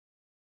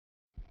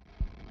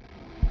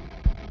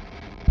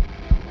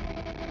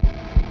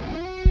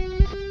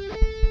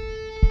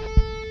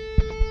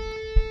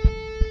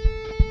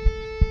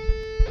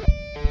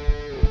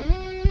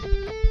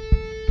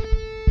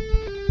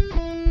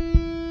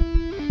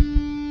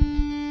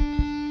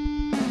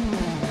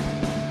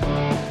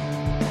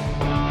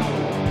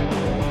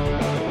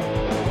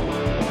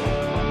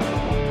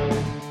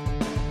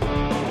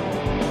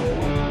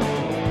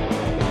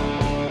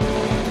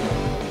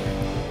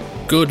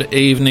Good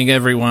evening,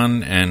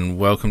 everyone, and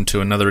welcome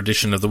to another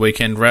edition of the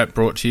Weekend Wrap,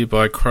 brought to you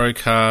by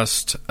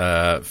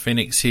CrowCast.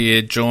 Phoenix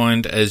here,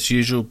 joined as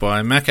usual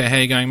by Macca. How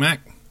you going,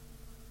 Mac?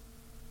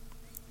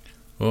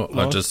 Oh,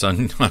 I just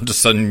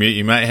unmute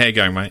you, mate. How you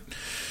going, mate?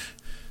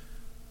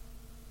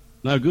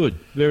 No, good.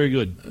 Very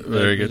good.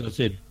 Very good. As I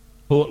said,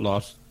 Port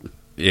lost.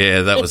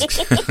 Yeah, that was...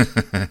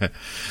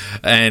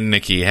 And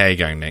Nikki, how you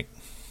going, Nick?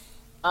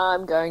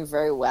 I'm going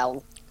very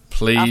well.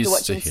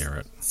 Pleased to hear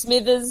it.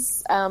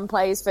 Smithers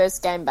play his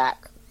first game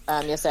back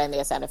yesterday in the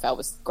SNFL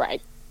was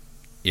great.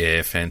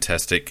 Yeah,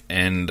 fantastic.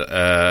 And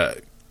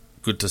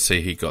good to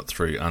see he got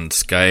through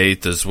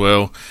unscathed as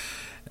well.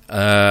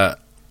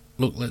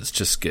 Look, let's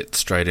just get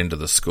straight into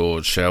the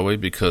scores, shall we?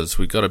 Because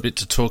we've got a bit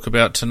to talk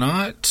about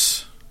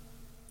tonight.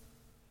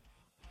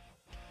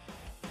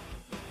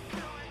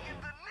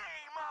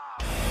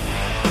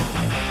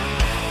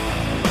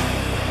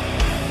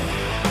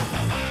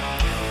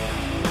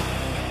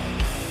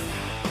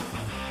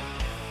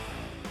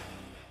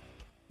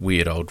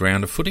 Weird old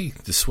round of footy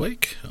this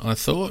week, I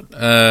thought.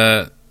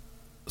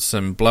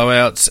 Some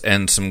blowouts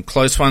and some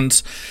close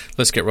ones.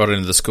 Let's get right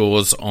into the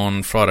scores.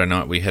 On Friday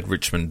night, we had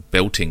Richmond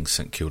belting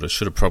St Kilda.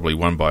 Should have probably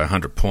won by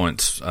 100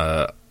 points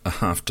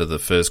after the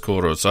first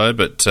quarter or so,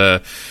 but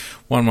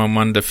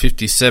 111 to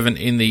 57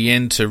 in the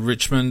end to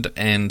Richmond,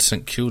 and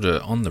St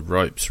Kilda on the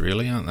ropes,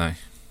 really, aren't they?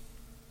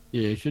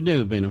 Yeah, it should never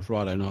have been a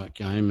Friday night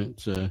game.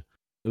 It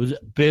was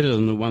better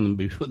than the one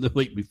before, the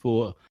week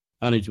before.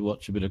 I need to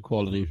watch a bit of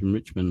quality from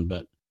Richmond,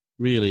 but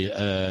really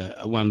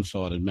a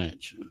one-sided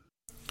match.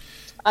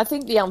 I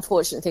think the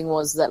unfortunate thing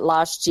was that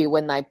last year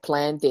when they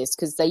planned this,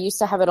 because they used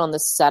to have it on the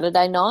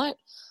Saturday night,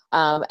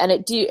 and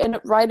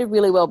it rated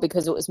really well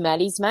because it was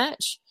Maddie's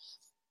match,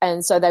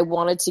 and so they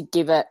wanted to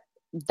give it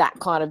that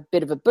kind of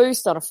bit of a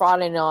boost on a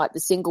Friday night, the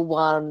single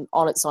one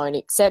on its own,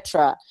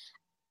 etc.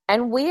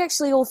 And we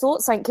actually all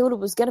thought St Kilda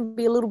was going to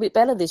be a little bit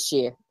better this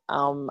year,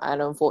 and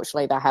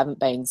unfortunately they haven't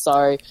been.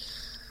 So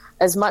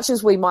as much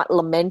as we might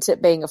lament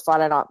it being a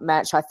Friday night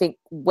match, I think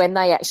when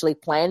they actually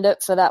planned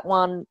it for that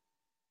one,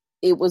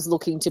 it was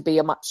looking to be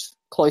a much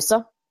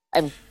closer,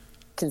 and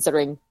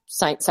considering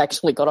Saints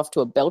actually got off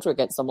to a belter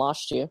against them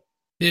last year.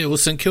 Yeah, well,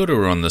 St Kilda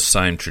were on the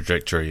same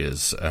trajectory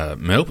as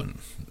Melbourne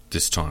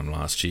this time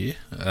last year.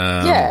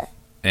 Yeah.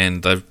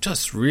 And they've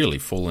just really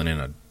fallen in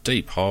a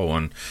deep hole,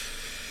 and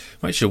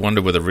makes you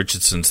wonder whether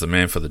Richardson's the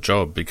man for the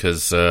job,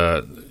 because,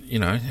 how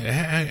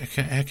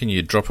can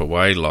you drop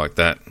away like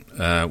that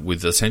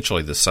with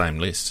essentially the same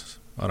list?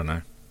 I don't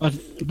know.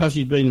 Plus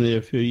he's been there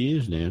a few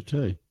years now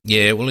too.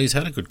 Yeah, well, he's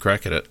had a good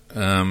crack at it.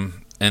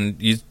 And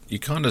you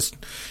kind of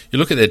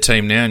look at their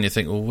team now and you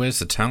think, well, where's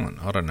the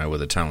talent? I don't know where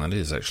the talent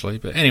is, actually.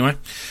 But anyway,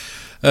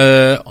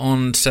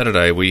 on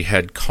Saturday we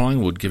had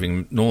Collingwood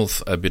giving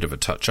North a bit of a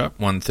touch-up,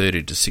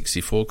 130 to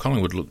 64.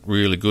 Collingwood looked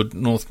really good.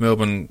 North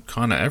Melbourne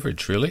kind of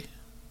average, really.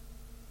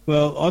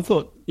 Well, I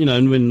thought,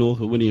 when North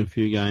were winning a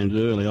few games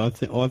early, I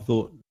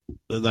thought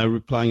that they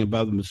were playing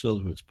above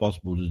themselves if it's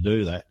possible to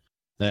do that.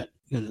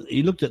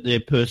 He looked at their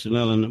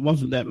personnel, and it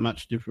wasn't that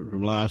much different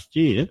from last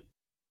year,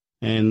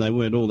 and they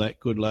weren't all that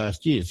good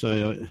last year.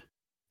 So,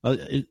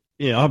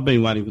 I've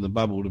been waiting for the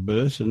bubble to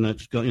burst, and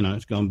it's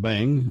gone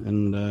bang.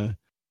 And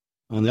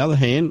on the other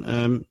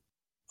hand,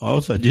 I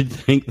also did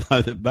think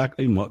though that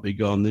Buckley might be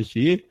gone this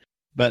year,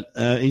 but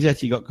he's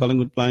actually got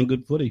Collingwood playing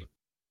good footy.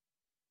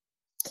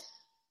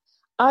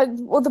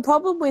 Well, the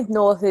problem with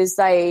North is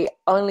they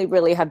only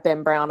really have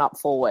Ben Brown up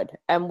forward.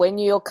 And when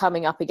you're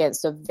coming up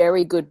against a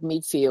very good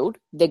midfield,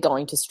 they're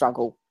going to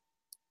struggle.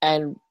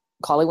 And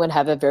Collingwood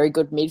have a very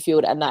good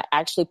midfield, and they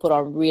actually put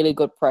on really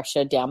good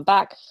pressure down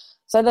back.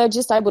 So they're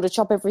just able to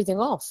chop everything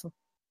off.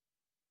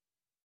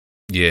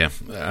 Yeah.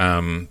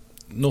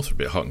 North are a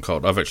bit hot and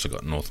cold. I've actually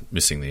got North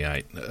missing the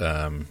 8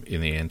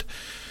 in the end.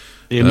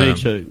 Yeah, me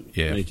too.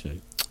 Yeah. Me too.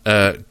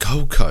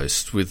 Gold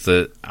Coast with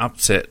the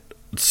upset,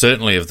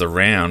 certainly of the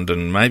round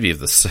and maybe of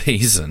the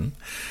season,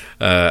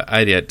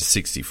 88 to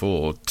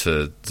 64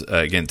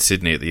 against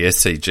Sydney at the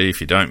SCG, if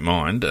you don't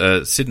mind.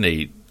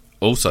 Sydney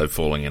also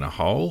falling in a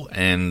hole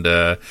and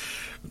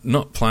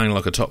not playing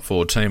like a top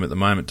 4 team at the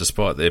moment,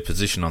 despite their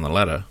position on the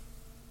ladder.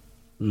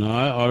 No,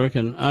 I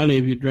reckon only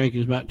if you drank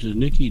as much as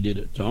Nicky did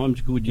at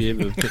times could you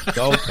ever pick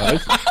Gold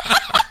Coast.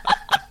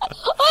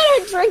 I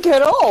don't drink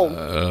at all.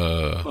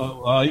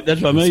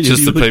 That's what I mean.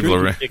 Just the people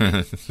around.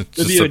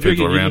 Just the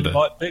people around it.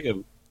 Might pick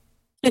them.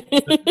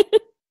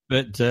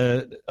 But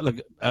look,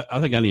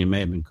 I think only a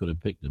madman could have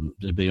picked them,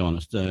 to be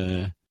honest.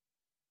 There's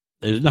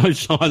no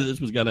sign that this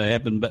was going to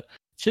happen, but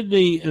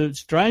Sydney,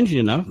 strangely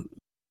enough,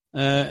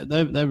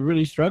 they've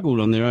really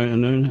struggled on their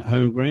own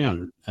home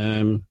ground.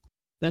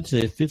 That's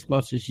their 5th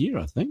loss this year,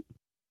 I think.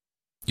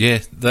 Yeah,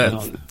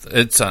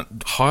 it's a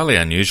highly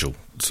unusual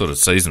sort of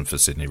season for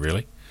Sydney,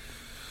 really.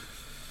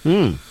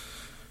 But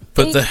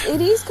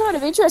it is kind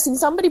of interesting.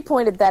 Somebody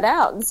pointed that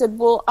out and said,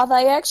 well, are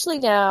they actually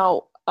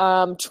now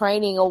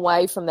training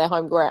away from their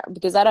home ground,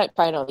 because they don't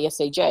train on the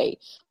SCG,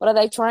 but are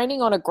they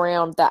training on a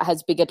ground that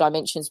has bigger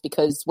dimensions,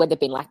 because where they've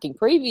been lacking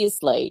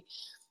previously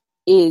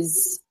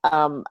is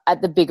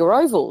at the bigger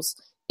ovals?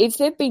 If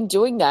they've been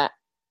doing that,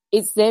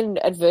 it's then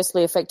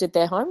adversely affected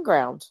their home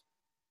ground,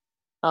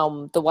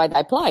 the way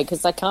they play,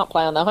 because they can't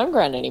play on their home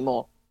ground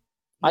anymore.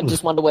 I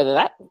just wonder whether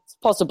that's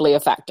possibly a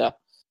factor.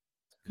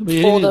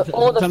 Or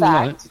the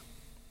fact.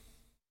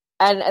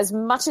 And as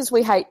much as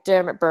we hate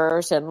Dermot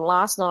Brereton,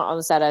 last night on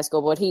the Saturday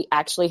scoreboard, he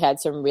actually had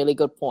some really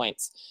good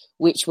points,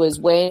 which was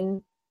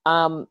when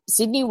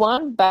Sydney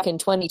won back in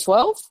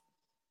 2012.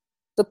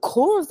 The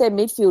core of their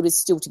midfield is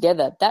still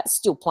together. That's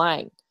still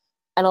playing.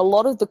 And a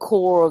lot of the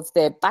core of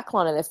their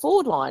backline and their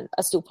forward line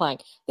are still playing.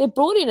 They've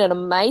brought in an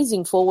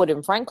amazing forward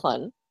in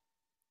Franklin,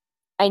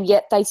 and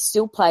yet they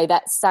still play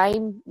that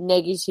same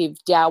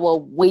negative, dour,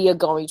 we are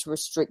going to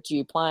restrict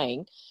you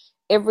playing.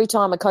 Every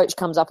time a coach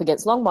comes up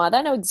against Longmire,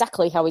 they know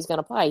exactly how he's going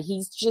to play.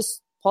 He's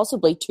just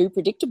possibly too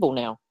predictable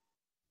now.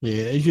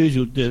 Yeah, as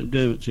usual,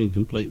 Dermot's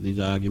incomplete with his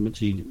arguments.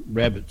 He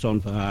rabbits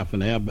on for half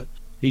an hour, but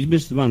he's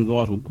missed the one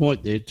vital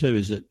point there too,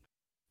 is that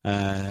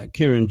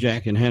Kieran,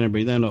 Jack and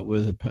Hanbury, they're not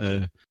worth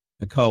a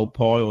cold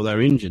pie, or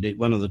they're injured at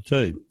one of the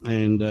two.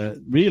 And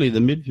really the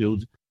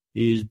midfield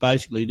is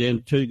basically down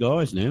to two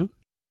guys now.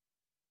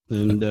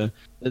 And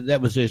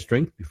that was their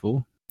strength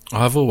before.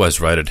 I've always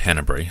rated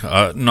Hanbury.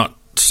 Not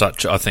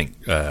such, I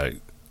think,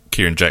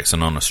 Kieran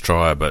Jackson on a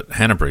strider, but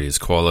Hanbury is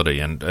quality,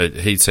 and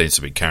he seems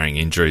to be carrying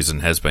injuries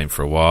and has been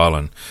for a while.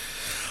 And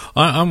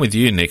I'm with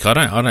you, Nick. I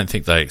don't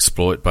think they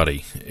exploit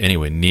Buddy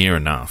anywhere near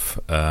enough.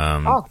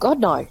 Oh God,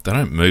 no! They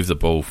don't move the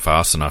ball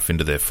fast enough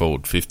into their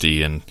forward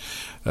 50 and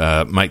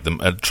make them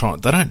try.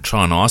 They don't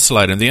try and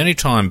isolate him. The only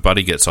time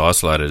Buddy gets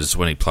isolated is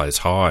when he plays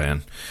high.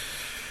 And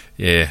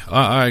yeah,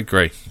 I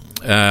agree.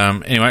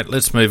 Anyway,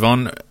 let's move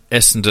on.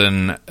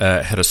 Essendon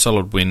had a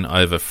solid win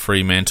over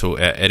Fremantle.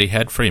 Eddie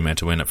had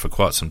Fremantle win it for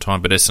quite some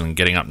time, but Essendon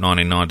getting up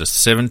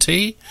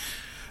 99-70,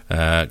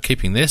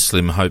 keeping their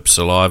slim hopes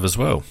alive as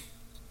well.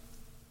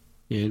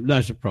 Yeah, no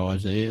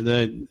surprise there.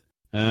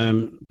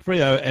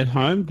 Freo at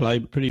home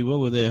played pretty well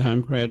with their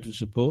home crowd to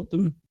support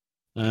them,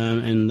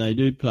 and they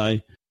do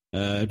play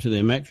to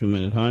their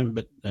maximum at home,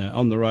 but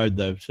on the road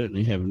they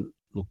certainly haven't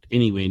looked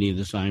anywhere near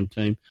the same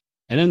team.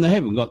 And then they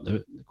haven't got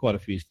quite a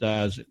few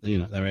stars.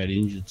 They're out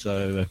injured,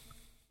 so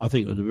I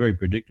think it was a very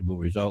predictable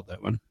result,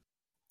 that one.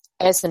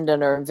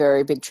 Essendon are in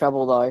very big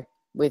trouble, though,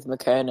 with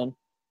McKernan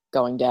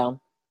going down.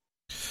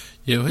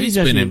 Yeah, well, he's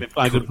been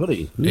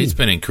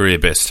in career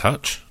best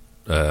touch,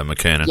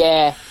 McKernan.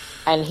 Yeah,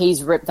 and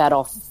he's ripped that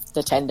off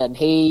the tendon.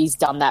 He's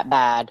done that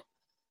bad.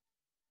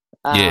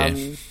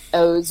 We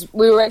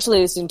were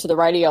actually listening to the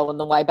radio on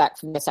the way back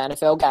from this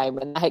NFL game,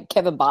 and they had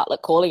Kevin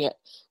Bartlett calling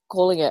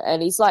it,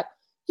 and he's like,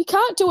 "You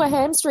can't do a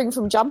hamstring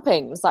from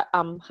jumping." It's like,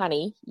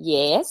 honey,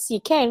 yes, you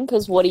can,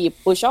 because what do you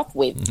push off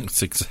with?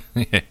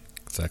 Yeah,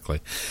 exactly.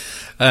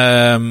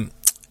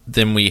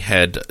 Then we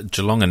had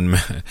Geelong and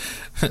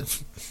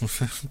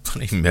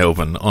bloody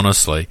Melbourne,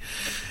 honestly.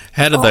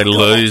 How did they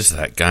lose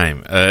that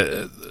game?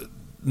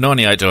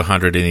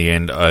 98-100 in the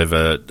end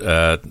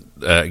over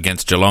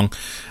against Geelong.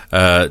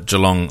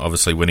 Geelong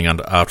obviously winning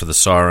after the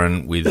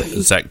siren with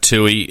Zach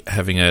Toohey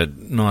having a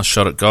nice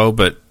shot at goal,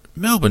 but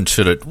Melbourne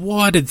should have.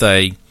 Why did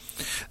they...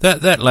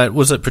 That lad,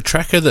 was it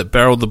Petrarca that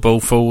barreled the ball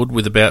forward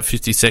with about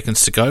 50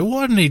 seconds to go?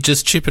 Why didn't he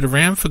just chip it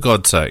around, for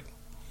God's sake?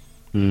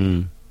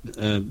 You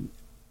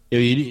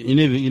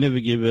never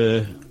give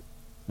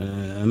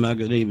a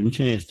mug an even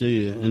chance, do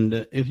you?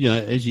 And if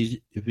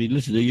he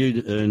listened to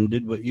you and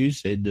did what you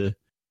said,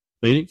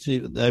 Phoenix,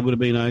 they would have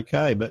been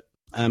okay. But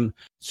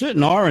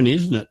certain irony,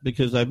 isn't it?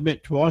 Because they've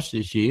met twice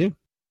this year,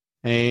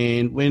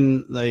 and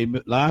when they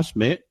last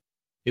met,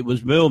 it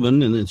was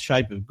Melbourne in the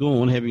shape of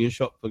Gawn having a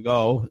shot for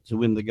goal to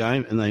win the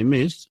game, and they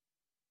missed.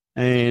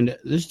 And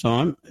this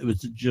time it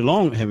was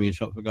Geelong having a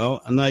shot for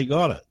goal, and they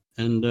got it.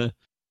 And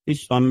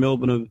this time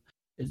Melbourne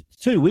it's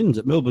two wins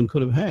that Melbourne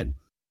could have had.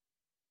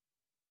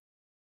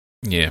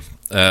 Yeah,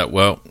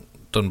 well,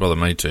 doesn't bother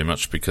me too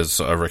much,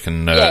 because I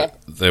reckon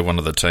they're one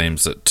of the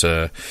teams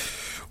that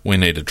we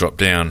need to drop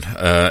down.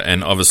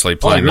 And obviously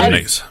playing the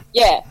next...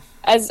 Yeah,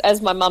 as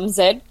my mum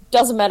said,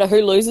 doesn't matter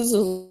who loses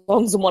as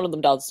long as one of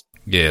them does.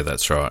 Yeah,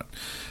 that's right.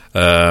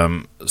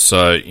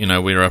 So,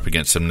 we're up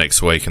against them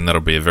next week, and that'll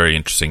be a very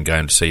interesting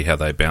game to see how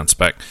they bounce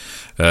back.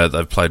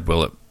 They've played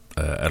well at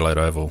Adelaide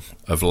Oval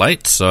of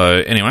late.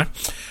 So, anyway,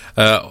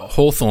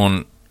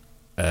 Hawthorn,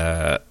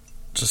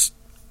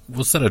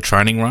 was that a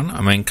training run?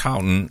 I mean,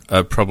 Carlton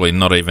are probably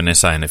not even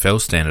SANFL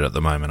standard at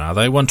the moment, are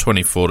they?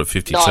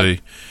 124-52.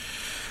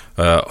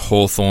 No.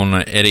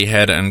 Hawthorn,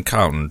 Etihad, and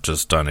Carlton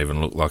just don't even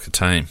look like a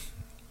team.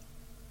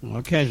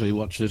 I casually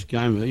watched this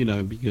game,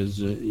 because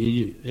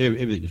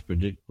everything was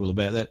predictable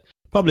about that.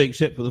 Probably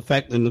except for the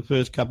fact that in the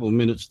first couple of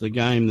minutes of the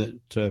game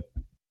that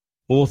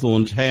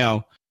Hawthorn's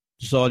Howe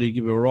decided to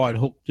give a right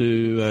hook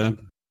to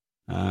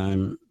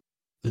the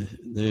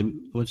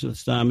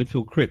star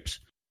midfield Cripps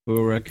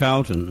for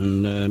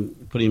Carlton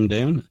and put him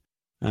down.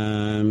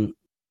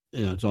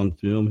 It's on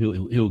film.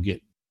 He'll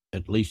get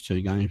at least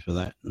 2 games for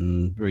that,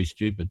 and very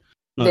stupid.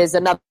 There's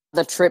another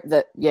trip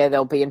that,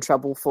 they'll be in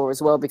trouble for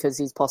as well, because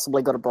he's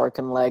possibly got a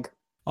broken leg.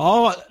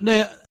 Oh,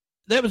 now,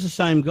 that was the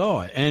same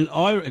guy. And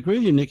I agree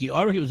with you, Nicky.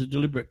 I reckon it was a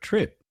deliberate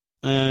trip.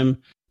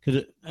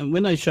 and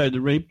when they showed the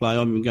replay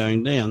of him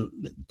going down,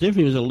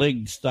 definitely was a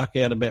leg stuck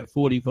out about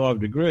 45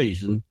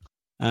 degrees, and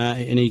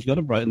he's got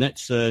a break. And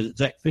that's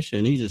Zach Fisher,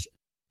 and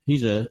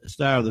he's a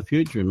star of the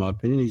future, in my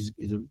opinion. He's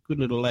a good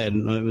little lad,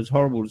 and it was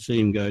horrible to see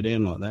him go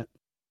down like that.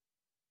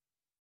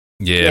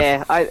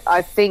 Yeah,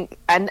 I think,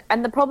 and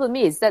the problem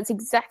is that's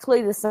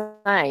exactly the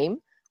same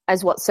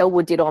as what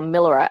Selwood did on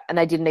Miller, and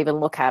they didn't even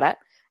look at it.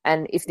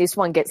 And if this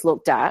one gets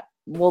looked at,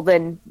 well,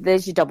 then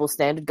there's your double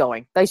standard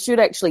going. They should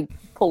actually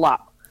pull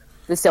up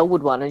the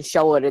Selwood one and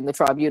show it in the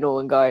tribunal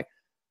and go,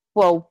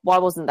 well, why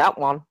wasn't that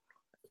one?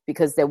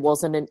 Because there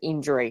wasn't an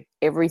injury.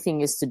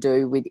 Everything is to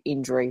do with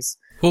injuries.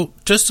 Well,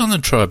 just on the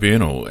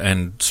tribunal,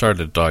 and sorry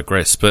to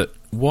digress, but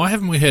why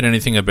haven't we heard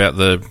anything about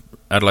the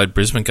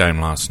Adelaide-Brisbane game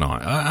last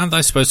night? Aren't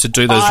they supposed to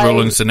do those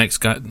rulings the next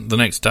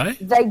day?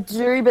 They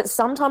do, but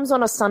sometimes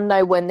on a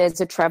Sunday when there's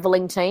a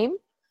travelling team,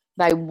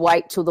 they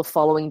wait till the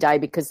following day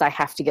because they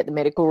have to get the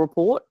medical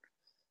report.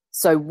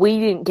 So we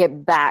didn't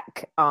get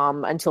back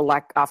until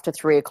like after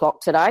 3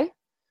 o'clock today.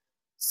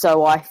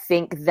 So I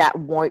think that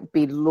won't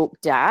be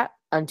looked at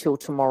until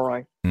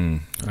tomorrow.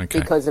 Okay.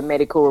 Because the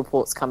medical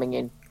report's coming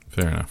in.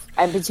 Fair enough.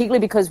 And particularly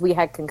because we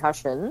had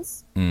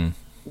concussions,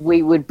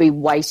 we would be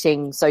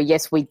waiting. So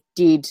yes, we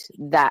did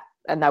that,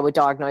 and they were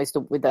diagnosed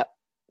with it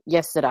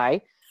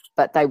yesterday,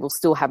 but they will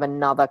still have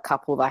another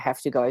couple they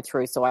have to go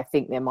through. So I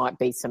think there might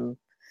be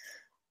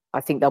I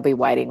think they'll be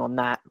waiting on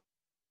that.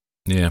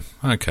 Yeah,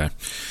 okay.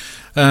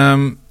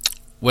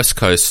 West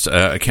Coast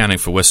accounting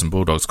for Western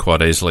Bulldogs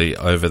quite easily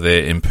over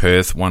there in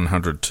Perth,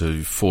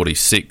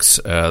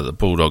 100-46. The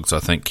Bulldogs, I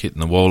think, hitting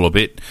the wall a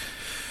bit.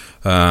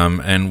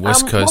 And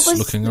West Coast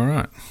looking all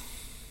right.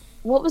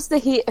 What was the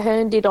hit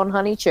Hearn did on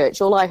Honeychurch?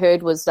 All I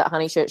heard was that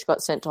Honeychurch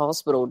got sent to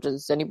hospital.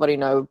 Does anybody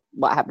know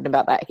what happened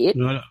about that hit?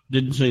 No, I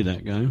didn't see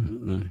that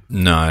game.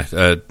 No,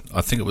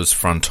 I think it was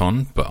front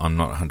on, but I'm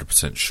not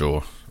 100%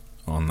 sure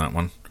on that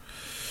one.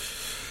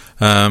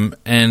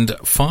 And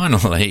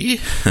finally,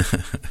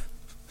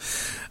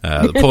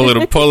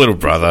 the poor little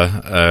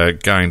brother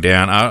going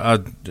down.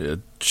 A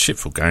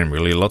shitful game,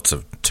 really. Lots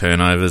of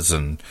turnovers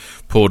and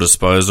poor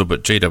disposal,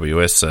 but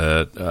GWS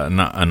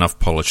enough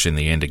polish in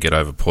the end to get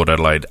over Port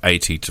Adelaide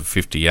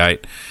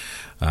 80-58.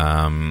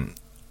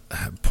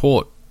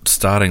 Port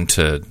starting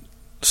to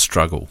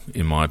struggle,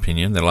 in my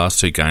opinion. Their last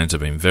 2 games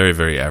have been very,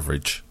 very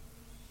average.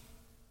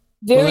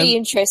 Very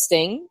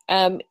interesting.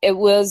 It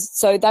was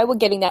so they were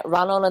getting that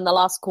run on in the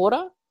last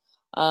quarter,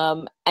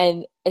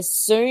 and as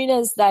soon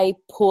as they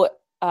put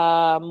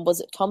was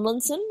it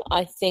Tomlinson,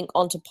 I think,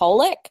 onto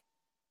Polek,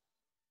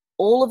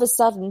 all of a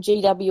sudden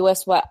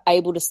GWS were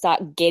able to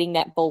start getting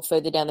that ball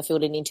further down the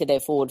field and into their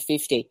forward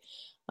 50.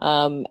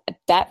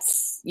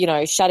 That's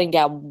shutting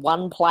down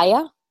one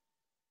player,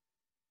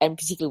 and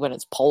particularly when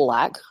it's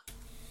Polak,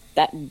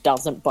 that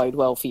doesn't bode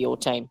well for your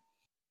team.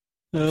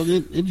 Well,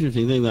 the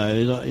interesting thing, though,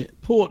 is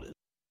Port,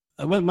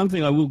 one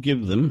thing I will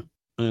give them,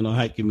 and I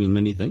hate giving them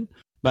anything,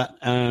 but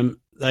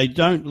they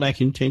don't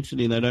lack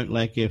intensity and they don't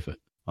lack effort,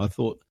 I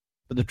thought.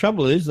 But the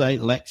trouble is they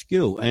lack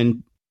skill.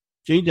 And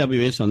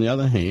GWS, on the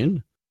other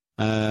hand,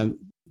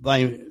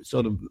 they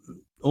sort of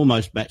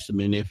almost match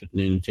them in effort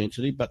and in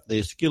intensity, but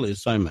their skill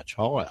is so much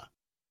higher.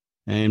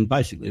 And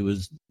basically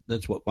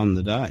that's what won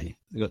the day.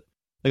 They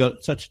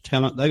got such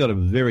talent. They got a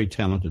very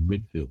talented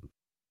midfield.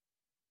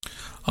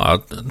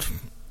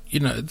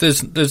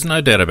 There's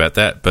no doubt about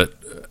that, but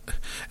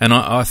and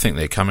I think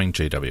they're coming,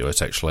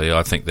 GWS, actually.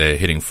 I think they're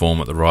hitting form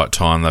at the right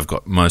time. They've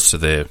got most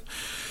of their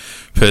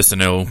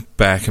personnel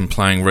back and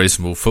playing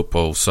reasonable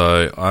football,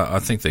 so I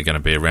think they're going to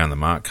be around the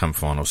mark come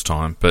finals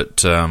time.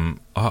 But I'm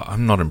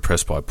not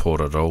impressed by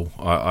Port at all.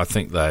 I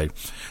think they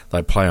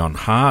play on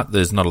heart.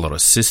 There's not a lot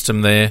of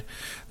system there.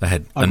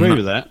 I agree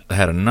with that. They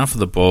had enough of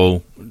the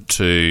ball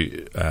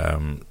to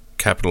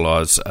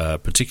capitalise,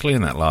 particularly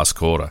in that last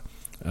quarter.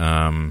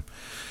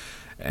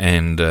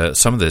 And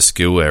some of their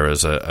skill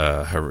errors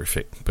are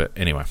horrific. But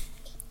anyway.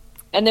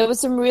 And there were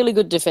some really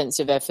good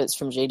defensive efforts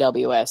from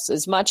GWS.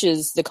 As much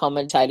as the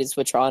commentators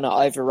were trying to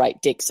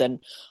overrate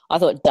Dixon, I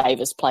thought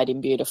Davis played him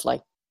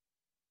beautifully.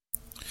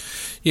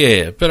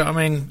 Yeah, but I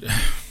mean,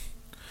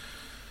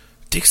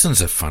 Dixon's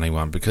a funny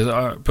one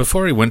because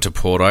before he went to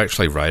Port, I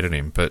actually rated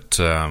him, but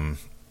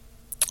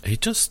he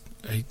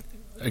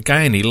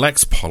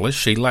lacks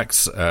polish. He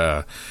lacks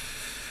a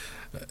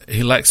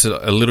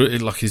little,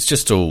 like he's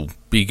just all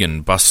big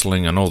and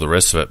bustling and all the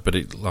rest of it,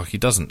 but he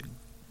doesn't.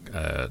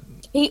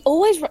 He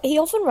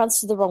often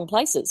runs to the wrong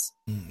places.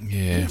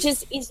 Yeah. He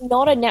just is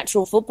not a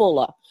natural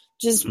footballer.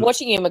 Just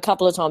watching him a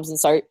couple of times in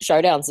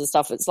showdowns and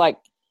stuff, it's like,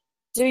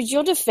 dude,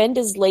 your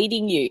defender's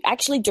leading you,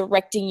 actually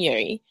directing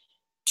you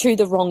to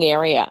the wrong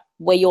area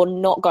where you're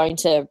not going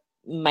to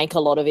make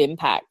a lot of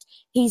impact.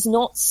 He's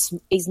not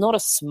a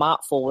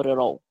smart forward at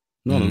all.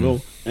 Not at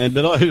all.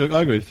 But I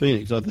agree with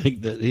Phoenix. I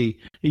think that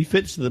he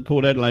fits the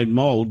Port Adelaide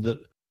mould, that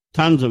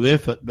tons of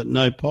effort but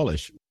no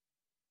polish.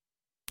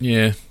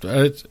 Yeah,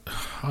 I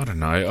don't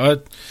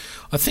know.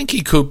 I think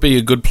he could be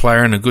a good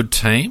player in a good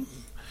team,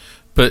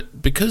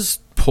 but because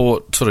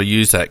Port sort of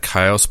use that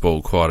chaos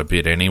ball quite a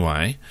bit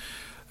anyway,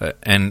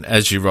 And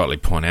as you rightly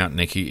point out,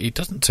 Nick, he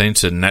doesn't seem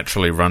to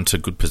naturally run to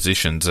good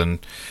positions,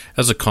 and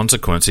as a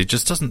consequence, he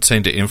just doesn't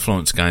seem to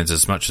influence games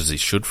as much as he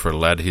should for a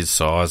lad his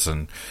size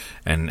and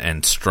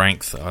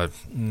strength. I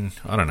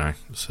don't know.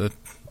 So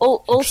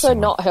also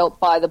not helped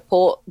by the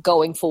poor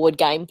going forward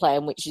game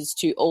plan, which is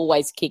to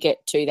always kick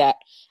it to that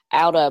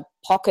outer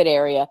pocket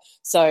area.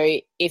 So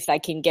if they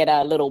can get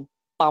a little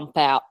bump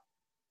out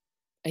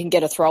and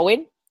get a throw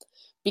in,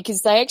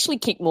 because they actually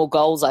kick more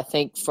goals, I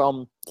think,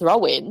 from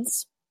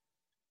throw-ins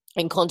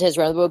and contests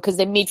around the world because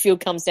their midfield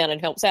comes down and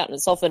helps out, and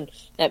it's often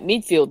that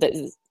midfield that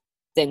is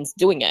then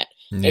doing it.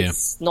 Yeah.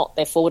 It's not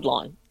their forward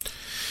line.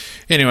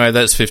 Anyway,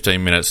 that's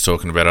 15 minutes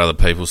talking about other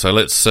people, so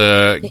let's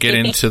get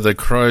into the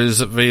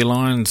Crows v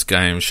Lions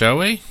game, shall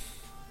we?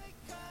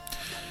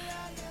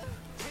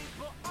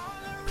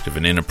 Bit of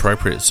an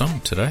inappropriate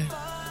song today.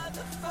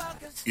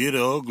 Get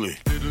ugly.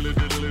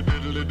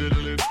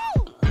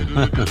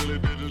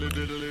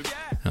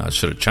 I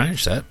should have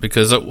changed that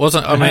because it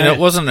wasn't. I mean, it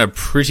wasn't a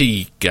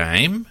pretty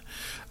game.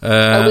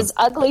 It was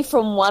ugly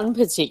from one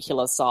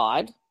particular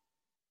side.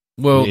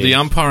 Well, the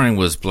umpiring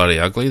was bloody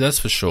ugly, that's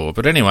for sure.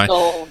 But anyway,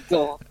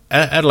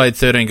 Adelaide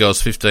 13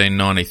 goals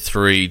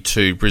 15.93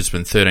 to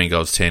Brisbane 13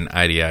 goals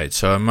 10.88.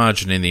 So a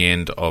margin in the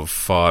end of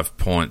 5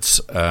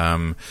 points.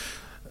 Look,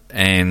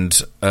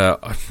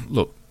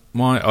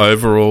 my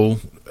overall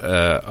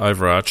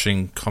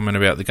overarching comment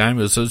about the game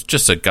was it was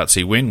just a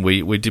gutsy win.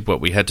 We did what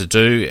we had to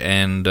do,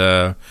 and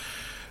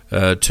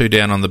 2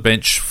 down on the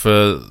bench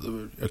for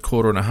a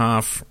quarter and a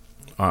half.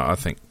 I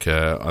think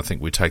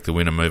we take the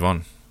win and move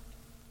on.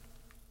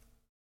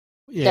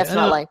 Yeah,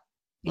 definitely.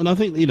 And I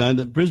think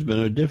that Brisbane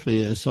are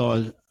definitely a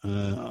size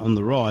on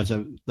the rise.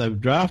 They've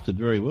drafted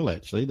very well.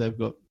 Actually, they've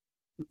got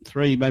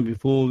 3, maybe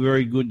 4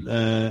 very good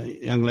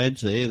young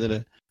lads there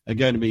that are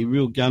going to be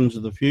real guns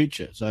of the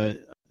future. So.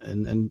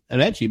 And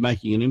actually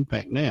making an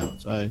impact now.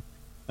 So,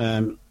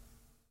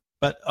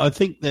 but I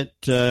think that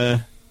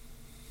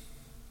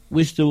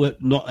we're still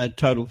not at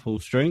total full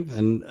strength.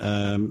 And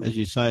as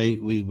you say,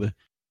 we were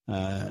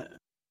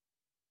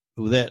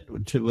without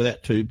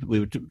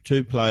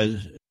two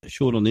players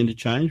short on the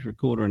interchange for a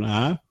quarter and a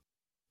half,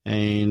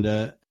 and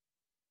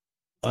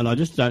I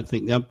just don't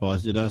think the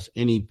umpires did us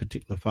any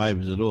particular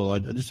favours at all.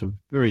 Just some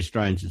very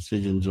strange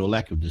decisions or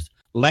lack of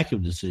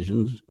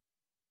decisions.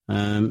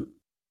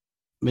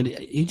 I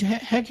mean,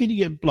 how can you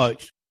get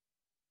blokes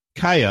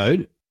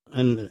KO'd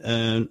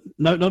and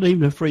not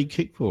even a free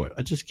kick for it?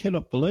 I just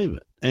cannot believe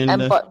it.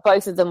 And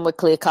both of them were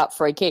clear-cut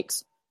free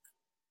kicks.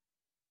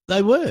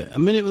 They were. I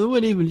mean, they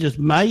weren't even just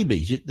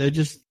maybes. They're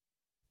just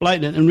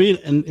blatant.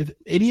 And if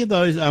any of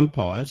those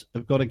umpires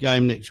have got a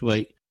game next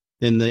week,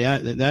 then the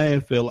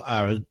AFL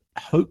are as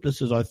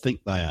hopeless as I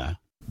think they are.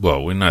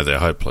 Well, we know they're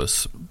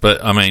hopeless.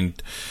 But, I mean...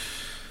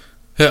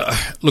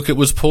 Look, it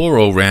was poor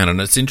all round, and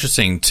it's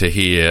interesting to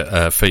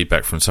hear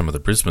feedback from some of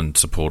the Brisbane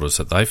supporters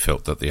that they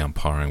felt that the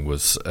umpiring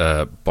was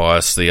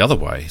biased the other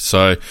way.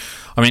 So,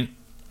 I mean,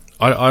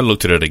 I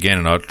looked at it again,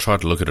 and I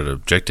tried to look at it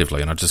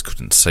objectively, and I just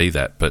couldn't see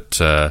that.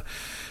 But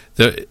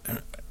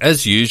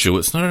as usual,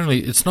 it's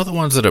not the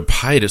ones that are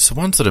paid; it's the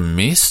ones that are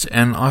missed.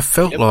 And I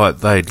felt like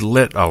they'd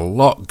let a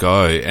lot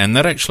go, and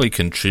that actually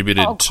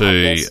contributed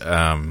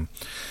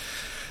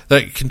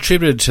That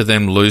contributed to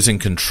them losing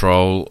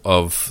control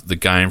of the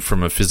game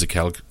from a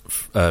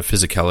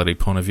physicality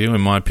point of view, in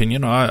my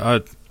opinion.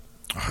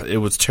 It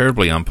was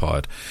terribly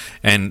umpired.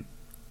 And,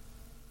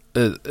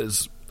 I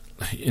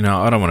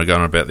don't want to go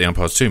on about the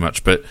umpires too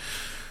much, but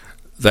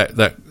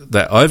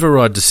that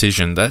override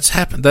decision,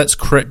 that's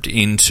crept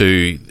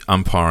into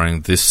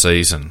umpiring this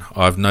season.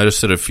 I've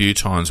noticed it a few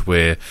times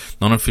where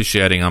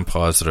non-officiating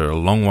umpires that are a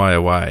long way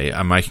away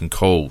are making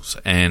calls,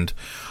 and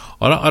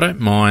I don't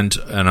mind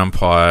an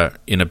umpire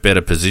in a better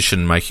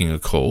position making a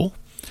call,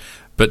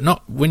 but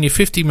not when you're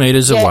 50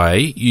 metres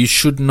away. You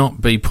should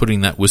not be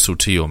putting that whistle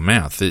to your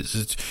mouth.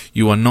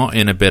 You are not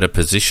in a better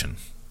position.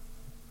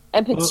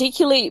 And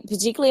particularly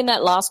in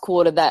that last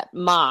quarter, that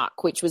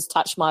mark, which was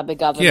touched by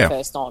McGovern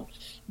first on,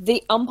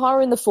 the umpire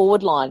in the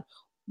forward line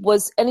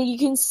was, and you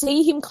can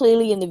see him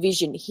clearly in the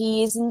vision,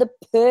 he is in the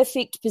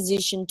perfect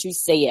position to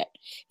see it.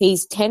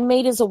 He's 10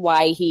 metres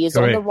away. He is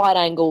on the right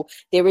angle.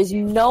 There is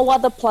no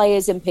other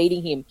players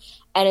impeding him.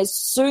 And as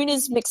soon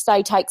as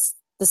McStay takes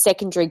the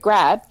secondary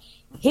grab,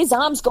 his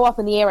arms go up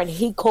in the air and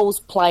he calls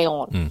play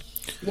on.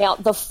 Now,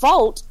 the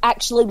fault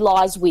actually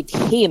lies with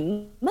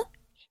him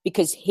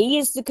because he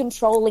is the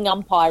controlling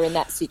umpire in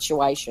that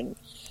situation.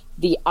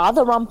 The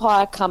other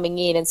umpire coming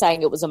in and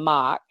saying it was a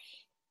mark,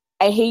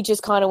 and he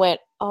just kind of went,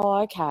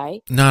 oh,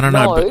 okay. No.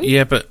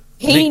 But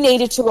he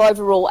needed to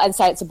overrule and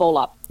say it's a ball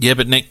up. Yeah,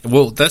 but Nick,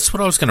 well, that's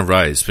what I was going to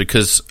raise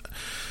because,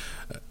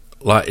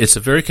 it's a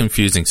very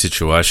confusing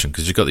situation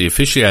because you've got the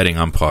officiating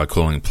umpire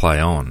calling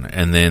play on,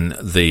 and then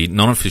the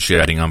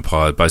non-officiating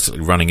umpire basically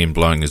running in,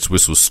 blowing his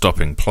whistle,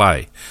 stopping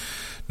play.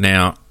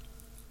 Now,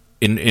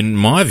 in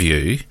my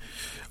view,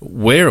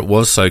 where it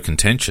was so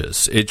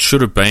contentious, it should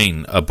have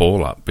been a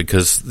ball up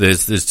because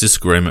there's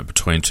disagreement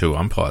between two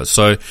umpires.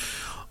 So.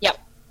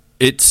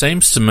 it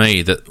seems to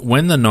me that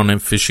when the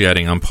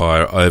non-officiating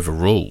umpire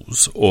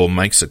overrules or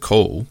makes a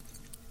call,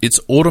 it's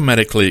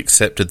automatically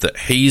accepted that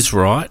he's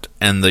right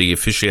and the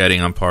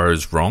officiating umpire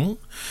is wrong.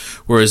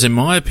 Whereas in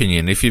my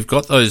opinion, if you've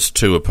got those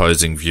two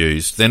opposing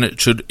views, then it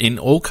should, in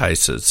all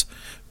cases,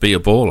 be a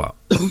ball-up.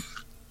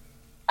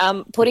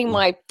 Putting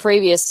my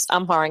previous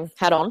umpiring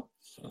hat on,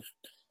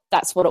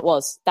 that's what it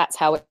was. That's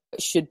how it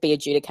should be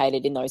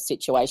adjudicated in those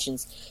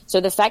situations. So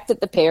the fact that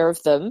the pair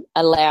of them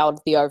allowed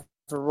the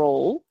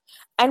overrule,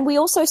 and we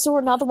also saw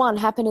another one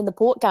happen in the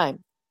Port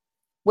game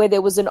where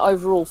there was an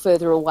overrule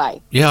further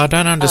away. Yeah, I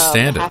don't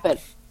understand it. Happen.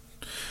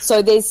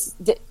 So there's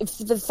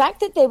the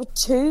fact that there were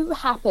two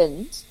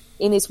happened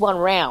in this one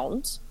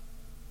round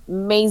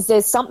means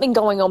there's something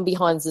going on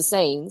behind the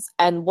scenes,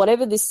 and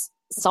whatever this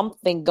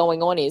something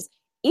going on is,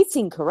 it's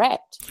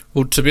incorrect.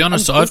 Well, to be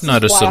honest, I've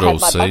noticed it all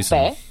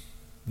season.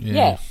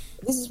 Yeah,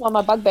 this is why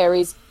my bugbear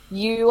is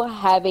you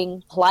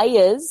having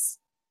players,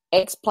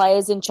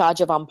 ex-players in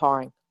charge of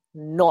umpiring,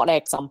 not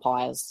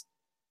ex-umpires.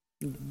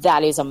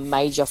 That is a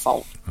major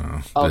fault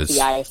of the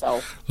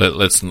AFL.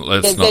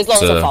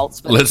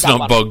 Let's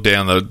not bog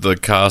down the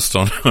cast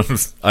on.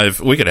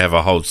 We could have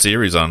a whole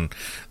series on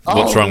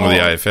what's wrong with the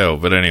AFL,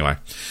 but anyway.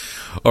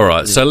 All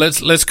right, so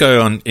let's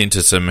go on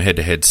into some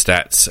head-to-head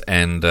stats,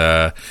 and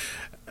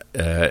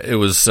it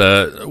was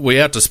we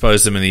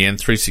outdisposed them in the end,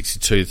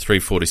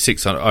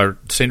 362-346. I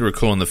seem to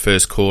recall in the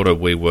first quarter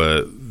we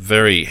were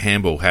very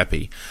handball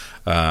happy.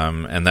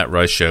 And that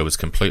ratio was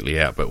completely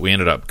out, but we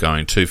ended up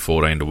going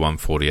 214 to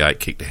 148,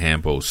 kicked a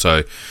handball.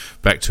 So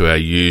back to our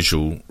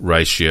usual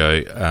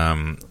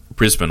ratio.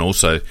 Brisbane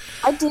also.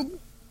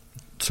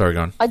 Sorry,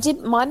 go on. I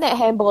did mind that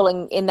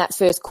handballing in that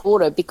first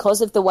quarter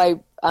because of the way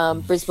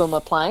Brisbane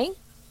were playing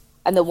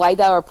and the way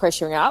they were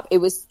pressuring up. It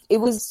was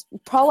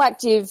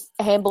proactive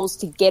handballs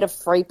to get a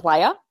free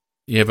player.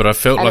 Yeah, but I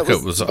felt like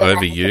it was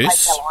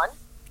overused.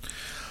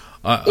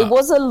 It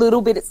was a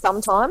little bit at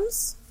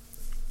sometimes.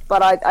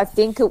 But I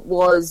think it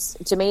was,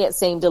 to me, it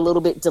seemed a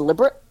little bit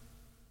deliberate.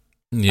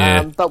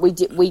 Yeah. But we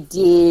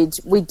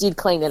did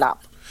clean it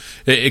up.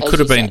 It could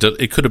have been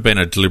it could have been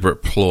a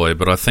deliberate ploy,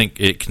 but I think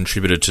it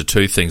contributed to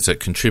two things. It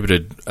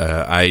contributed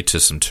A, to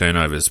some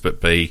turnovers, but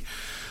B,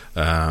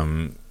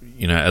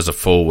 as a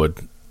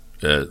forward,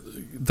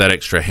 that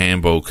extra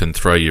handball can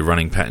throw your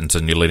running patterns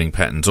and your leading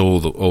patterns all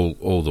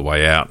the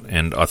way out.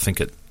 And I think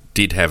it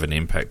did have an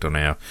impact on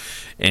our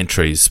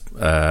entries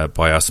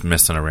by us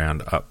messing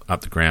around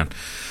up the ground.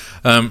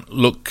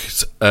 Look,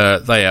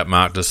 they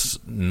outmarked us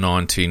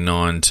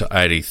 99 to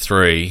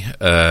 83,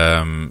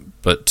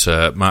 but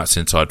marks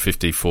inside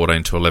 50,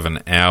 14 to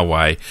 11 our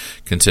way,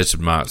 contested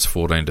marks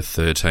 14 to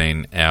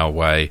 13 our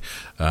way.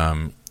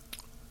 I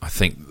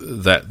think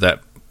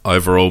that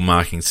overall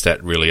marking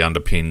stat really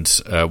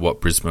underpins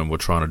what Brisbane were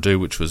trying to do,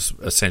 which was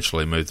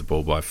essentially move the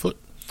ball by foot.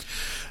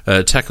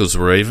 Tackles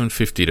were even,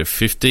 50 to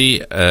 50.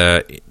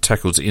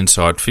 Tackles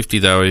inside 50,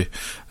 though.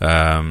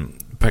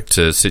 Back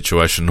to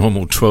situation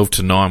normal, 12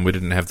 to 9. We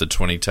didn't have the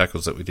 20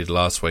 tackles that we did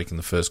last week in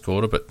the first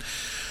quarter, but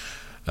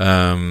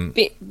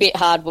bit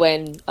hard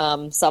when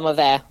some of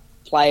our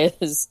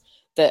players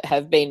that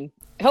have been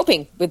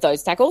helping with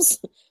those tackles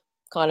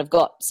kind of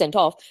got sent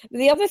off.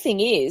 The other thing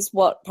is,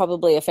 what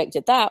probably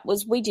affected that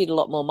was we did a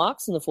lot more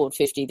marks in the forward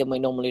 50 than we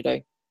normally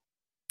do.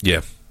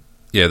 Yeah.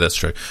 Yeah, that's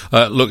true.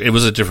 Look, it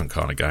was a different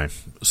kind of game.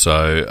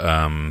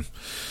 So,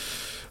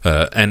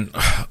 and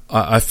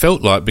I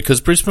felt like, because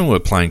Brisbane were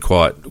playing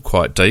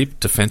quite deep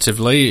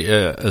defensively,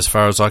 as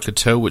far as I could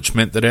tell, which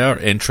meant that our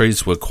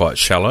entries were quite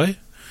shallow.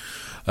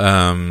 We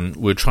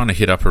were trying to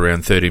hit up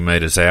around 30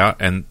 metres out,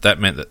 and that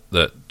meant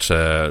that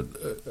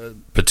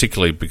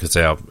particularly because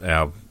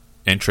our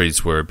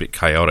entries were a bit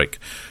chaotic,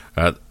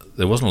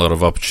 there wasn't a lot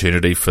of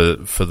opportunity for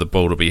the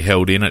ball to be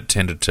held in. It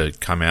tended to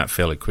come out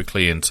fairly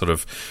quickly and sort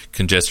of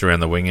congest around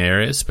the wing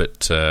areas.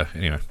 But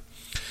anyway,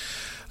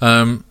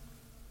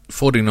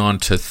 49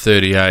 to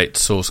 38.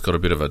 Sauce got a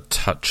bit of a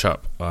touch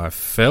up, I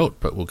felt,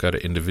 but we'll go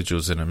to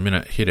individuals in a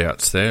minute. Hit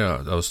outs there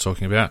I was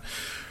talking about.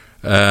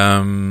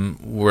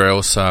 Where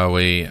else are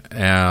we?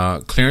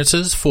 Our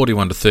clearances,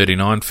 41 to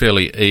 39,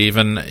 fairly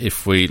even.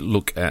 If we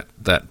look at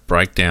that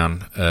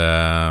breakdown,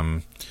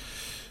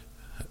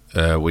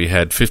 we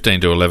had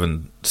 15 to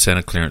 11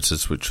 centre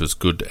clearances, which was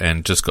good,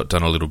 and just got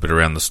done a little bit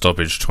around the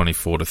stoppage,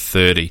 24 to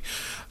 30.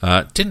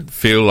 Didn't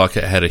feel like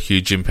it had a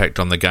huge impact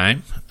on the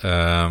game.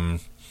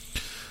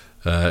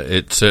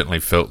 It certainly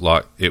felt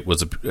like it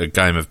was a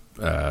game of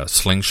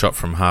slingshot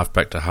from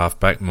halfback to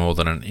halfback more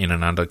than an in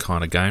and under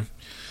kind of game.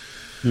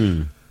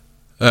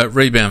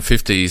 Rebound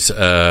 50s,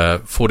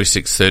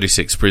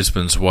 46-36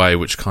 Brisbane's way,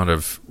 which kind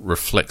of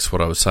reflects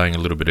what I was saying a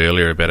little bit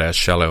earlier about our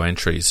shallow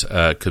entries,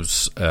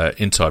 because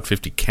inside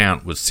 50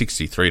 count was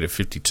 63 to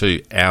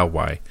 52 our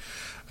way.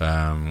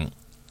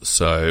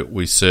 So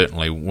we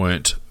certainly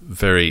weren't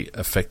very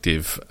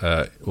effective,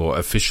 or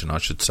efficient, I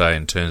should say,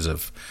 in terms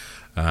of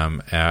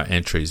our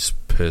entries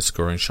per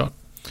scoring shot.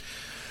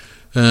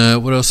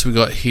 What else have we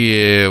got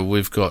here?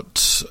 We've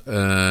got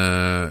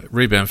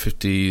rebound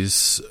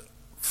 50s,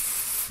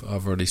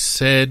 I've already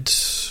said.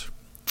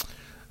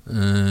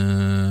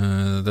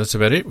 That's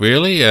about it,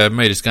 really.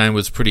 Meters gained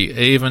was pretty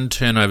even.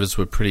 Turnovers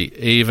were pretty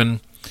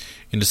even.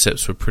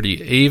 Intercepts were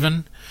pretty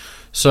even.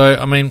 So,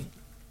 I mean,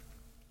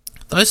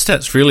 those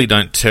stats really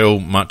don't tell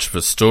much of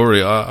a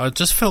story. I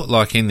just felt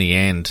like in the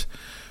end,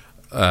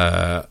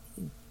 I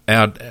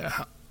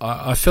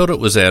felt it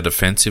was our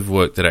defensive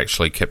work that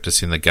actually kept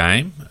us in the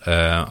game.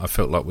 I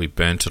felt like we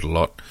burnt it a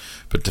lot,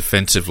 but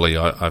defensively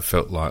I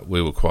felt like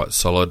we were quite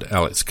solid.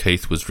 Alex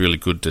Keith was really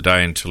good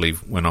today until he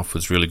went off,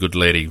 was really good.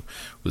 Letty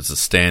was a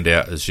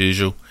standout as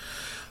usual.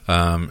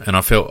 And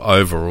I felt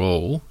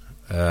overall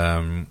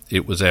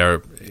it was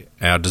our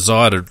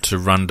desire to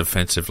run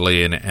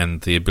defensively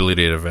and the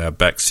ability of our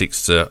back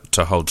six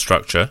to hold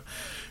structure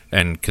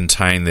and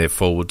contain their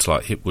forwards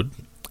like Hipwood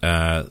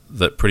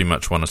that pretty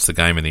much won us the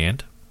game in the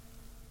end.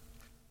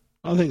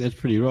 I think that's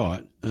pretty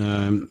right.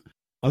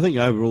 I think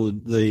overall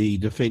the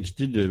defence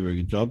did do a very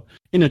good job.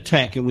 In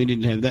attack, and we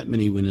didn't have that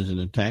many winners in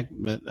attack,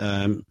 but,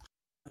 and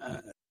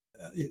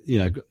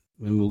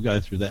we'll go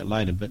through that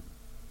later, but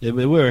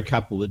there were a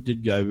couple that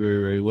did go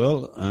very, very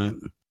well.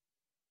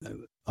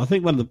 I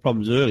think one of the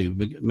problems earlier,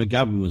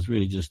 McGovern was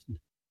really just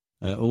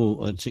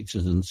all at 6s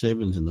and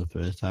 7s in the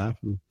first half,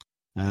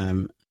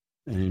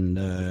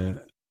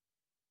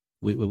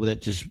 that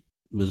just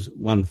was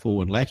one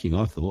forward lacking,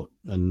 I thought,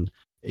 and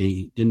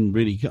he didn't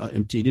really get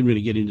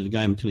into the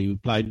game until he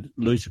played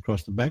loose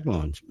across the back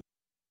lines.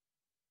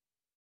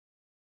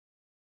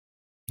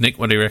 Nick,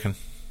 what do you reckon?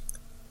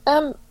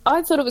 I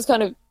thought it was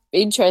kind of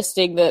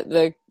interesting that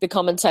the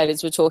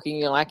commentators were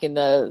talking like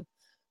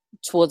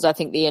towards I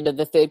think the end of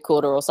the third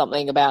quarter or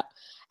something about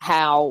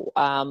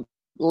how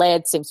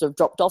Laird seems to have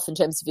dropped off in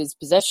terms of his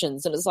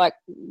possessions, and it's like,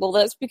 well,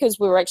 that's because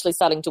we were actually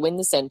starting to win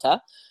the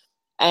centre,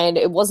 and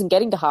it wasn't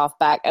getting to half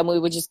back, and we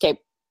would just keep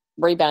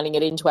rebounding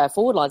it into our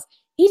forward lines.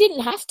 He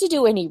didn't have to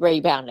do any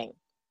rebounding.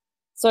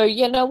 So,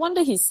 no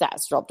wonder his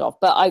stats dropped off.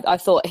 But I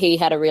thought he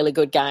had a really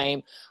good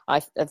game. I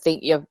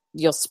think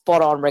you're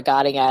spot on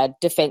regarding our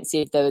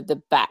defensive,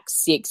 the back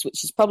six,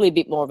 which is probably a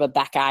bit more of a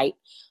back eight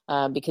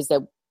because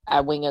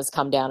our wingers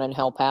come down and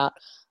help out.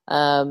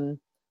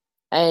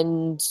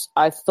 And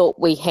I thought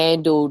we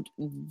handled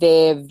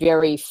their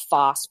very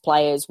fast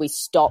players. We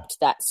stopped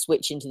that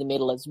switch into the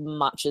middle as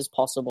much as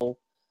possible.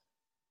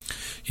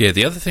 Yeah,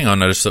 the other thing I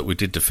noticed that we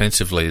did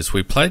defensively is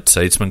we played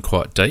Seedsman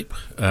quite deep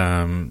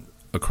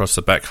across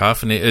the back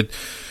half, and there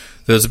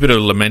was a bit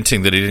of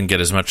lamenting that he didn't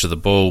get as much of the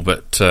ball,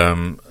 but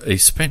he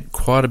spent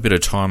quite a bit of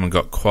time and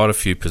got quite a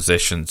few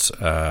possessions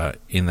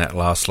in that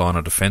last line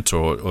of defence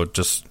or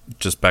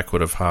just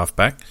backward of half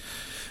back.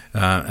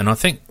 And I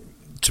think,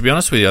 to be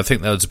honest with you, I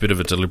think that was a bit of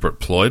a deliberate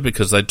ploy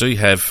because they do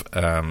have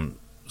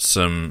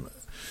some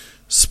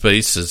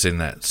species in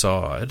that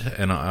side,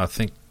 and I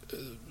think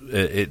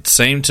it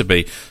seemed to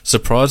be,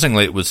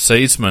 surprisingly, it was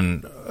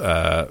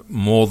Seedsman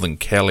more than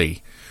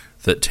Kelly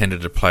that tended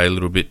to play a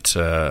little bit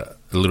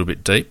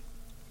deep.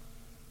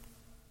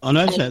 I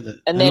noticed that.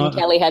 And then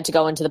Kelly had to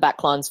go into the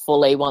back lines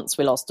fully once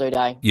we lost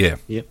Uday. Yeah.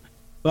 Yep.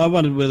 But I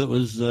wondered whether it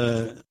was...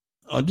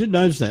 I did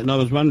notice that, and I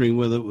was wondering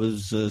whether it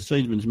was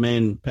Seedsman's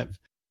man perhaps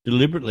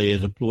deliberately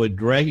as a ploy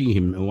dragging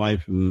him away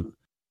from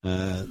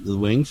the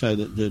wing so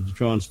that to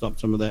try and stop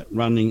some of that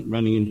running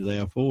into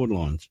our forward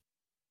lines.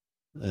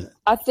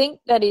 I think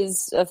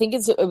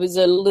it was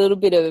a little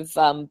bit of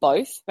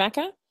both,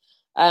 Macca,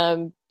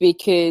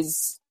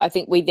 because I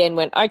think we then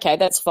went, okay,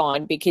 that's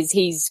fine, because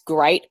he's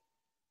great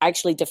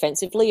actually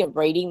defensively at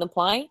reading the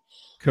play.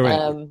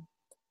 Correct.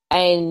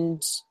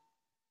 And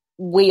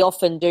we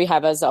often do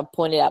have, as I've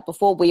pointed out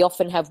before, we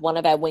often have one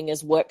of our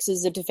wingers works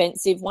as a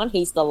defensive one.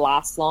 He's the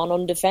last line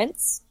on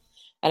defence,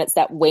 and it's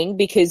that wing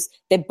because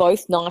they're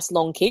both nice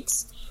long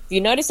kicks. If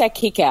you notice our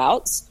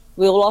kick-outs,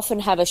 we'll often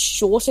have a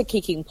shorter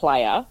kicking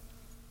player,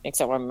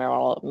 except when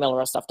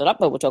Miller stuffed it up,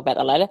 but we'll talk about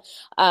that later,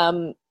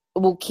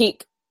 will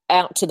kick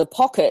out to the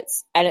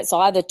pockets, and it's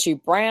either to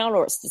Brown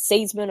or it's to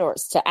Seedsman or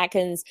it's to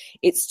Atkins.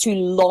 It's to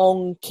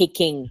long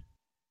kicking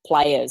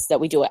players that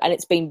we do it, and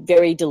it's been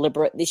very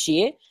deliberate this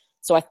year.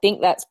 So I think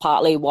that's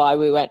partly why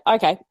we went,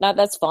 okay, no,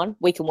 that's fine.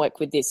 We can work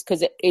with this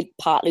because it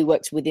partly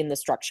works within the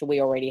structure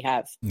we already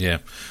have. Yeah.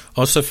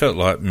 I also felt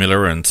like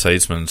Miller and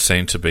Seedsman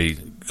seemed to be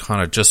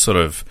kind of just sort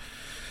of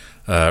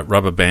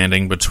rubber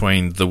banding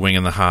between the wing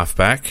and the half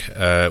back.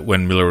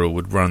 When Miller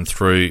would run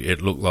through,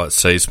 it looked like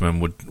Seedsman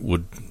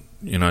would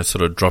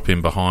sort of drop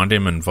in behind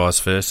him and vice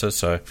versa.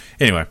 So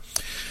anyway,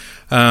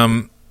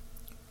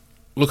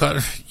 look,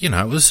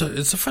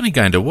 it's a funny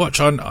game to watch.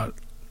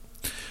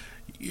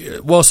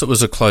 Whilst it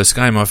was a close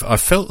game, I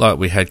felt like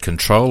we had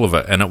control of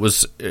it, and it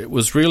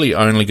was really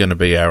only going to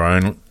be our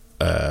own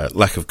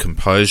lack of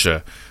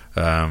composure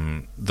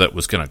that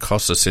was going to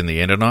cost us in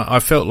the end. And I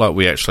felt like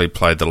we actually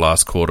played the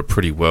last quarter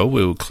pretty well.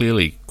 We were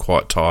clearly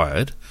quite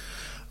tired,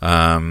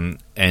 and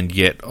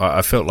yet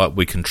I felt like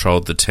we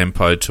controlled the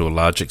tempo to a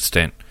large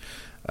extent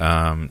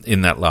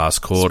in that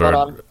last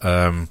quarter.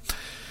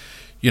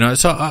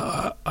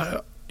 So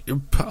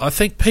I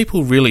think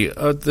people really...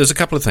 there's a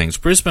couple of things.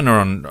 Brisbane are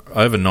on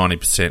over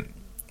 90%,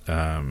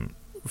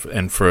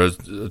 and for a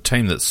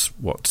team that's,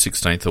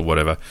 16th or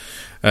whatever,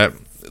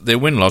 their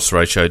win-loss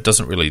ratio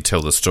doesn't really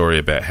tell the story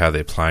about how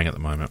they're playing at the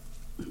moment.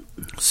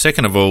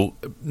 Second of all,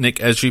 Nick,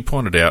 as you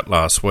pointed out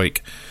last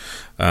week,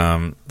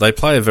 they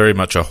play very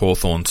much a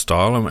Hawthorn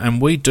style,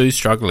 and we do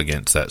struggle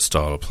against that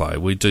style of play.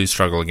 We do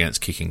struggle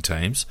against kicking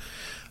teams,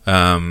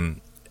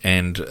 and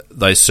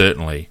they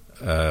certainly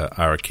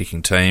are a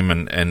kicking team.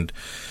 And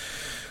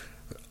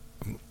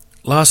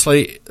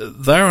lastly,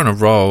 they're on a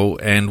roll,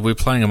 and we're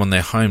playing them on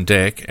their home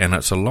deck, and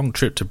it's a long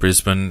trip to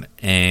Brisbane,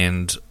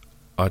 and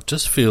I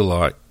just feel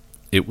like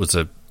it was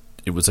a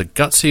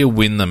gutsier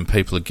win than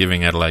people are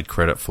giving Adelaide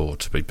credit for,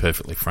 to be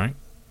perfectly frank.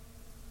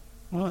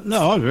 Well,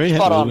 no, I'm very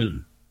happy with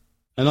winning.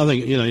 And I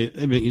think,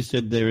 everything you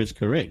said there is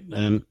correct.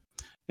 I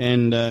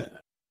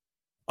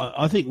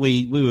think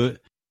we were,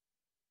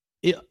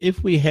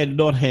 if we had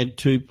not had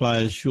two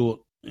players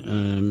short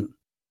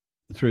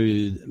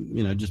through,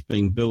 just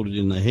being belted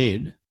in the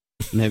head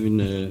and having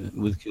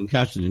with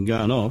concussion and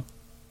going off,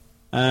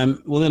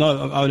 well, then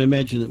I would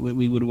imagine that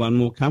we would have won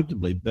more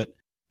comfortably. But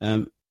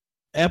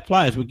our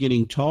players were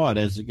getting tired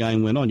as the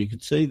game went on. You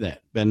could see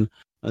that. And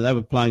they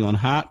were playing on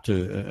heart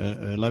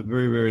to a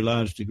very, very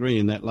large degree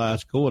in that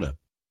last quarter.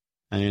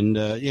 And,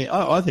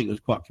 I think it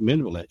was quite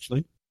commendable,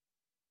 actually.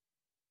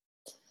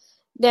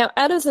 Now,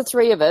 out of the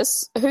three of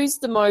us, who's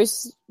the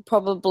most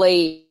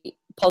probably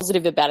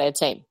positive about our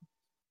team?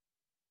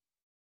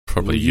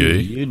 Probably you.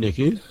 You,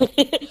 Nicky. Who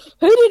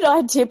did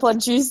I tip on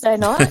Tuesday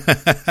night?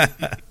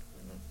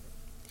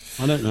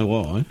 I don't know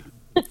why.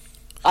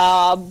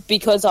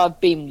 Because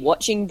I've been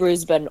watching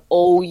Brisbane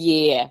all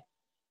year,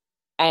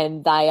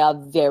 and they are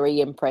very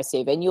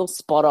impressive. And you're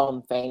spot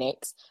on,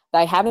 Phoenix.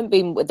 They've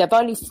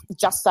only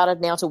just started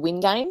now to win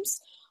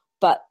games,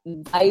 but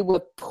they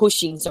were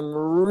pushing some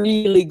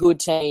really good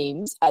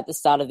teams at the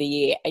start of the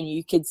year, and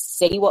you could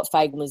see what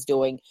Fagan was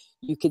doing.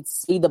 You could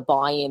see the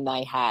buy-in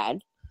they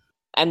had.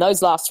 And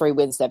those last three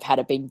wins they've had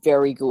have been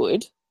very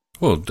good.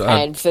 Well,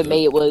 and for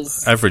me, it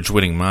was average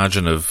winning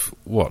margin of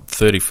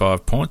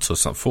 35 points or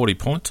something, 40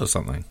 points or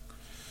something.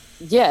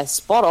 Yeah,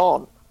 spot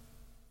on.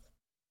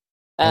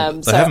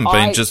 They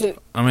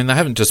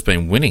haven't just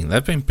been winning;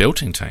 they've been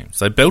belting teams.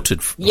 They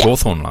belted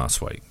Hawthorn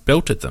last week.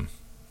 Belted them.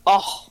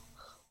 Oh,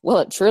 well,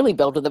 it truly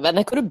belted them, and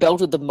they could have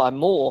belted them by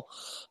more,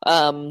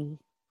 even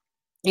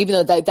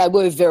though they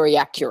were very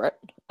accurate.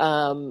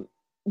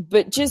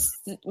 But just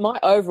my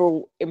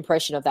overall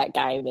impression of that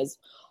game is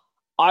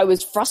I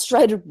was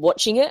frustrated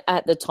watching it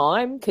at the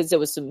time because there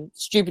were some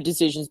stupid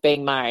decisions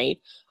being made.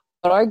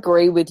 But I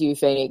agree with you,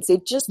 Phoenix.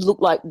 It just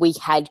looked like we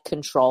had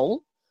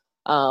control.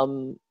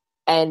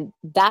 And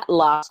that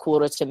last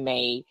quarter to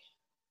me,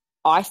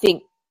 I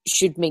think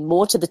should mean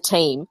more to the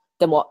team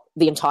than what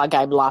the entire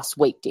game last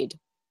week did.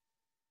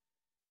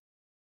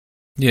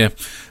 Yeah,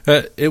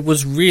 it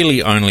was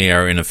really only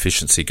our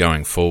inefficiency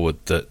going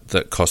forward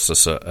that cost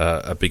us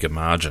a bigger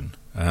margin.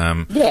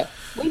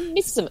 We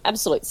missed some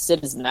absolute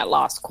sitters in that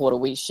last quarter.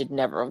 We should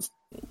never have.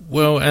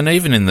 Well, and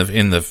even in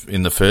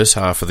the first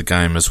half of the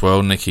game as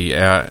well, Nicky,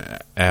 our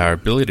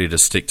ability to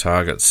stick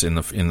targets in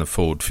the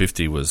forward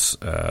 50 was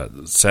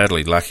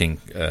sadly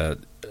lacking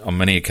on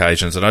many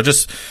occasions, and I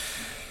just,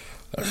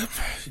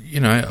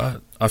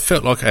 I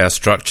felt like our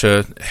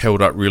structure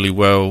held up really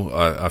well.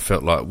 I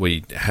felt like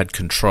we had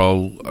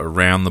control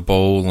around the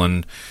ball,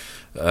 and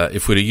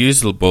if we'd have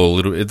used the ball a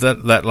little,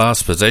 that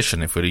last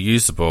possession, if we'd have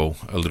used the ball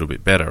a little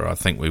bit better, I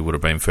think we would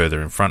have been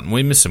further in front, and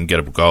we missed some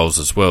gettable goals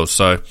as well.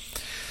 So.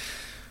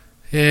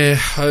 Yeah,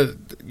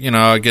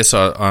 I guess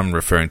I'm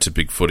referring to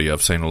big footy.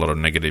 I've seen a lot of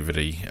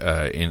negativity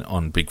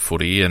on big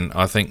footy, and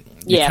I think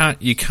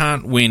you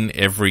can't win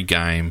every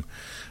game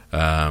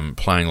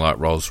playing like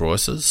Rolls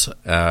Royces.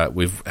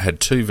 We've had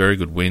two very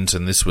good wins,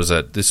 and this was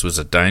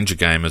a danger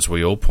game, as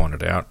we all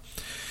pointed out.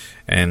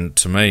 And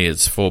to me,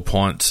 it's 4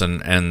 points,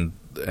 and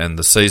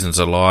the season's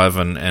alive,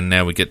 and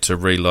now we get to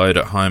reload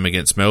at home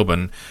against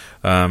Melbourne,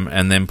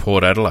 and then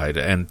Port Adelaide,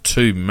 and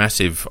two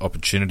massive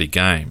opportunity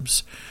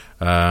games.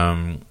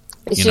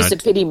 It's just a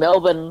pity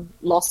Melbourne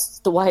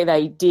lost the way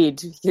they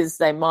did, because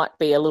they might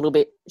be a little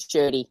bit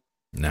shirty.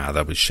 No,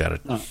 they'll be shattered.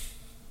 No,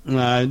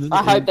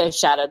 I hope they're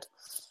shattered.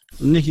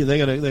 Nicky,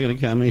 they're going to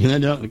come here. They're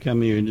not going to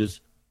come here and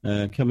just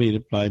come here to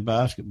play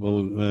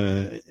basketball.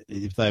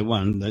 If they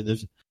won,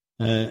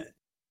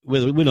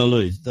 whether we win or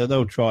lose,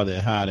 they'll try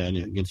their heart out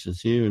against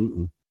us here,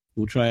 and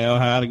we'll try our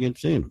heart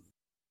against them.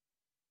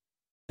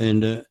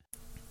 And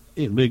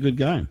it'll be a good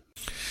game.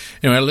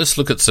 Anyway, let's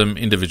look at some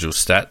individual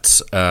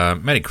stats.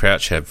 Matty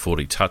Crouch had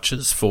 40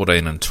 touches,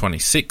 14 and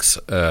 26,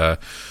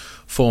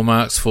 4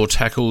 marks, 4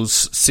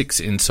 tackles, 6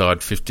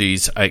 inside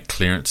 50s, 8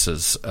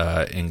 clearances,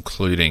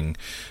 including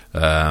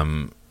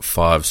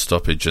 5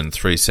 stoppage and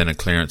 3 centre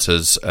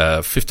clearances,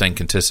 15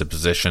 contested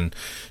possession,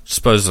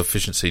 disposal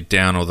efficiency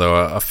down,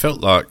 although I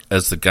felt like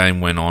as the game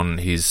went on,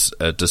 his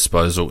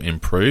disposal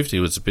improved.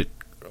 He was a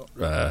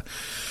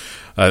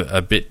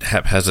bit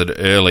haphazard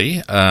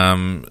early.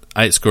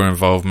 8 score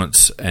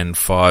involvements and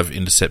 5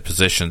 intercept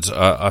possessions.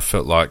 I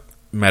felt like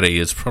Matty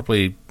is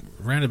probably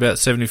around about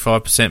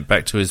 75%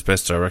 back to his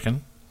best, I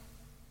reckon.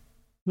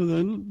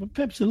 Well,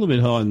 perhaps a little bit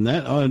higher than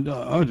that.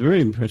 I was very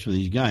impressed with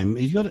his game.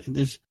 He's got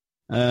this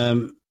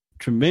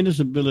tremendous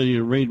ability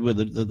to read with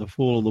the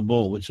fall of the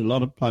ball, which a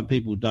lot of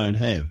people don't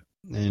have,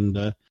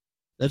 and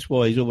that's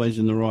why he's always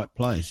in the right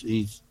place.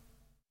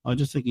 I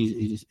just think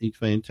he's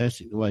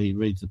fantastic the way he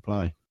reads the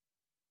play.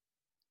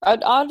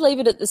 I'd leave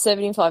it at the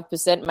 75%,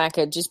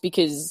 Macca, just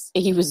because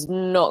he was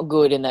not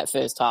good in that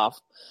first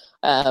half.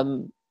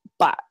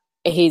 But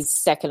his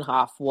second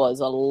half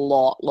was a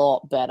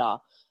lot better.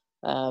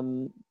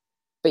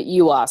 But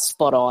you are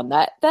spot on.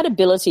 That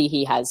ability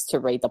he has to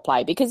read the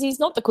play, because he's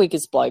not the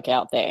quickest bloke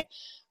out there,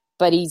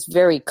 but he's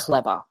very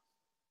clever.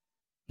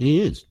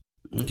 He is.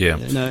 Yeah.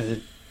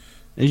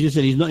 As you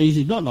said,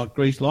 he's not like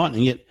Grease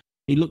Lightning, yet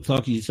he looks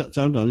like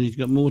sometimes he's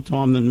got more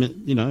time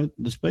than,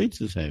 the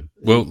speedsters have.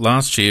 Well,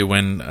 last year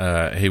when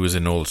he was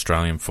in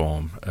All-Australian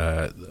form,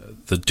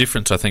 the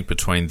difference, I think,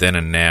 between then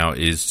and now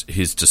is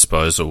his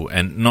disposal,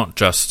 and not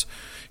just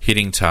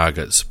hitting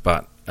targets,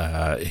 but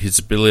his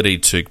ability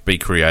to be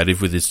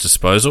creative with his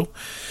disposal.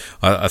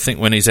 I think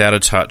when he's out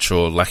of touch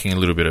or lacking a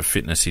little bit of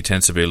fitness, he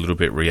tends to be a little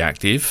bit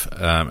reactive.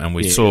 And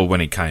we saw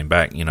when he came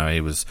back,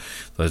 he was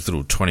those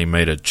little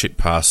 20-metre chip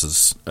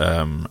passes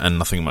and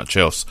nothing much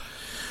else.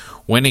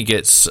 When he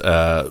gets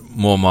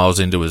more miles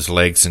into his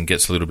legs and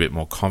gets a little bit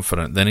more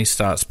confident, then he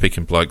starts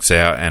picking blokes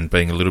out and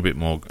being a little bit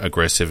more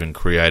aggressive and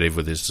creative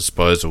with his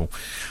disposal.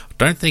 I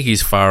don't think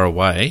he's far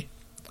away,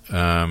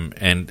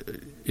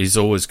 and he's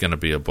always going to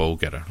be a ball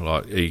getter.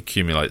 Like, he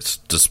accumulates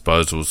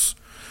disposals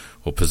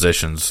or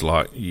possessions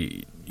like,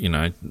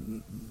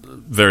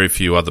 very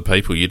few other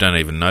people. You don't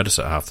even notice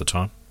it half the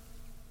time.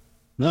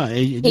 No,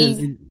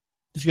 he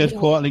just goes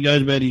quietly,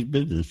 goes about his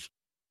business.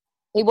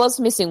 He was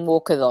missing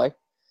Walker, though.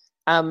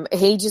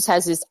 He just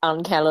has this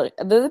uncanny...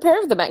 The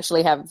pair of them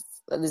actually have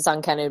this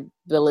uncanny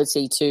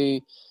ability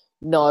to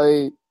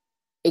know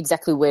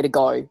exactly where to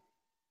go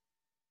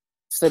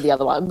for the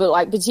other one.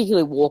 But,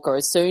 particularly Walker,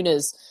 as soon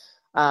as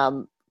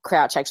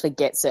Crouch actually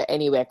gets it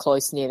anywhere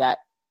close near that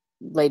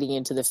leading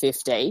into the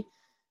 50,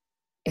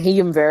 he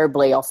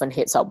invariably often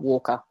hits up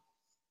Walker.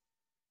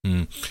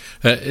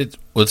 It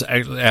was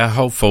our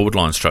whole forward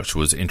line structure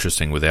was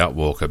interesting without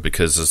Walker,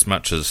 because as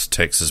much as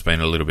Tex has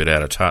been a little bit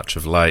out of touch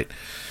of late,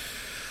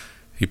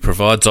 he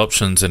provides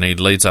options and he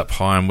leads up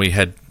high, and we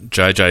had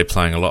JJ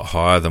playing a lot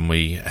higher than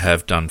we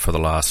have done for the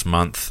last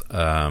month.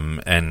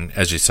 And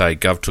as you say,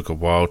 Gov took a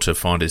while to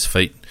find his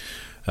feet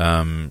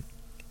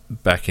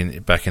back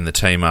in the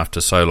team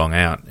after so long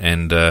out.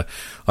 And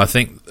I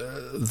think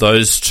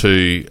those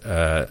two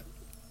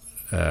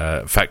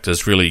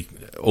factors really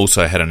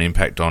also had an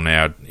impact on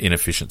our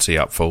inefficiency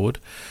up forward.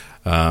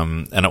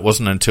 And it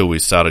wasn't until we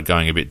started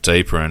going a bit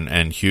deeper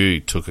and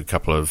Hugh took a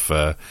couple of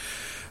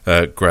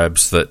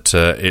grabs that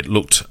it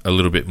looked a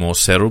little bit more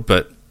settled.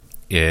 But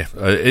yeah,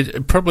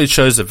 it probably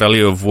shows the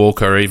value of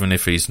Walker, even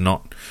if he's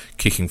not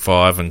kicking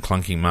five and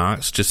clunking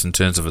marks, just in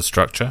terms of a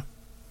structure.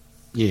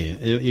 Yeah,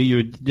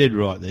 you're dead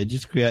right there.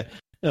 Just create.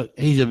 Look,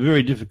 he's a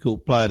very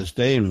difficult player to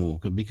stand,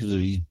 Walker, because of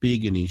he's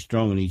big and he's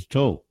strong and he's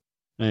tall,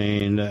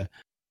 and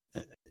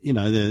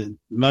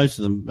most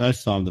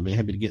time they'll be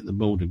happy to get the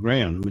ball to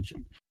ground, which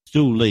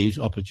still leaves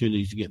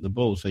opportunities to get the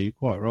ball. So you're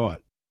quite right.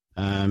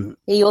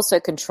 He also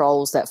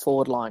controls that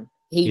forward line.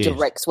 He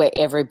directs where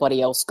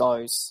everybody else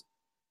goes.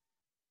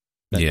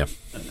 Yeah.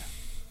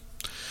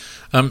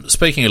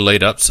 Speaking of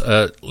lead-ups,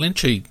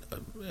 Lynchy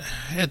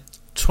had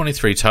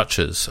 23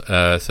 touches,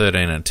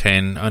 13 and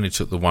 10, only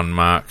took the one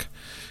mark,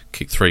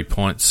 kicked 3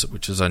 points,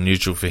 which is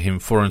unusual for him,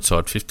 4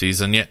 inside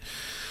 50s, and yet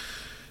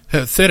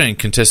 13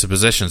 contested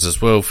possessions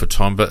as well for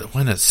Tom, but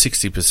went at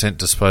 60%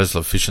 disposal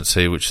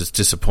efficiency, which is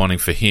disappointing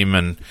for him.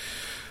 And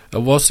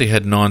whilst he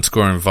had 9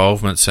 score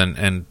involvements,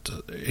 and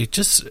he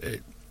just,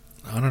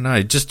 I don't know,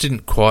 it just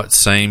didn't quite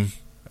seem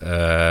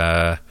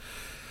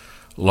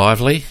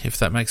lively, if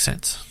that makes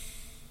sense.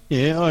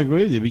 Yeah, I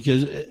agree with you,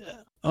 because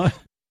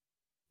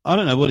I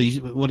don't know what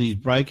his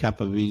breakup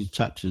of his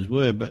touches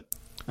were, but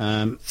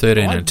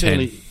 13 and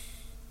 10.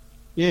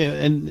 Yeah,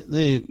 and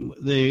there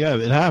you go.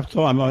 At half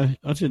time, I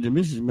said to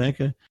Mrs.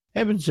 Macker,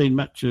 haven't seen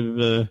much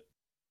of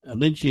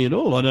Lynchy at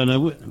all. I don't know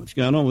what's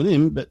going on with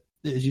him, but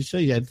as you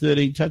see, he had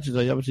 13 touches.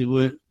 They obviously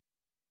weren't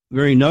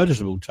very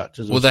noticeable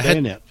touches or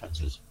standout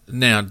touches.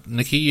 Now,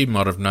 Nikki, you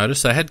might have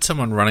noticed they had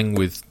someone running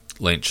with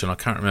Lynch, and I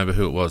can't remember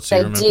who it was.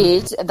 They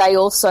did. They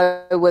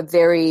also were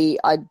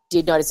I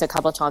did notice a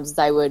couple of times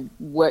they would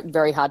work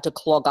very hard to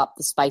clog up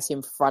the space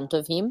in front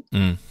of him.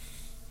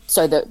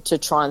 So that to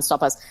try and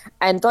stop us.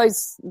 And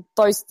those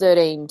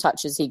 13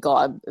 touches he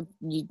got,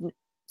 you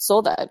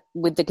saw that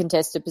with the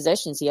contested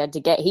possessions he had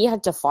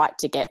to fight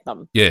to get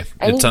them. Yeah,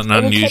 it's an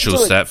unusual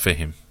stat for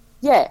him.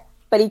 Yeah,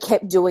 but he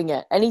kept doing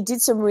it, and he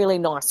did some really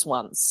nice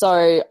ones.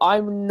 So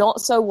I'm not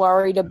so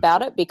worried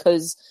about it,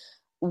 because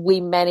we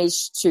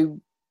managed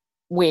to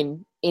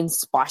win in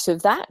spite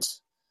of that.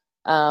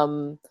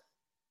 And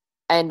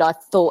I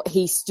thought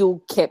he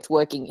still kept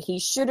working. He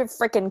should have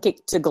freaking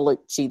kicked to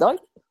Galucci, though.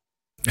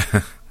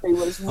 He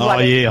was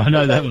I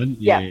know that one.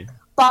 Yeah.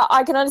 But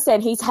I can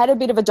understand he's had a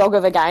bit of a dog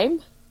of a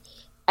game,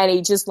 and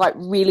he just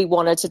really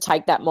wanted to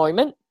take that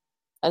moment,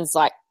 and it's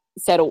like,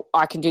 said, "Oh,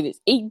 I can do this."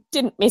 He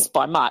didn't miss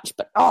by much,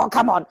 but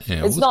come on.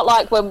 Yeah, it's not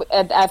like when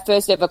our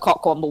first ever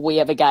Cockwomble we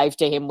ever gave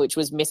to him, which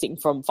was missing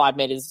from 5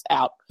 metres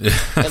out in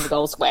the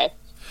goal square.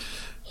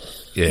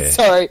 Yeah.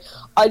 So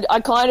I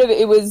kind of,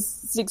 it was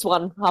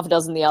 6-1, half a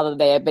dozen the other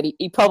there, but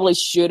he probably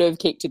should have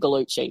kicked to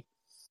Gallucci.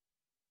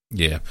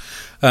 Yeah.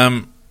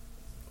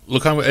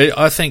 Look,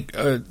 I think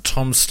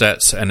Tom's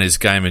stats and his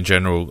game in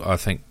general, I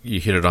think you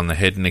hit it on the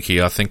head,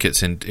 Nicky. I think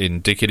it's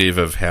indicative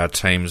of how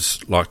teams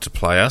like to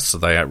play us, so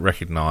they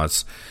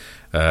recognise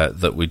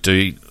that we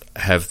do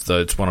have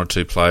those one or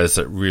two players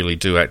that really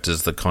do act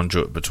as the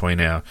conduit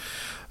between our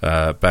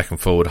back and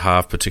forward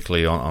half,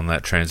 particularly on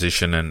that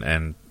transition,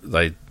 and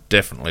they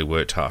definitely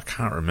worked hard. I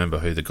can't remember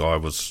who the guy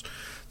was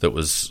that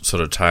was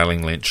sort of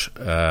tailing Lynch.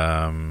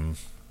 Damn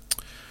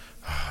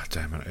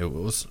it, it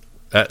was...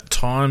 At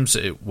times,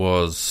 it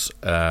was...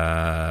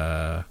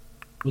 was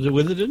it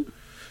Witherden?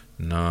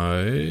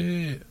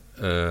 No.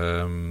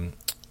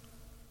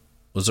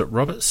 Was it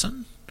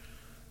Robertson?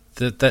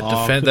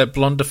 That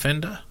blonde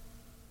defender?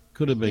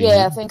 Could have been.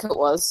 Yeah, I think it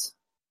was.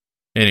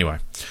 Anyway,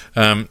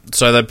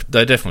 so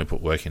they definitely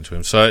put work into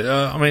him.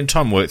 So, I mean,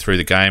 Tom worked through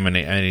the game and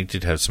he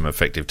did have some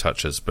effective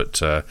touches,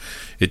 but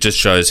it just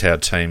shows how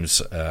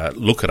teams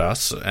look at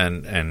us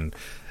and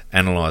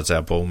analyse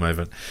our ball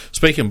movement.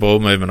 Speaking of ball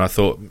movement, I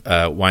thought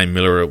Wayne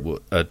Miller,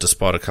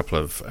 despite a couple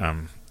of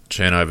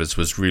turnovers,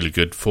 was really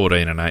good.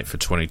 14 and 8 for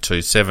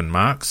 22, 7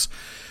 marks,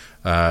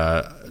 2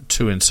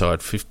 inside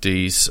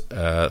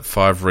 50s,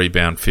 5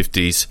 rebound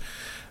 50s,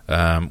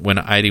 went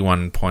at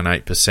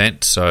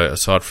 81.8%. So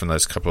aside from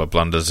those couple of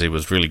blunders, he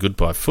was really good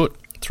by foot.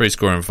 3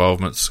 score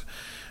involvements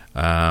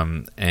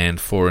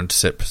and 4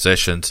 intercept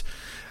possessions.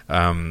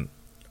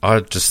 I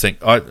just think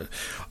I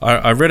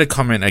read a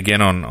comment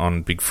again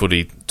on Big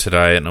Footy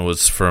today, and it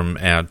was from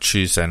our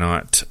Tuesday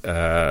night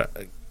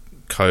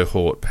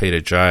cohort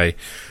Peter J,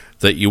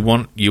 that you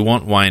want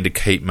Wayne to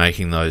keep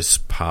making those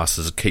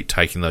passes, keep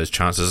taking those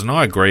chances, and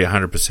I agree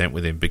 100%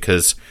 with him,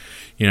 because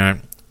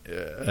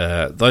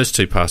those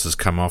 2 passes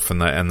come off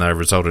and they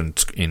result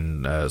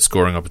in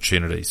scoring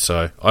opportunities.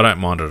 So I don't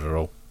mind it at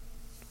all.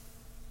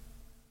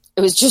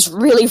 It was just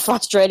really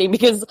frustrating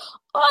because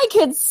I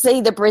could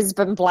see the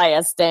Brisbane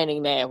player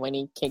standing there when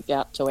he kicked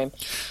out to him.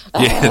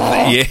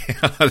 Yeah.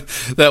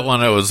 That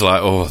one, it was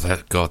like,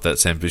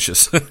 that's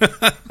ambitious. Yeah,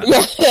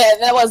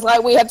 that was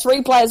like, we had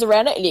 3 players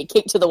around it and he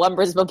kicked to the one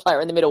Brisbane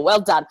player in the middle.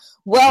 Well done,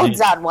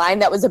 Wayne.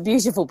 That was a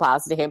beautiful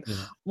pass to him. Yeah.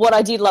 What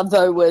I did love,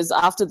 though, was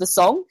after the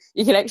song,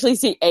 you can actually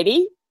see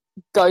Eddie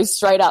go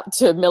straight up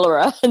to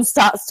Miller and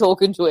starts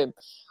talking to him,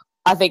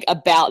 I think,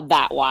 about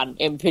that one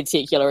in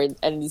particular,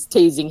 and is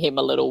teasing him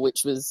a little,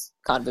 which was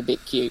kind of a bit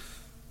cute.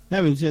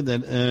 Having said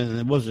that,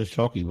 it was a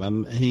shocking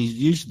one. His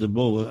use of the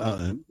ball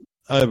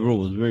overall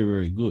was very,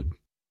 very good.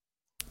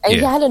 And he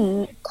had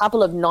a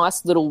couple of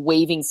nice little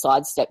weaving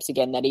side steps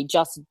again that he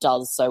just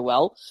does so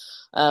well.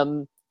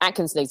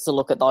 Atkins needs to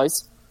look at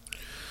those.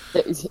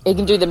 He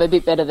can do them a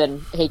bit better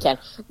than he can.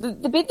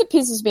 The bit that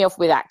pisses me off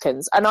with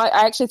Atkins, and I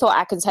actually thought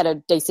Atkins had a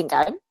decent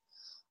game.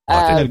 He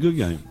had a good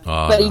game.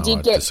 But he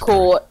did get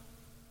caught.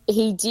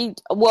 He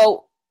did...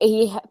 Well,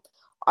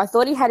 I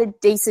thought he had a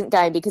decent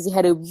game because he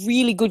had a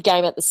really good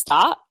game at the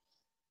start,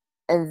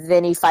 and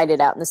then he faded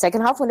out in the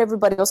second half when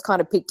everybody else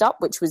kind of picked up,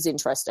 which was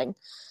interesting.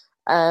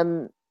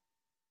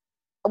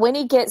 When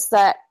he gets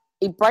that,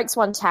 he breaks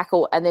one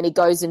tackle and then he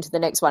goes into the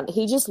next one.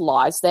 He just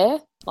lies there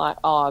like,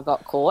 I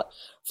got caught.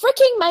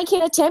 Freaking make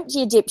an attempt,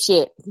 you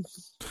dipshit.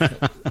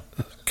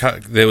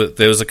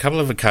 There was a couple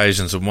of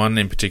occasions, and one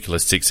in particular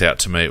sticks out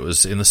to me. It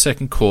was in the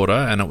second quarter,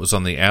 and it was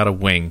on the outer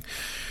wing,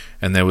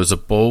 and there was a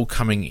ball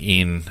coming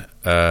in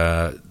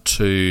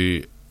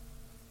into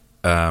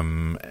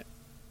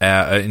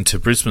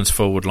Brisbane's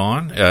forward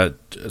line,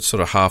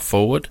 sort of half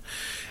forward,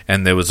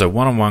 and there was a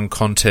one-on-one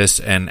contest,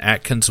 and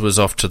Atkins was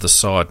off to the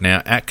side.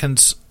 Now,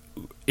 Atkins,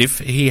 if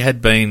he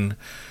had been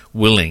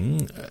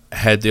willing,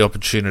 had the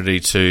opportunity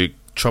to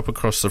chop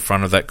across the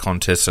front of that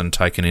contest and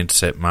take an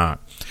intercept mark,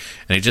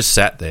 and he just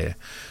sat there.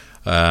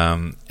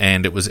 And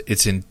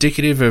it's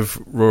indicative of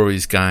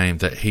Rory's game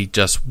that he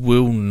just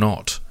will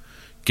not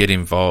get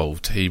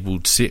involved. He will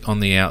sit on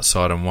the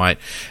outside and wait.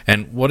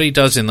 And what he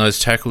does in those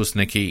tackles,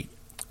 Nicky,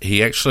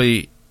 he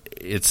actually,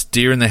 it's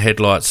deer in the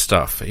headlights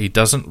stuff. He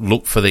doesn't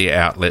look for the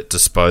outlet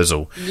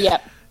disposal.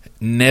 Yep.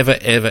 Never,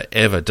 ever,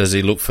 ever does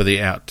he look for the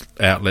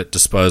outlet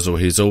disposal.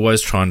 He's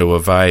always trying to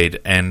evade,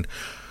 and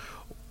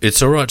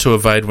it's all right to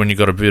evade when you've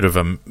got a bit of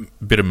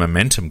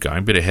momentum going,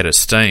 a bit of head of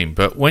steam.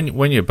 But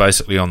when you're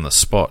basically on the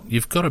spot,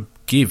 you've got to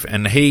give.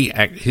 And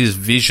his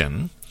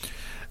vision,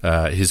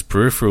 his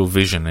peripheral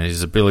vision, and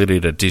his ability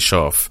to dish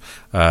off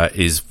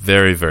is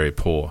very, very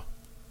poor.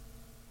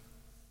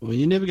 Well,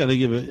 you're never going to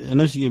give it,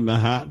 unless you give him a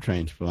heart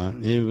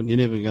transplant, you're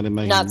never going to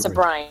make it. No, it's a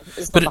brain.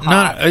 It's but not the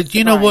heart.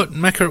 You know what,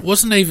 Macca, it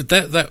wasn't even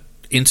that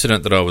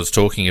incident that I was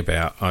talking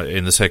about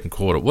in the second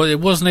quarter. Well,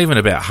 it wasn't even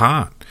about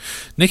heart.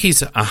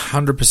 Nicky's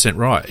 100%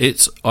 right.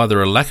 It's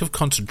either a lack of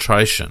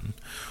concentration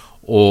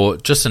or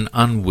just an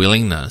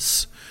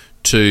unwillingness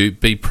to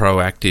be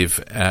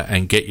proactive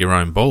and get your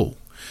own ball.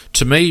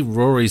 To me,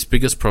 Rory's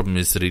biggest problem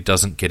is that he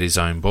doesn't get his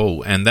own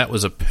ball, and that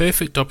was a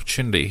perfect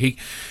opportunity.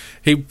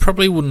 He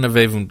probably wouldn't have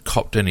even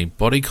copped any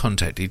body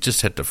contact. He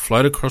just had to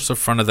float across the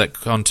front of that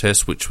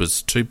contest, which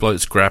was two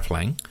blokes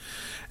grappling,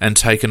 and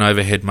take an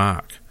overhead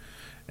mark.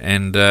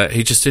 And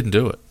he just didn't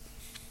do it.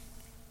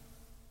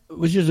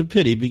 Which is a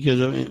pity,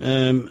 because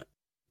a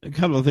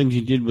couple of things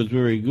he did was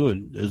very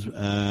good. As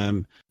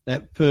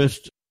that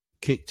first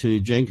kick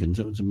to Jenkins,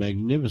 it was a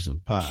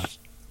magnificent pass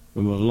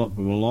from a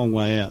long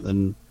way out,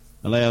 and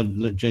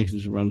allowed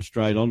Jenkins to run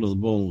straight onto the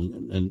ball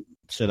and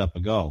set up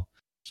a goal.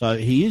 So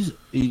he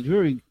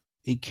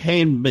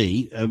can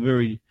be a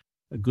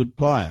good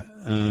player.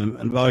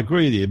 And I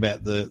agree with you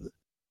about the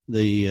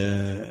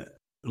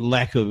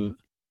lack of,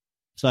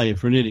 say, a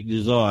frenetic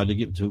desire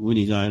to win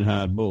his own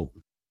hard ball.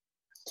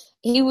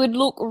 He would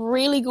look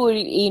really good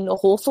in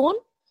Hawthorn,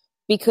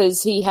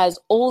 because he has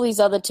all these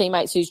other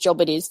teammates whose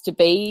job it is to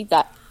be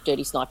that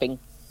dirty sniping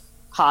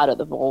hard at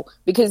the ball.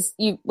 Because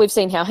we've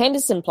seen how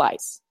Henderson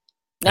plays.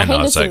 Now, and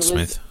Isaac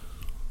Smith.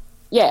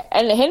 Yeah,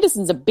 and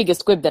Henderson's a bigger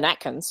squib than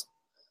Atkins.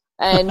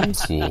 And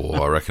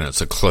I reckon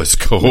it's a close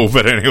call,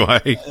 but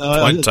anyway,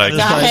 point taken.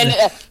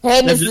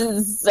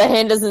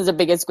 Henderson's a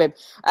bigger squib.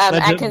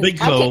 Atkins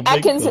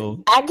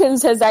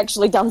has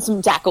actually done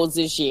some tackles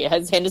this year.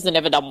 Has Henderson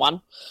ever done one?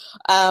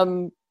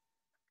 But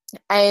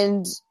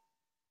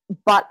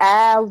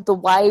the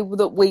way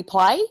that we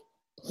play,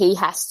 he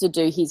has to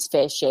do his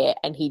fair share,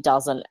 and he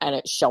doesn't, and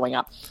it's showing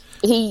up.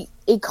 He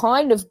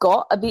kind of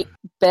got a bit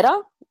better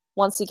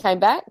once he came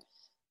back,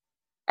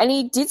 and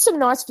he did some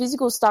nice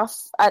physical stuff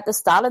at the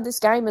start of this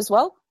game as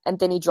well, and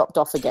then he dropped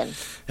off again.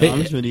 He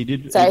needs a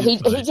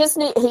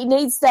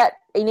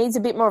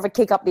bit more of a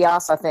kick up the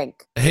arse, I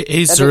think.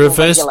 He's the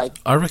reverse.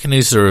 I reckon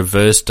he's the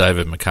reverse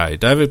David McKay.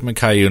 David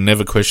McKay, you'll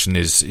never question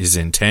his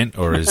intent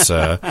or his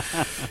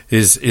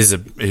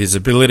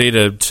ability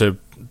to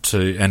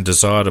and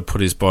desire to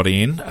put his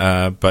body in,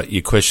 but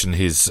you question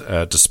his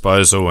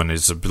disposal and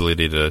his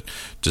ability to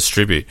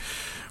distribute.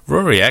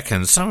 Rory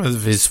Atkins, some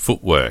of his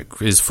footwork,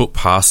 his foot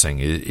passing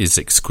is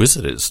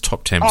exquisite. It's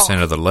top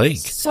 10% of the league.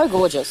 So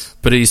gorgeous.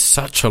 But he's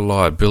such a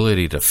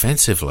liability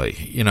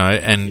defensively,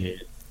 and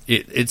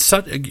it's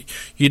such.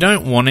 You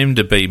don't want him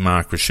to be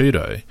Mark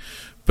Rasciuto,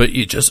 but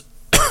you just,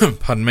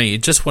 pardon me, you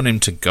just want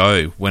him to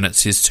go when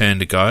it's his turn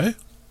to go.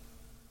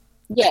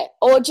 Yeah,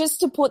 or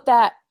just to put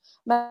that,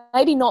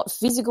 maybe not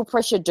physical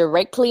pressure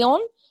directly on,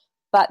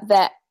 but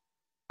that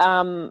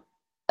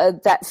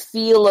that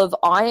feel of,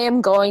 I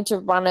am going to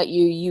run at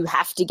you, you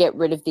have to get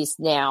rid of this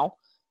now,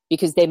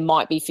 because there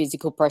might be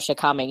physical pressure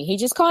coming. He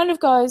just kind of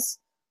goes,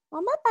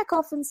 I might back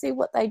off and see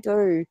what they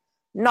do.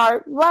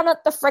 No, run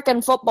at the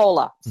frickin'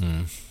 footballer.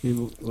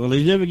 Well,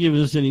 he's never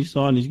given us any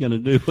sign he's going to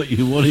do what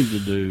you want him to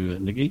do,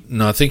 Nicky.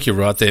 No, I think you're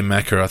right there,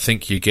 Macca. I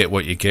think you get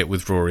what you get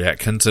with Rory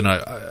Atkins, and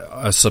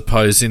I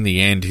suppose in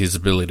the end his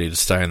ability to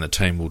stay in the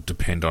team will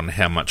depend on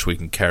how much we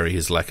can carry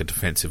his lack of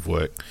defensive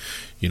work,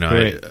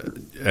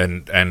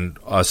 and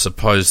I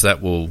suppose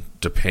that will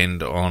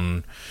depend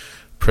on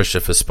pressure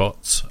for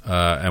spots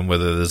and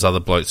whether there's other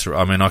blokes.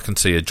 I mean, I can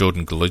see a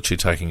Jordan Gallucci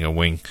taking a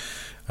wing.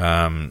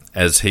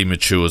 As he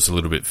matures a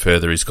little bit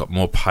further, he's got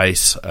more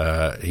pace,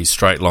 he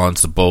straight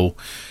lines the ball,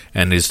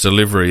 and his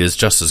delivery is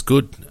just as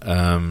good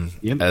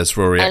as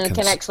Rory Atkins. And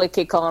can actually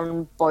kick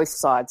on both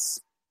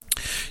sides.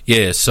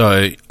 Yeah,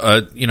 so,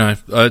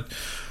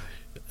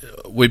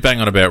 we bang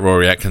on about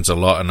Rory Atkins a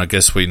lot, and I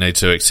guess we need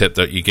to accept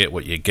that you get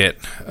what you get.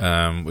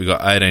 We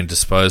got 18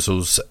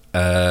 disposals,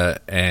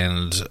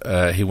 and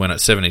he went at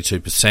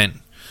 72%,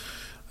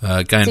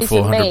 gained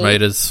 400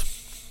 metres.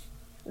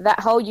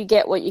 That whole you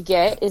get what you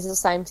get is the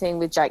same thing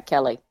with Jake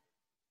Kelly.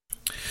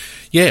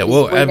 Yeah,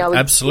 well,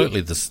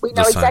 absolutely. We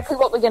know exactly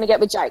what we're going to get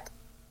with Jake.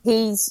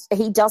 He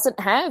doesn't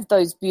have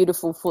those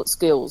beautiful foot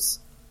skills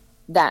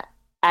that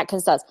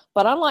Atkins does.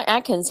 But unlike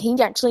Atkins, he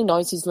actually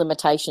knows his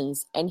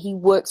limitations and he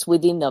works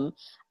within them,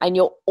 and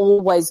you're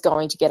always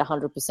going to get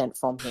 100%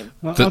 from him.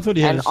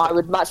 I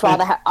would much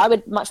rather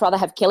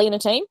have Kelly in a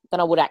team than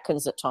I would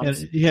Atkins at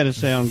times. He had a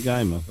sound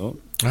game, I thought.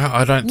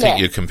 I don't think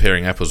you're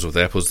comparing apples with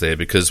apples there,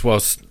 because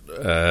whilst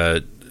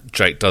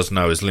Jake does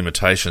know his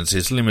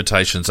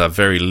limitations are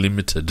very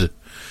limited.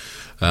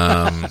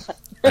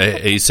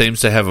 He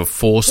seems to have a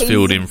force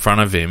field in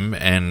front of him,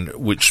 and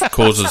which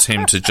causes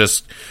him to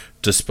just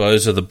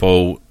dispose of the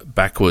ball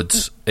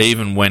backwards,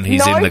 even when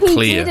he's in the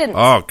clear. Didn't.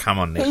 Oh, come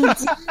on, Nick.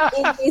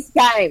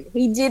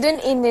 He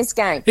didn't in this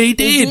game. He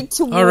did.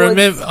 I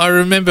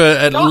remember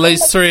at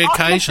least 3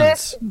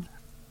 occasions.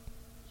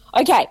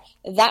 Okay,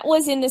 that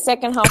was in the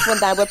second half when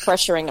they were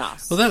pressuring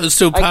us. Well, that was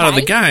still part of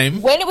the game.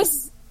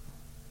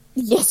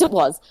 Yes, it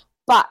was.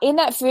 But in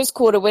that first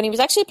quarter, when he was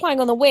actually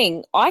playing on the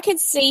wing, I could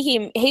see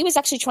him, he was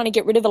actually trying to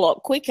get rid of a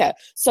lot quicker.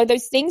 So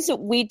those things that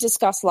we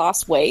discussed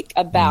last week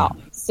about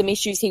some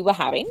issues he were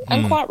having,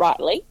 and quite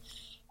rightly,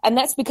 and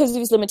that's because of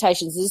his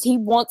limitations, is he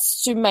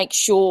wants to make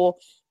sure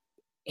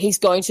he's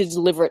going to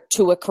deliver it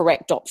to a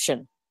correct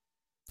option.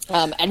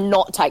 And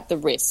not take the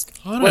risk.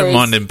 I don't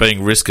mind him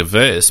being risk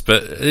averse,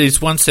 but he's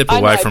one step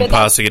away from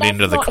passing it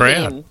into the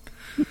crowd.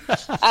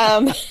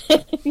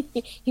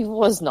 He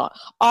was not.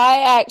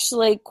 I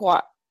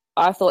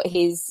thought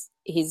his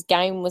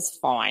game was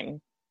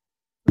fine.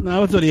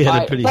 No, I thought he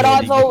had a pretty. But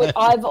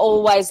I've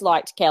always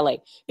liked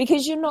Kelly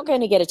because you're not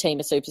going to get a team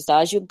of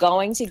superstars. You're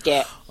going to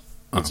get,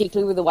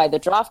 particularly with the way the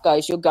draft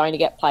goes, you're going to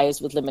get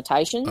players with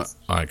limitations.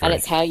 I agree. And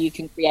it's how you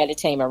can create a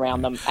team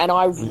around them. And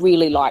I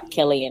really like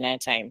Kelly in our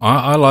team.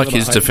 I like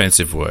his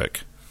defensive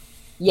work.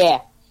 Yeah.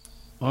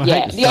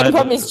 The only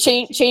problem is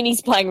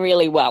Cheeny's playing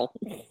really well.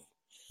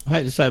 I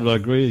hate to say it, but I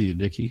agree with you,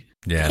 Nicky.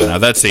 Yeah, no,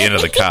 that's the end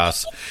of the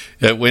cast.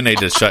 Yeah, we need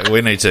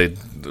to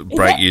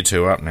break you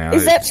two up now.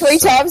 Is that three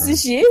times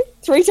this year?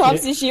 3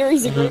 times this year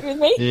he's agreed with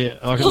me?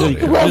 Yeah,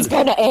 the world's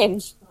going to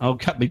end. I'll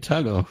cut my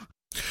tongue off.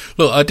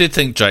 Look, I did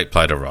think Jake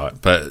played all right,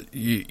 but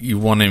you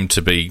want him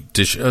to be...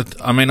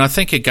 I mean, I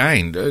think,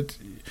 again,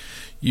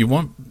 you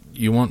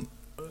want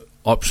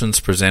options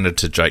presented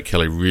to Jake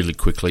Kelly really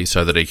quickly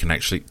so that he can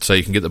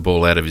you can get the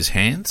ball out of his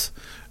hands.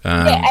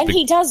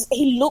 He does.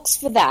 He looks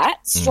for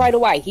that straight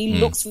away. He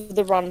looks for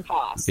the run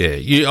pass. Yeah.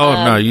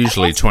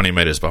 Usually 20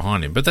 metres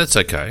behind him, but that's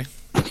okay.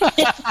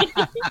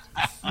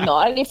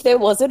 Not if there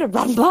wasn't a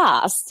run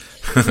past.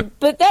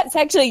 But that's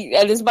actually,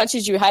 and as much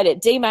as you hate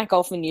it, D-Mac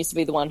often used to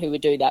be the one who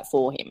would do that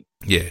for him.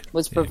 Yeah.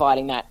 Was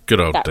providing that, good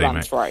old that D-Mac.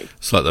 run through.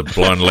 It's like the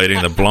blind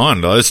leading the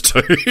blind, those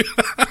two.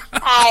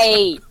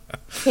 Hey,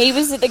 he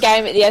was at the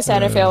game at the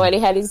SNFL and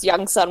he had his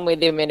young son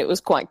with him and it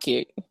was quite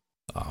cute.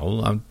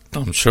 Oh,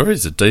 I'm sure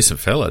he's a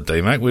decent fella,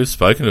 D-Mac. We've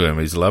spoken to him.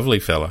 He's a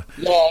lovely fella.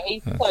 Yeah,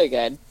 he's so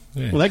good.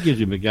 Yeah. Well, that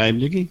gives him a game,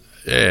 Nicky.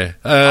 Yeah.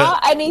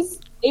 And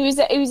he was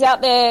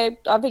out there.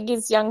 I think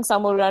his young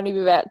son would only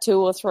be about 2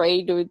 or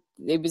 3.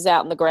 He was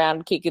out on the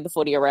ground kicking the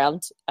footy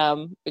around,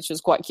 which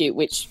was quite cute.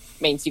 Which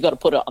means you got to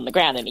put it on the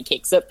ground and he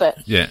kicks it.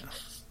 But yeah,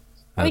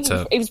 I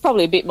think he was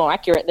probably a bit more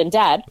accurate than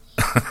Dad.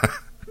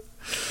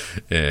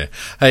 Yeah.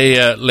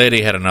 Hey,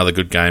 Letty had another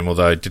good game,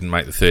 although didn't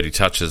make the 30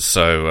 touches,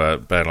 so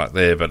bad luck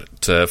there. But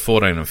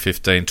 14 and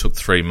 15, took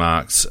 3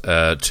 marks, 2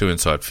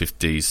 inside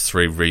 50s,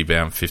 3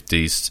 rebound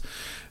 50s,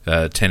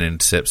 10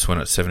 intercepts,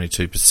 went at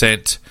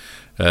 72%,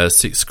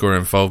 6 score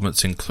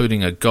involvements,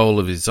 including a goal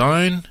of his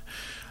own.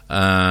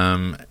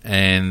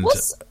 And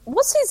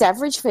what's his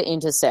average for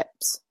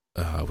intercepts?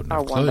 I wouldn't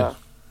have a clue.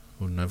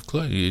 Wouldn't have a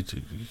clue.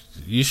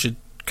 You should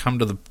come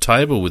to the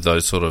table with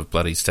those sort of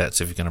bloody stats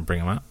if you're going to bring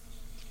them up.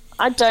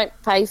 I don't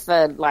pay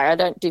for, I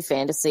don't do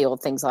fantasy or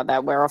things like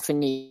that, where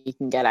often you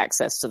can get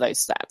access to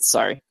those stats.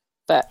 So,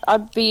 but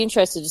I'd be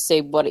interested to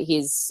see what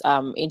his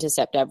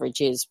intercept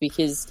average is,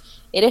 because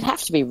it'd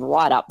have to be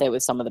right up there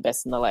with some of the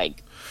best in the league.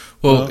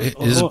 Well,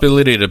 his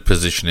ability to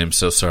position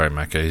himself,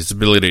 his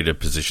ability to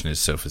position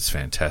himself is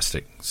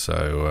fantastic.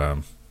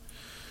 So,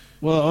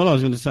 well, all I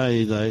was going to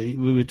say is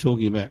we were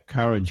talking about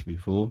courage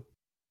before.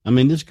 I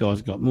mean, this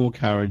guy's got more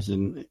courage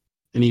than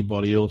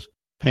anybody else.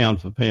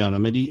 Pound for pound. I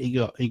mean, he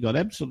got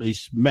absolutely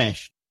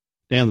smashed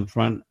down the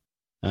front,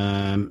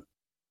 and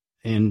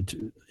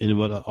in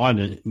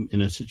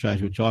a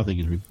situation which I think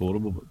is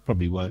reportable, but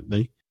probably won't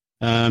be,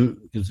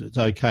 because it's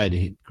okay to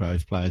hit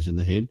Crows players in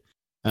the head.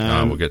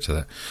 We'll get to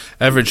that.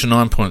 Average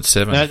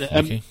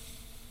 9.7.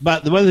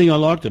 But the one thing I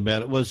liked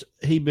about it was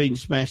he being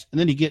smashed, and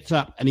then he gets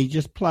up and he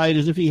just played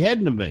as if he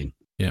hadn't been.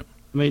 Yeah.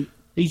 I mean,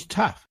 he's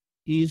tough.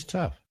 He is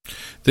tough.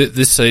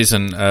 This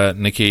season,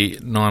 Nicky,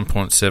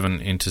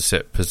 9.7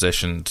 intercept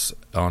possessions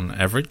on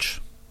average.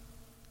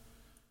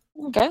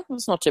 Okay,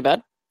 that's not too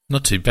bad.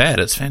 Not too bad.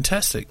 It's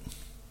fantastic.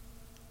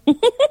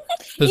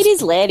 It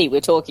is Laddie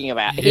we're talking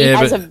about. He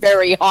has a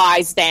very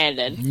high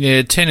standard.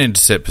 Yeah, 10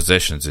 intercept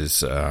possessions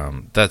is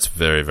that's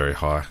very, very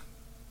high.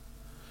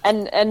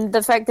 And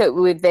the fact that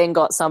we've then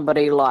got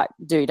somebody like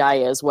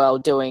Duday as well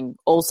doing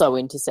also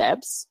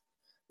intercepts,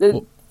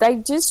 they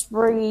just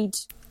read...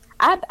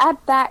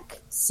 At back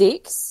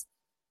 6,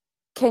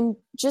 can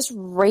just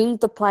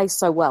read the play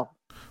so well.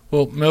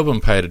 Well,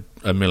 Melbourne paid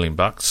 $1 million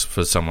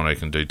for someone who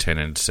can do 10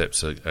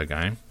 intercepts a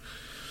game.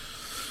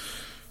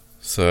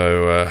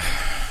 So,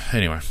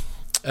 anyway.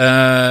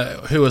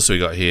 Who else have we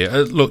got here?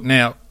 Look,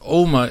 now,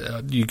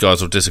 you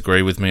guys will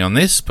disagree with me on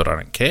this, but I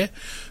don't care,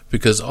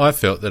 because I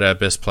felt that our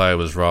best player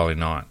was Riley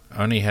Knight.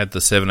 Only had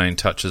the 17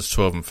 touches,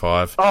 12 and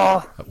 5,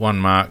 1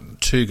 mark,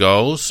 2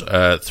 goals,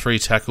 3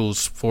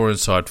 tackles, 4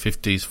 inside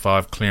 50s,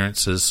 5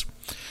 clearances.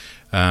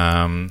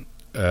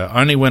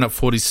 Only went at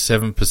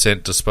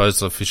 47%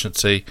 disposal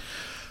efficiency,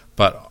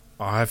 but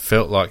I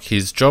felt like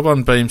his job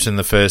on beams in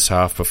the first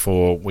half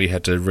before we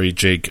had to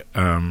rejig,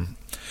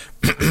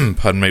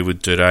 pardon me,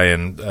 with Duday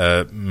and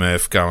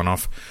Murph going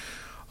off,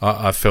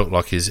 I felt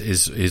like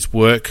his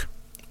work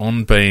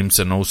on beams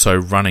and also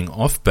running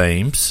off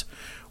beams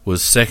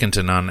was second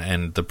to none,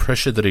 and the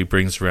pressure that he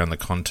brings around the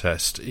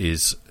contest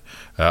is,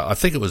 I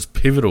think it was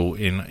pivotal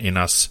in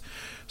us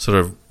sort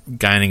of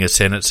gaining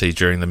ascendancy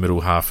during the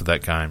middle half of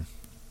that game.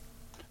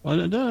 I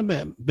don't know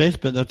about best,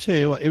 but I'll tell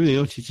you what, everything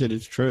else you said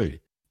is true.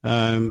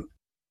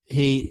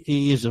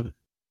 He is a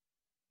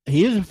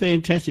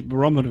fantastic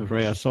barometer for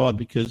our side,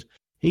 because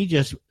one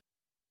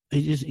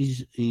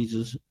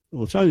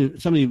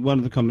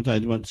of the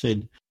commentators once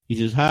said,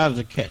 he's as hard as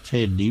a cat's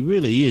head, and he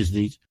really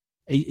is.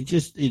 he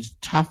just is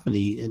tough, and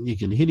you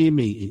can hit him.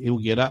 He'll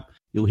get up.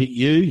 He'll hit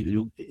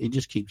you. He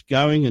just keeps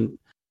going, and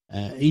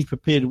he's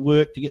prepared to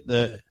work to get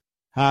the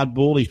hard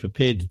ball. He's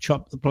prepared to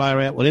chop the player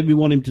out. Whatever you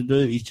want him to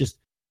do, he's just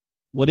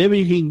whatever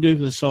you can do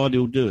for the side,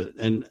 he'll do it.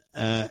 And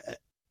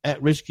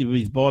at risk of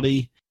his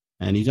body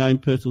and his own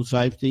personal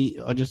safety,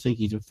 I just think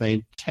he's a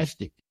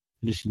fantastic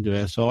addition to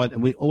our side,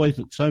 and we always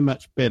look so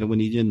much better when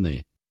he's in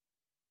there.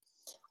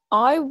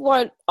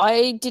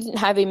 I didn't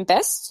have him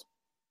best,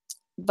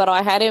 but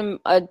I had him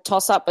a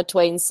toss-up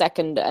between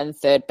second and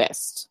third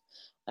best.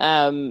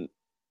 And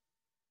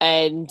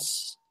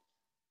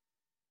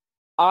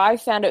I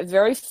found it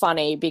very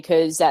funny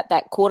because at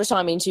that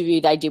quarter-time interview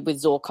they did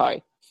with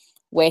Zorko,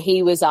 where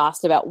he was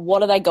asked about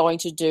what are they going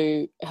to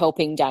do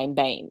helping Dane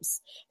Beams.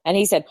 And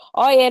he said,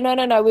 oh, yeah,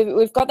 no,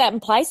 we've got that in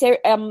place.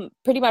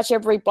 Pretty much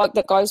every bloke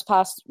that goes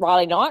past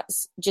Riley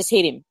Knights, just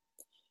hit him.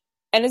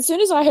 And as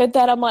soon as I heard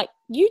that, I'm like,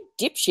 you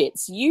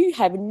dipshits, you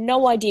have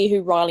no idea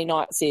who Riley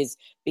Knights is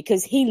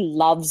because he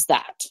loves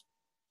that.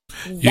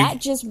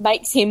 That just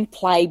makes him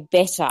play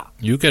better.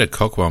 You get a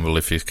cockwomble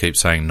if you keep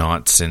saying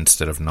Knights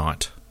instead of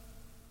Knight.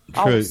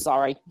 True. Oh,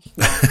 sorry.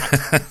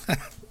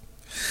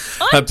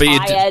 But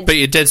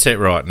you're dead set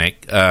right,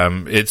 Nick.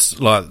 It's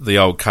like the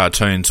old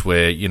cartoons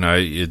where you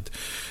hit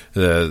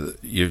the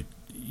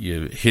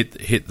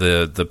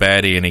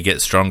baddie and he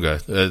gets stronger.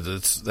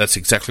 That's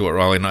exactly what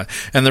Riley Knight.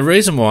 And the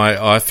reason why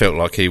I felt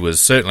like he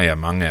was certainly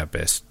among our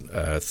best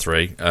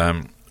three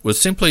was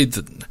simply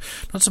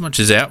not so much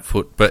his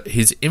output, but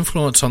his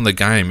influence on the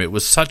game. It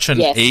was such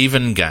an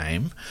even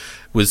game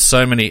with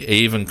so many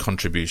even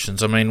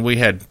contributions. I mean, we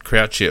had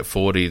Crouchy at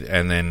 40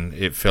 and then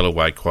it fell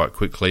away quite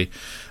quickly.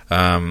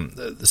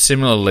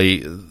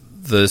 Similarly,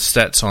 the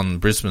stats on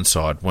Brisbane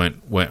side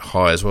weren't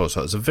high as well, so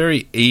it was a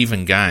very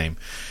even game.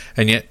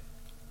 And yet,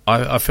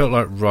 I felt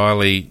like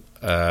Riley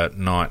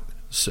Knight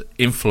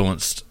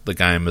influenced the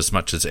game as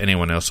much as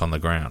anyone else on the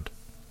ground.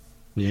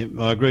 Yeah,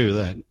 I agree with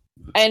that.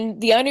 And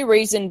the only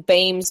reason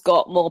Beams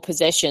got more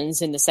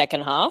possessions in the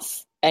second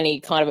half, and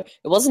it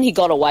wasn't he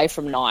got away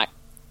from Knight,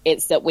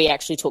 it's that we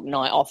actually took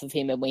Knight off of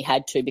him and we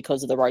had to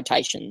because of the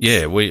rotations.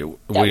 Yeah, we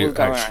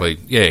actually,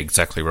 yeah,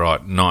 exactly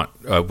right. Knight,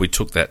 we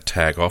took that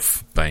tag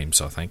off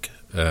Beams, I think.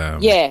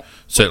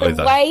 Certainly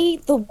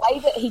the way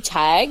that he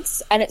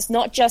tags, and it's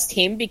not just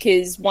him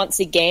because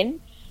once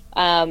again,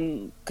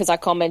 because I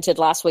commented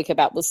last week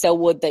about with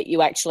Selwood that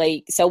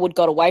Selwood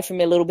got away from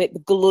me a little bit,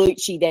 but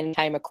Gallucci then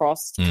came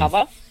across to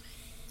cover.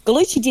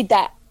 Gallucci did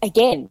that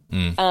again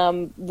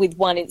with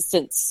one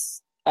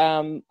instance,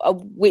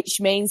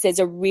 which means there's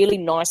a really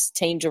nice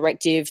team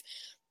directive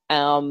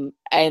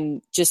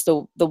and just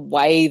the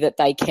way that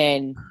they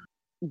can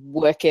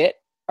work it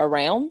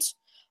around.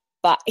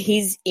 But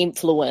his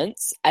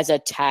influence as a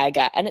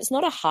tagger, and it's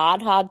not a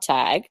hard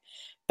tag,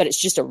 but it's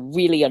just a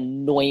really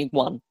annoying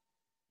one.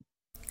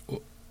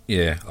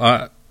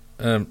 Yeah,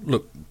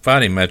 look,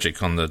 Vardy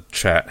Magic on the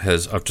chat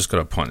I've just got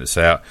to point this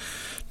out.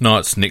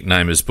 Knight's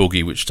nickname is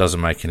Boogie, which doesn't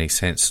make any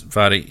sense.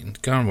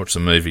 Vardy, go and watch the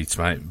movies,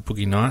 mate.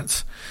 Boogie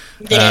Nights.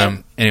 Yeah.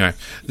 Anyway,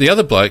 the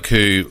other bloke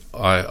who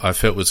I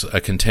felt was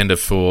a contender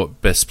for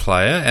best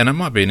player, and it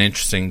might be an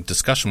interesting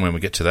discussion when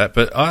we get to that,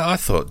 but I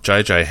thought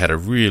JJ had a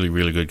really,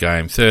 really good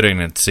game. 13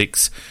 and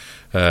 6,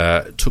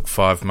 took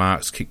 5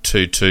 marks, kicked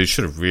 2-2,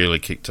 should have really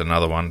kicked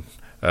another one.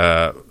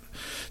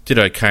 Did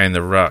okay in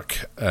the ruck.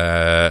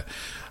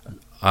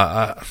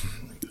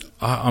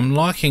 I'm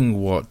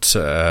liking what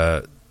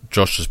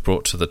Josh has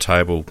brought to the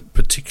table,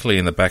 particularly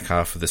in the back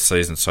half of the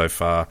season so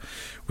far,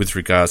 with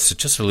regards to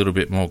just a little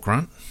bit more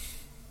grunt.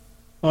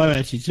 I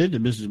actually said to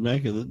Mrs.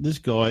 Macker that this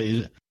guy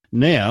is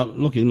now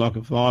looking like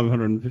a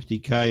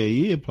 $550K a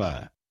year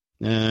player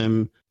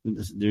during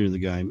the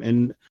game.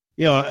 And,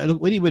 yeah,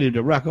 when he went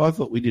into ruck, I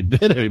thought we did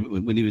better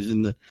when he was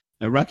in the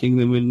rucking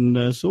than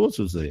when Swords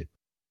was there.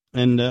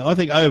 And I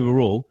think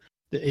overall,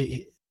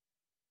 they've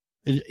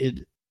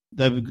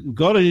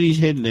got it in his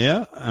head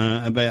now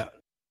about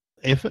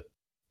effort.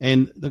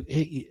 And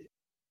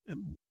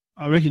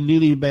I reckon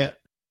nearly about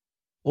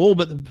all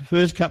but the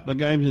first couple of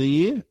games of the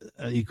year,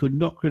 you could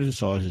not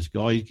criticise this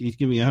guy. He's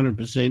giving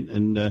 100%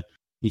 and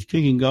he's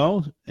kicking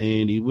goals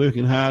and he's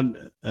working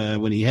hard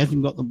when he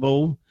hasn't got the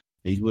ball.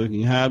 He's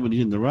working hard when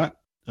he's in the ruck.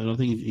 And I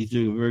think he's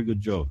doing a very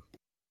good job.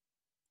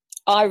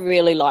 I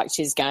really liked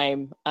his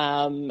game.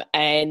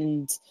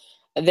 And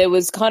there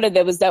was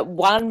that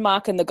one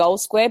mark in the goal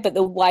square, but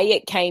the way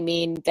it came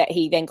in that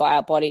he then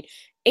got outbodied,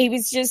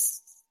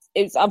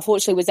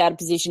 unfortunately was out of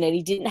position and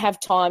he didn't have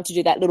time to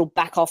do that little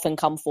back off and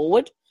come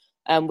forward,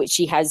 which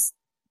he has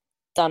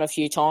done a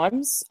few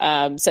times.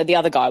 So the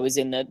other guy was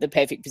in the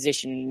perfect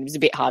position. It was a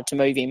bit hard to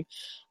move him.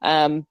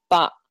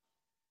 But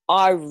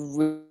I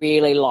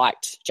really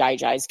liked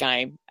JJ's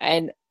game.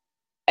 And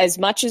as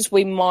much as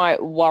we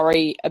might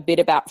worry a bit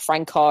about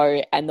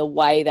Franco and the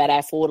way that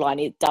our forward line,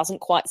 it doesn't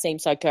quite seem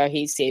so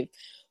cohesive,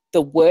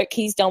 the work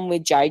he's done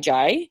with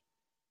JJ,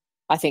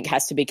 I think,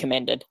 has to be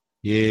commended.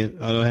 Yeah,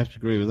 I have to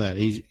agree with that.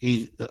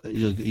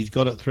 He's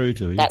got it through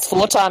to him. That's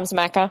 4 times,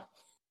 Macca.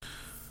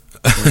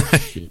 Oh,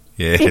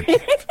 yeah.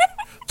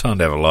 Time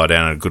to have a lie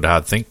down and a good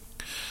hard think.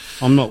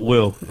 I'm not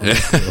well.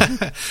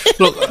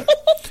 Look,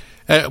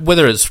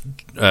 whether it's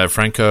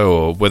Franco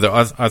or whether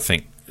I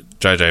think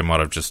JJ might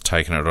have just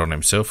taken it on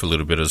himself a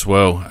little bit as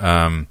well.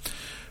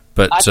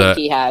 But I think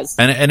he has.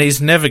 And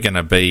he's never going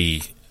to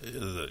be,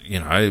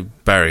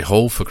 Barry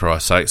Hall, for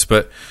Christ's sakes,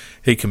 but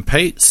he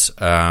competes.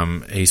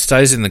 He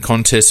stays in the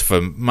contest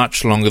for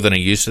much longer than he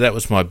used to. That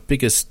was my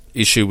biggest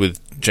issue with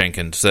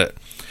Jenkins, that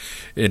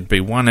it'd be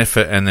one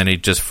effort and then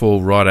he'd just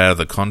fall right out of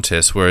the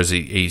contest, whereas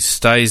he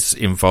stays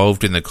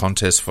involved in the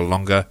contest for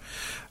longer.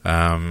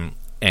 And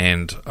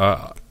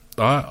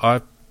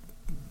I'm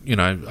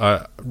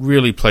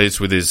really pleased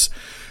with his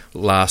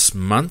last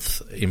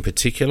month in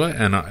particular,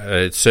 and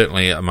it's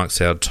certainly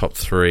amongst our top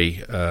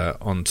three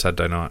on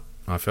Saturday night,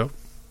 I felt.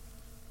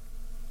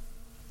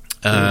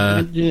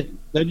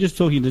 They're just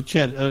talking to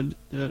chat. I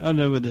don't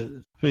know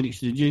whether,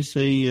 Phoenix, did you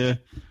see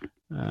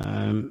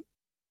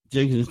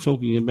Jenkins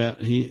talking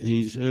about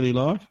his early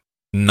life?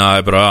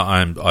 No, but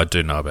I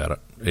do know about it.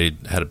 He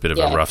had a bit of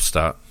a rough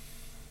start.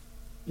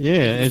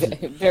 Yeah.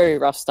 Very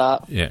rough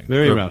start. Yeah.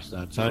 Very rough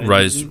start. So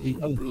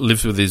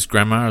lives with his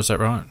grandma, is that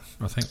right?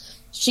 I think.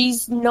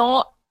 She's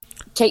not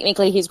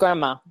technically his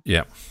grandma.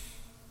 Yeah.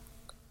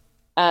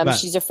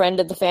 She's a friend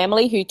of the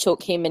family who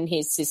took him and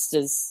his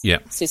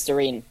sister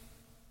in.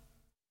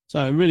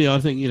 So really, I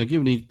think,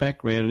 given his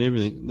background and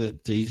everything that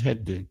he's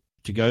had to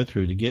go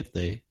through to get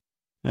there,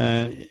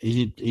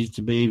 he's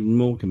to be even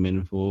more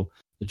commended for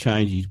the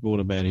change he's brought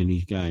about in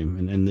his game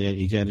and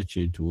his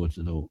attitude towards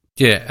it all.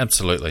 Yeah,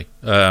 absolutely.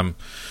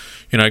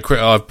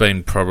 I've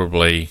been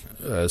probably,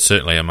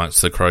 certainly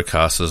amongst the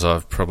CrowCasters,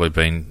 I've probably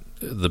been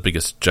the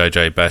biggest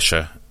JJ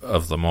basher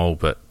of them all,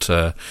 but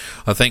I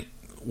think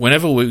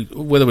whether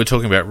we're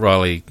talking about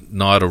Riley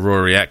Knight or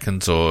Rory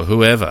Atkins or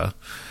whoever,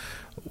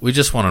 we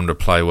just want them to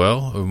play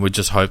well, and we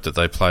just hope that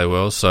they play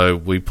well, so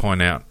we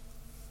point out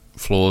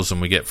flaws and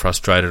we get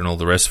frustrated and all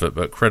the rest of it,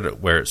 but credit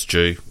where it's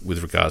due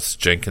with regards to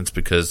Jenkins,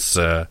 because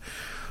I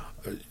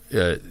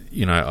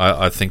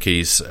think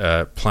he's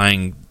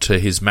playing to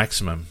his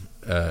maximum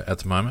at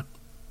the moment.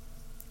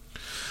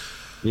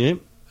 Yeah.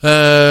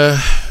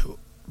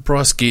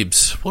 Bryce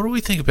Gibbs. What do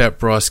we think about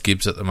Bryce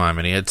Gibbs at the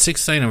moment? He had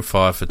 16 and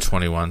 5 for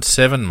 21,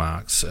 7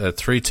 marks,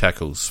 3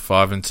 tackles,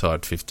 5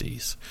 inside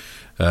 50s,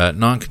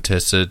 9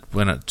 contested,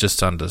 went at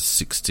just under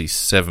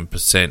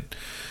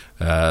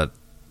 67%,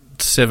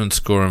 7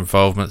 score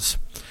involvements.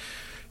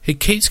 He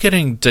keeps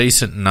getting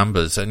decent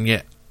numbers, and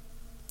yet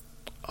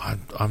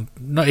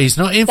he's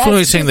not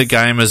influencing the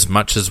game as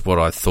much as what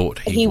I thought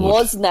he would.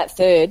 Was in that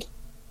third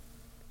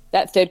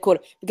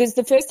quarter, because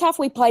the first half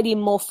we played him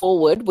more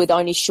forward with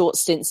only short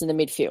stints in the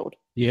midfield.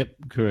 Yep,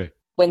 correct.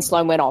 When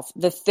Sloan went off.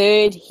 The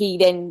third, he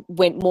then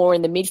went more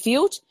in the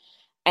midfield,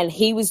 and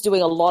he was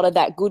doing a lot of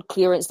that good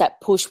clearance, that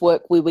push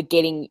work. We were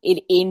getting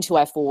it into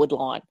our forward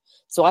line.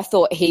 So I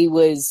thought he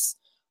was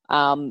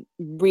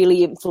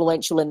really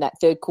influential in that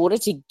third quarter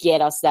to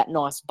get us that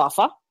nice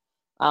buffer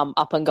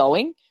up and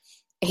going.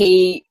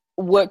 He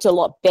worked a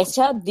lot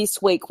better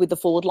this week with the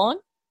forward line.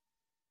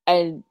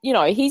 And,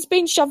 he's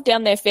been shoved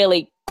down there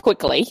fairly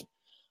quickly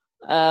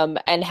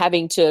and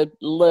having to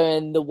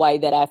learn the way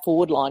that our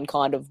forward line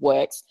kind of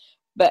works.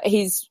 But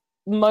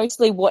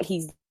mostly what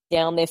he's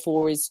down there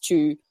for is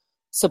to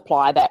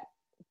supply that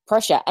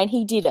pressure, and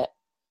he did it.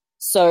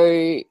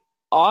 So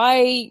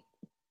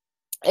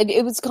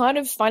it was kind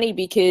of funny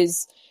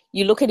because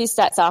you look at his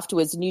stats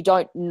afterwards and you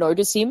don't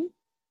notice him.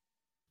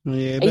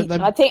 Yeah,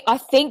 but I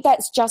think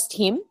that's just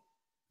him.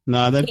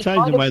 No, they've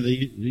changed the way they're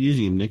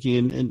using him, Nicky,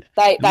 and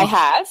they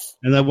have,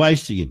 and they're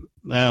wasting him.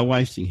 They are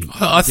wasting him.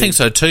 I think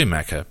so too,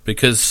 Macca,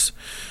 because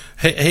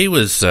he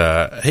was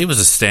a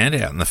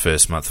standout in the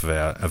first month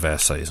of our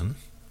season.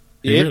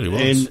 He really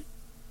was.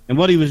 And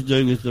what he was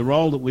doing is the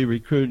role that we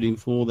recruited him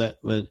for. Sloney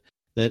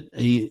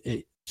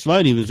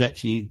was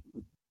actually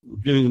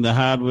doing the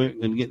hard work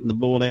and getting the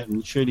ball out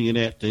and shooting it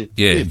out to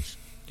Gibbs.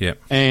 Yeah,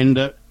 and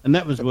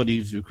that was what he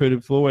was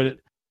recruited for.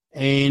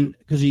 And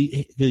because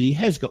he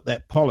has got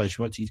that polish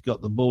once he's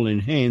got the ball in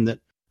hand that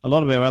a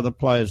lot of our other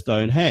players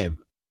don't have.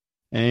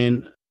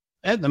 And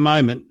at the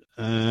moment,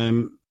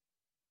 he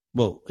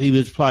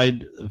was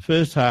played the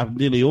first half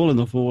nearly all in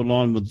the forward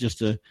line with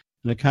just an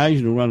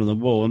occasional run on the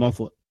ball, and I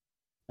thought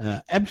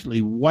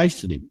absolutely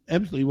wasted him.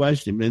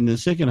 In the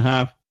second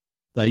half,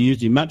 they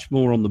used him much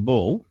more on the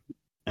ball,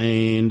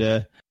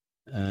 and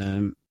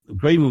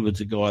Greenwood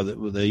was a guy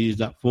that they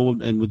used up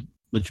forward and with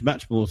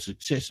much more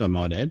success, I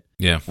might add.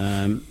 Yeah.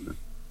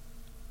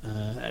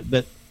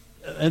 But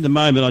at the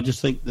moment, I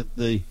just think that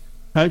the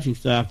coaching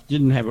staff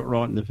didn't have it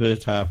right in the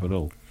first half at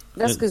all.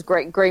 That's because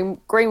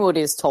Greenwood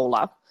is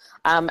taller.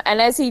 And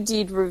as he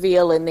did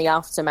reveal in the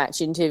after-match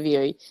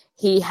interview,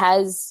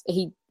 his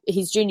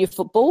junior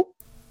football,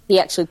 he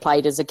actually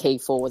played as a key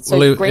forward.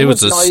 So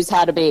Greenwood knows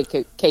how to be a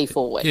key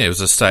forward. Yeah, he was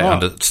a state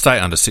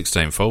under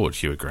 16 forward,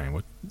 Hugh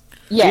Greenwood.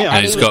 Yeah,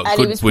 and he's got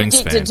good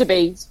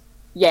wingspan.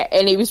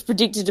 And he was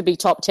predicted to be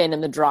top 10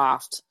 in the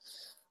draft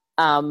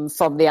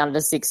from the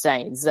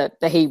under-16s. That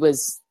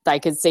they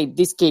could see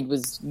this kid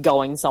was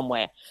going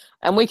somewhere.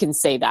 And we can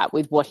see that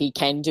with what he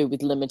can do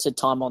with limited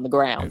time on the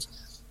ground.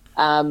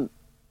 But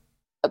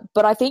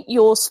I think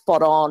you're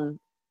spot on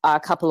a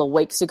couple of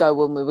weeks ago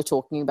when we were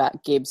talking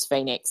about Gibbs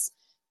Phoenix.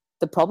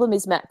 The problem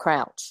is Matt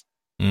Crouch.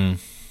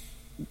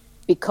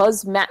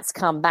 Because Matt's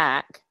come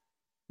back,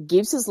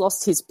 Gibbs has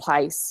lost his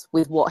place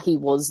with what he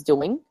was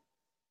doing.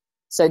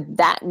 So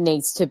that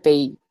needs to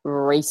be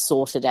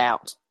resorted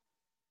out.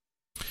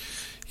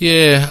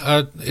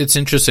 Yeah, it's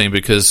interesting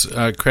because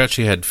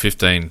Crouchy had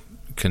 15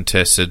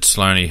 contested.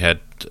 Sloaney had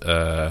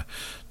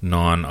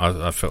 9.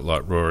 I felt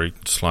like Rory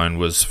Sloane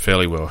was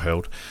fairly well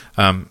held.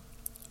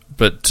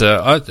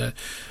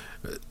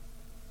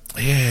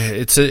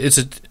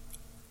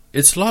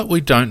 It's like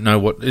we don't know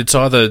what. It's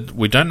either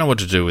we don't know what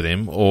to do with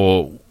him,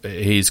 or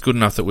he's good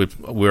enough that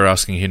we're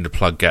asking him to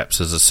plug gaps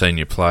as a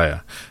senior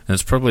player. And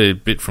it's probably a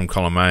bit from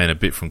column A and a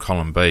bit from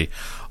column B.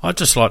 I'd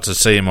just like to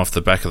see him off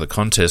the back of the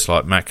contest,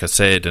 like Macca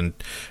said, and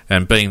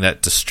being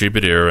that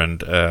distributor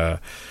and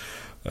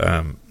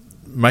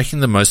making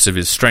the most of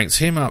his strengths.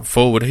 Him up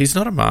forward, he's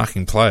not a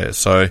marking player,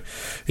 so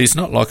he's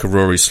not like a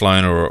Rory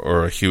Sloane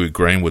or a Huey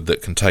Greenwood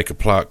that can take a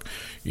pluck.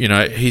 You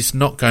know, he's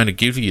not going to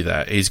give you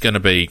that.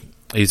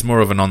 He's more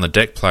of an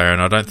on-the-deck player,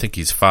 and I don't think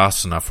he's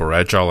fast enough or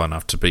agile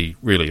enough to be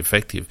really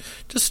effective.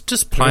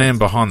 Just play him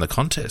behind the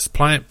contest.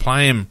 Play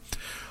him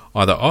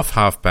either off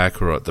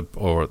half-back or at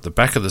the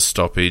back of the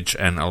stoppage,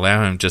 and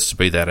allow him just to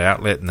be that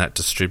outlet and that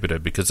distributor,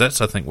 because that's,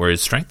 I think, where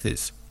his strength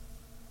is.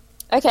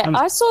 Okay,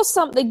 I saw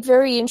something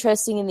very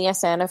interesting in the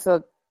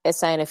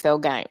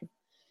SANFL game,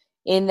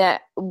 in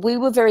that we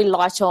were very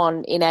light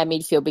on in our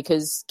midfield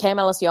because Cam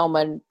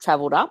Ellis-Yeoman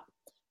travelled up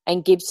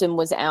and Gibson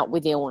was out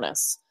with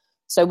illness.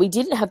 So we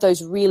didn't have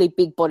those really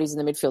big bodies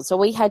in the midfield. So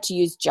we had to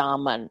use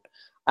Jarman.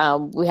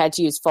 We had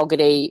to use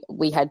Fogarty.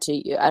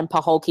 And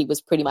Paholke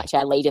was pretty much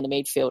our lead in the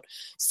midfield.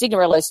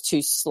 Signorello's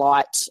too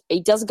slight. He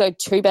doesn't go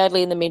too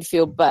badly in the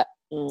midfield, but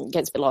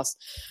gets a bit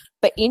lost.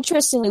 But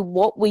interestingly,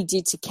 what we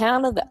did to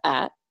counter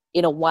that,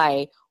 in a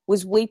way,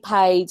 was we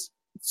paid...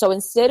 So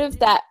instead of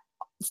that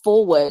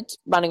forward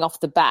running off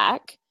the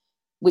back,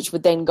 which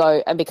would then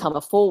go and become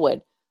a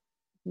forward,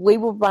 we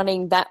were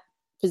running that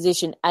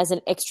position as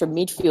an extra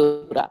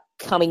midfielder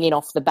coming in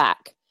off the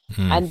back.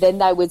 And then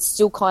they would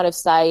still kind of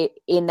stay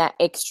in that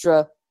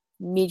extra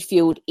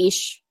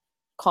midfield-ish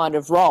kind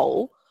of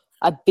role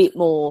a bit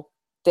more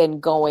than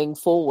going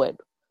forward,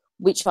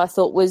 which I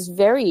thought was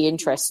very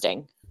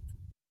interesting.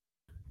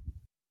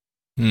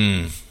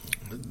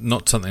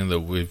 Not something that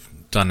we've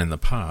done in the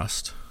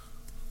past.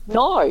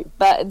 No,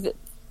 but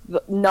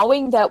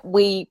knowing that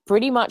we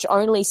pretty much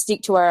only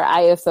stick to our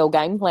AFL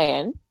game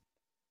plan,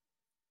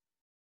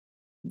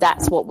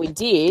 that's what we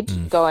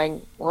did,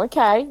 going,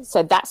 okay,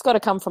 so that's got to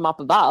come from up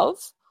above,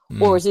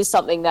 or is this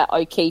something that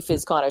O'Keefe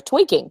is kind of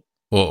tweaking?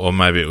 Or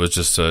maybe it was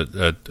just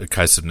a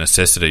case of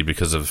necessity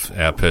because of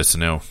our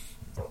personnel,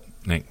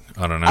 Nick.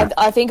 I don't know.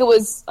 I think it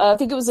was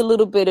a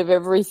little bit of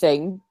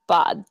everything,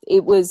 but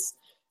it was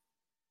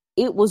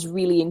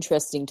really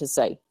interesting to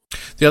see.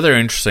 The other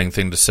interesting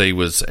thing to see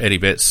was Eddie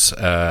Betts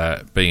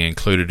being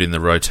included in the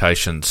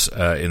rotations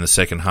in the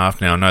second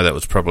half. Now, I know that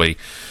was probably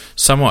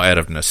somewhat out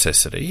of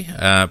necessity,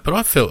 but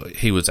I felt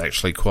he was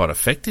actually quite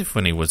effective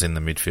when he was in the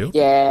midfield.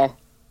 Yeah,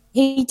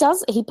 he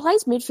does. He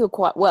plays midfield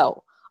quite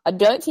well. I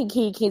don't think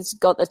he's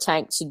got the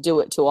tank to do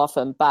it too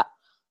often, but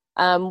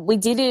we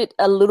did it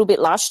a little bit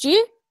last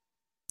year.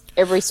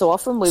 Every so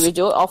often, we would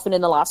do it, often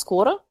in the last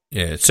quarter.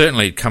 Yeah, it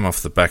certainly come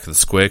off the back of the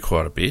square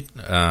quite a bit.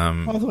 I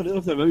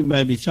thought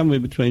maybe somewhere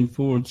between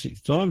 4 and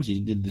 6 times he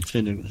did the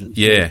centre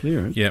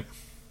clearance. Yep.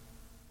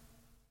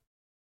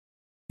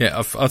 Yeah,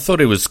 I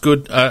thought he was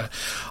good. I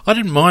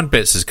didn't mind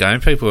Betts'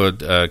 game. People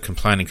were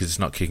complaining because he's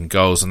not kicking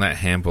goals, and that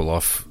handball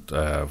off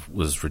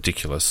was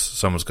ridiculous.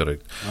 Someone's got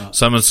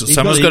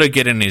to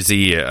get in his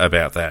ear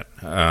about that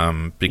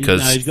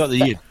because he's got the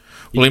yip.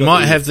 He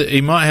might have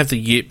the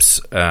yips.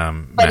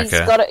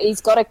 But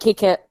he's got to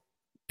kick it.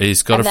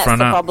 He's got to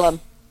front up. Problem.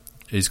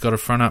 He's got to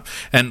front up.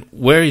 And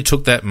where he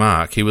took that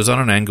mark, he was on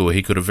an angle.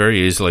 He could have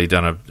very easily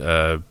done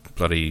a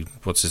bloody,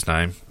 what's his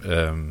name,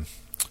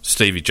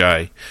 Stevie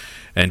J,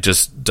 and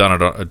just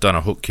done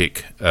a hook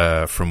kick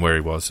from where he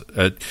was.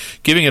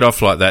 Giving it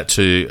off like that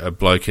to a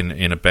bloke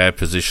in a bad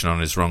position on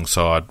his wrong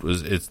side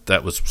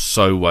that was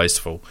so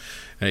wasteful.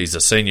 He's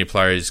a senior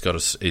player. He's got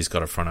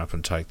to front up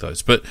and take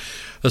those. But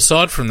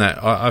aside from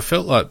that, I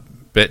felt like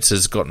Betts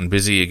has gotten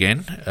busy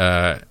again,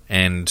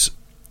 and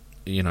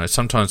you know,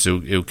 sometimes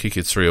he'll kick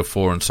it 3 or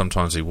 4, and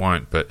sometimes he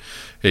won't. But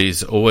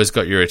he's always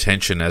got your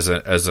attention as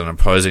an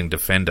opposing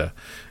defender,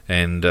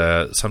 and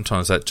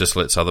sometimes that just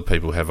lets other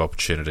people have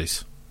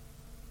opportunities.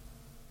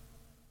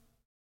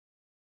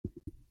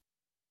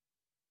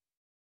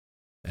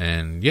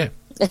 And yeah.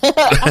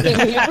 I think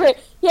we agree.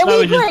 Yeah,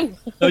 we agree.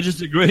 I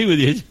just agree with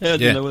you. I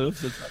don't know what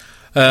else to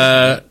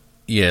say.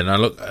 Yeah, no,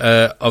 look,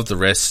 of the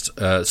rest,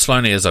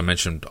 Sloaney, as I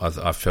mentioned,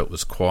 I felt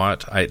was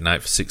quiet. 8 and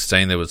 8 for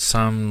 16. There was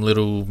some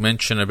little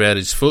mention about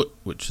his foot,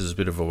 which is a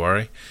bit of a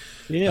worry.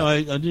 Yeah,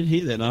 I did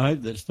hear that, and I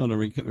hope that's not a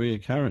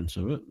reoccurrence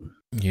of it.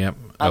 Yep.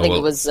 I think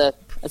it was a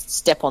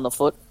step on the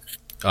foot.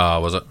 Oh,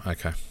 was it?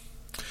 Okay.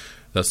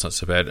 That's not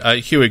so bad.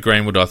 Huey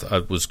Greenwood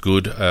was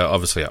good,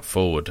 obviously up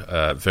forward.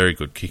 Very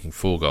good, kicking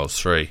 4 goals,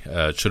 3.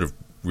 Should have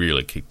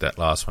really kicked that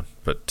last one.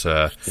 But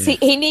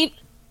see,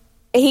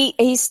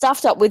 he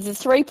stuffed up with the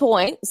 3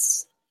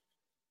 points.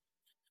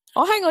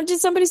 Oh, hang on. Did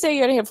somebody say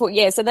you only had 4?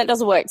 Yeah, so that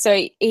doesn't work.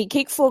 So he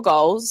kicked 4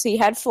 goals. He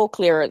had 4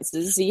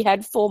 clearances. He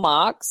had 4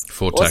 marks.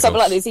 4 or tackles. Something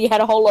like this. He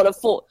had a whole lot of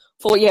 4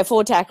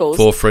 tackles.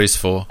 4 frees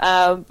 4.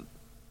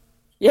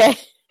 Yeah.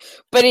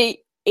 But he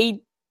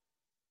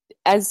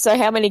and so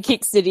how many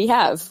kicks did he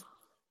have?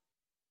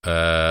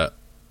 11.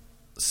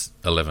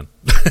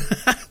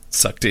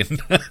 Sucked in.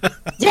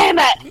 Damn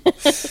it!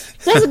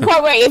 Doesn't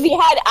quite work. If he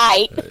had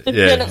 8,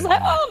 then it's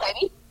like, oh,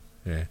 maybe.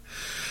 Yeah.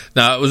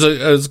 No, it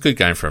was a good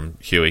game from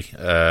Huey.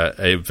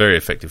 A very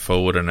effective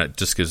forward, and it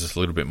just gives us a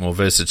little bit more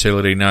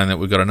versatility, knowing that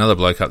we've got another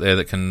bloke up there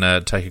that can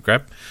take a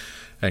grab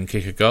and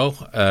kick a goal.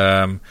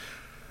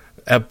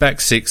 Our back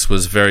 6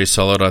 was very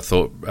solid, I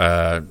thought.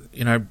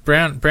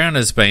 Brown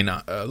has been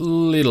a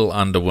little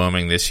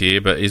underwhelming this year,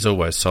 but he's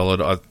always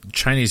solid.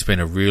 Cheney's been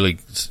a really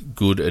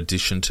good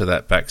addition to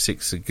that back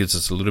 6. It gives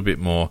us a little bit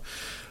more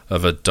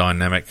of a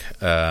dynamic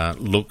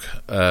look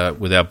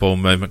with our ball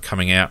movement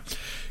coming out.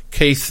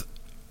 Keith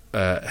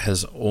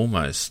has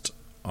almost,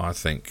 I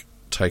think,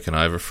 taken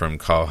over from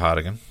Kyle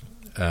Hartigan.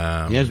 He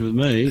has with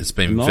me. It's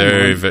been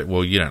very,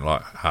 well, you don't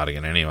like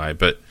Hartigan anyway,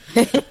 but...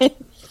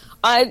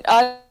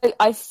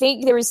 I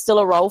think there is still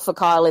a role for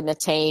Kyle in the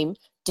team,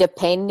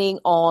 depending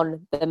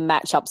on the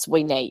matchups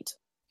we need.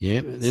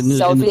 Yeah,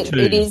 so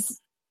it is.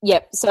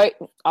 Yep. So,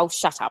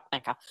 shut up,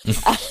 Anka.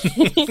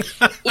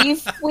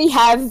 If we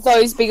have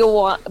those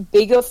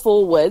bigger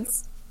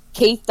forwards,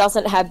 Keith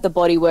doesn't have the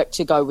bodywork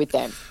to go with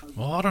them.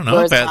 Well, I don't know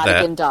whereas about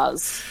Hartigan that.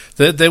 Does.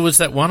 There was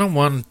that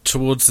one-on-one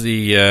towards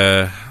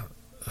the.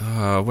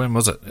 When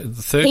was it? The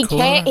third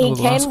quarter?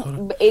 Last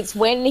quarter? It's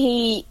when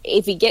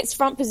if he gets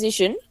front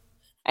position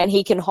and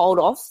he can hold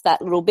off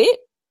that little bit,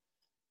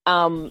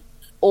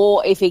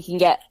 or if he can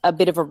get a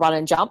bit of a run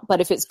and jump. But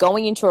if it's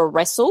going into a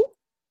wrestle,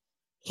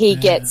 he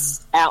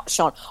gets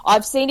outshone.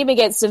 I've seen him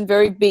against some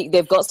very big.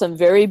 They've got some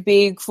very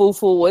big full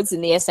forwards in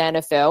the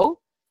SANFL,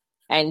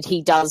 and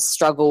he does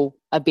struggle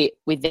a bit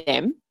with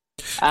them.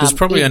 There's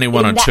probably only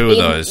one or two of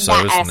those,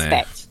 though, isn't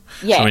there?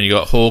 Yeah. I mean, you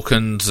got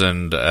Hawkins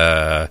and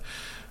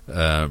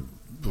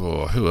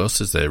who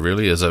else is there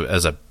really as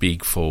a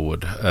big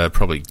forward?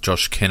 Probably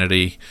Josh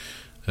Kennedy.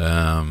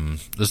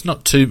 There's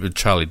not too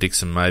Charlie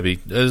Dixon maybe.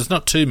 There's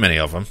not too many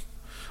of them.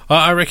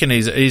 I reckon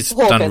he's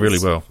done really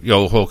well.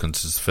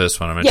 Hawkins is the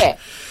first one I mentioned.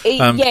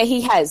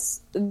 He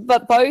has.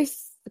 But both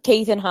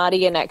Keith and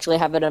Hartigan actually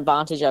have an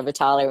advantage over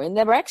Talia, and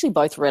they were actually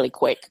both really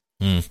quick.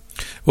 Mm.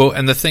 Well,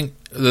 and the thing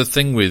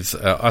with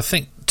I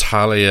think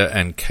Talia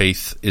and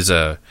Keith is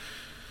a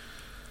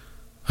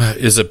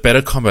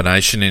better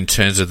combination in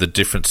terms of the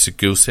different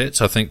skill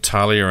sets. I think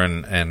Talia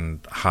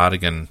and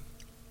Hartigan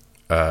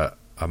are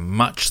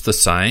much the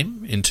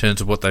same in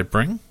terms of what they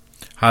bring.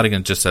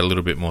 Hartigan just a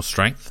little bit more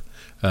strength.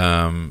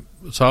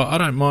 So I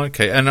don't mind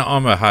Keith, and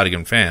I'm a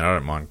Hartigan fan. I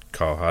don't mind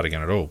Kyle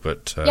Hartigan at all.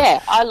 But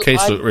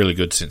Keith's looked really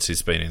good since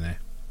he's been in there.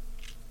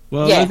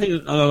 Well, the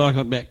thing I like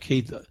about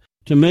Keith,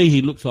 to me,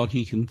 he looks like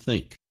he can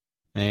think.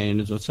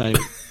 And as I say,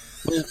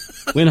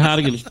 when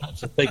Hartigan starts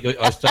to think,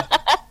 I start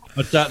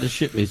to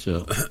shit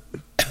myself.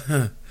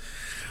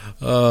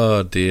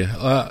 Oh dear!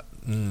 I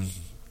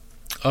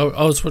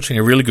was watching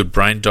a really good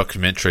brain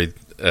documentary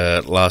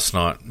last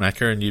night,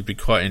 Macca, and you'd be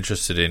quite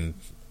interested in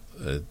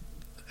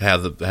how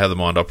the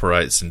mind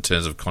operates in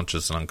terms of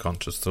conscious and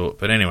unconscious thought.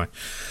 But anyway,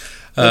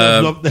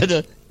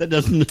 that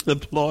doesn't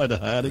apply to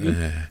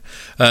Hartigan.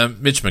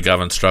 Mitch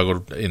McGovern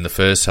struggled in the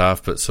first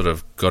half, but sort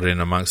of got in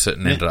amongst it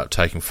and ended up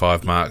taking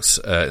 5 marks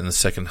in the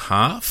second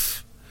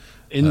half.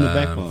 In the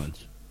back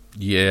lines.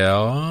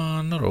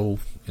 Yeah, not all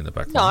in the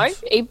back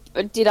lines. No, he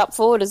did up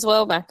forward as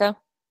well, Macca.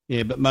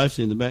 Yeah, but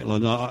mostly in the back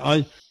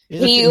line.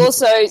 He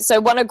also,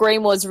 one of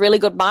Greenwood's really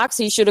good marks,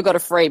 he should have got a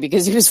free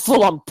because he was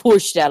full on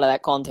pushed out of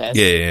that contest.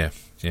 Yeah.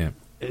 Yeah,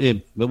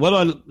 but what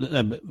I'm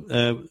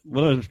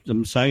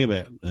saying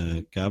about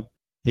Gov,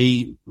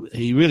 he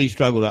really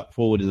struggled up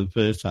forward in the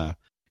first half.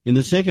 In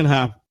the second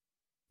half,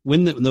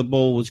 when the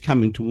ball was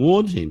coming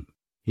towards him,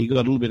 he got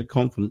a little bit of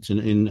confidence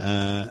in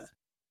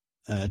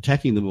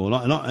attacking the ball.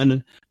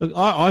 And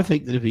I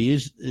think that if he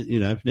is,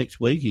 if next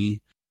week he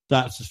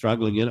starts to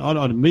struggle again,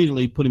 I'd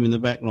immediately put him in the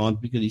back line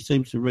because he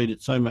seems to read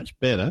it so much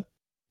better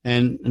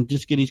and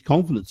just get his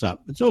confidence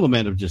up. It's all a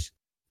matter of just,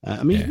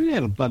 he's been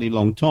out a bloody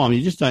long time.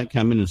 You just don't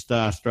come in and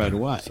star straight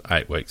away. It's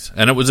 8 weeks.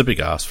 And it was a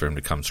big ask for him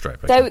to come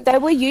straight back. They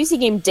were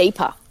using him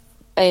deeper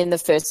in the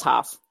first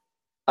half,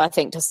 I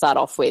think, to start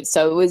off with.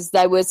 So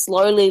they were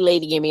slowly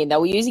leading him in. They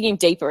were using him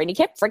deeper, and he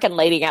kept freaking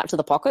leading out to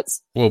the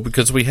pockets. Well,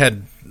 because we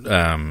had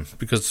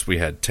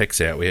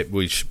Tex out,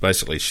 we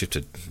basically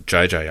shifted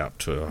JJ up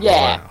to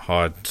a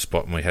high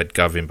spot, and we had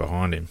Gov in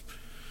behind him.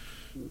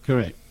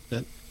 Correct.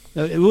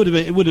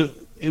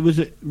 It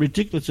was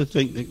ridiculous to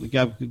think that the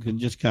Gov could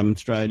just come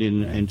straight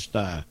in and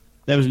star.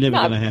 That was never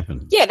going to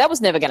happen. Yeah, that was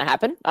never going to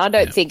happen. I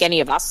don't think any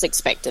of us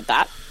expected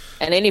that.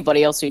 And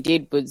anybody else who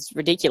did was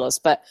ridiculous.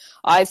 But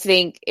I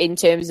think in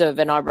terms of,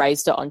 and I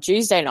raised it on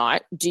Tuesday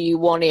night, do you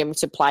want him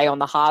to play on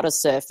the harder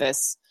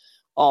surface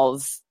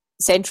of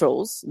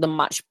Centrals, the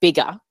much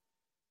bigger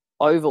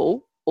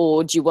oval,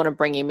 or do you want to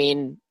bring him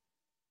in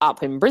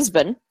up in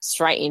Brisbane,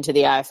 straight into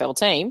the AFL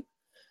team?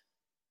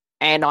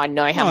 And I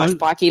know how much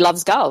Pikey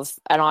loves Gov,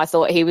 and I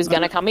thought he was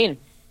going to come in.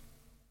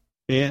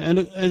 Yeah, and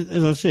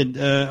as I said,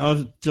 I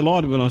was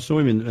delighted when I saw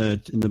him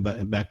in the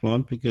back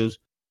line because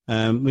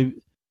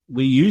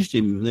we used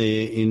him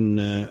there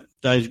in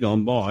days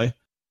gone by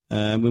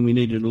when we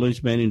needed a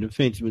loose man in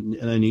defence,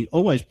 and he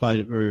always played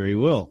it very, very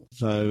well.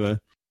 So,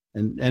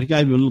 and it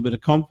gave him a little bit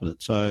of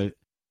confidence. So,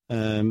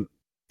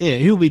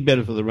 he'll be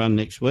better for the run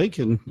next week,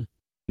 and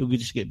he'll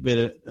just get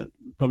better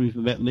probably for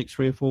about the next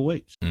 3 or 4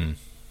 weeks. Mm.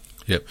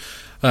 Yep.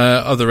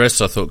 Of the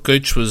rest, I thought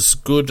Gooch was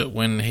good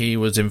when he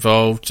was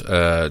involved.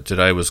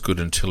 Today was good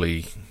until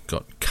he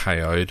got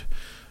KO'd.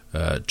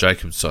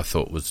 Jacobs, I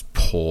thought, was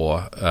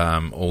poor,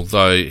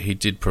 although he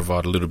did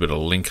provide a little bit of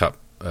link-up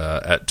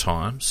at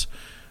times.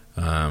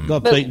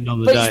 Got beaten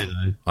on the day,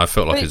 though. I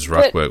felt like his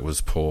ruck work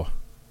was poor.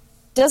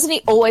 Doesn't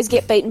he always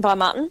get beaten by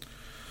Martin?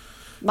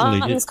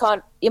 Martin's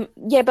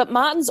but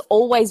Martin's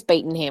always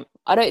beaten him.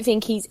 I don't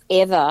think he's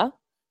ever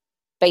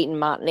beaten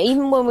Martin.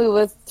 Even when we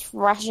were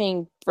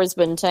thrashing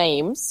Brisbane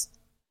teams,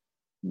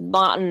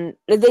 Martin,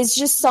 there's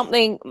just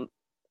something,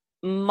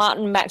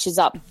 Martin matches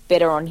up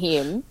better on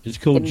him. It's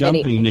called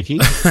jumping, Nikki.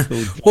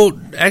 Well,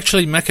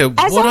 actually, Macca,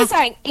 as I was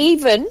saying,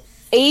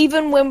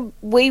 even when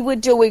we were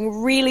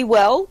doing really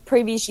well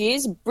previous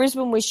years,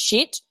 Brisbane was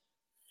shit,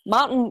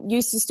 Martin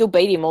used to still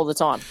beat him all the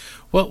time.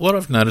 Well, what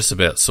I've noticed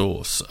about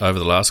Sauce over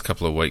the last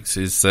couple of weeks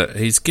is that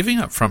he's giving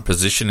up front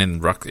position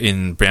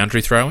in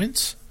boundary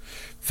throw-ins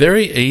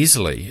very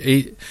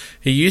easily.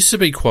 He used to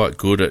be quite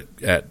good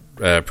at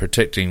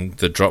protecting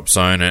the drop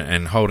zone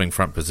and holding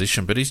front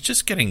position, but he's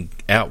just getting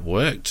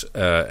outworked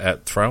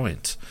at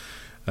throw-ins.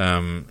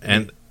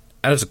 And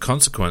as a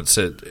consequence,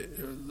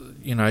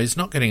 he's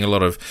not getting a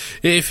lot of...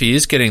 If he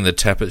is getting the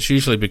tap, it's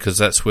usually because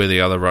that's where the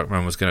other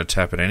ruckman was going to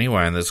tap it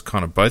anyway, and there's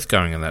kind of both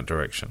going in that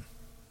direction.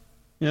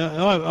 Yeah,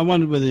 I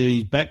wondered whether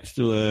his back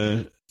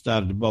still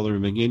started to bother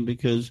him again,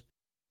 because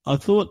I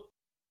thought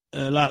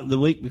the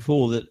week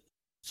before that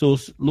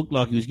Sauce looked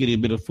like he was getting a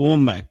bit of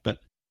form back, but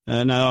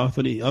no, I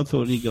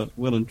thought he got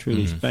well and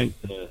truly spanked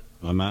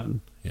by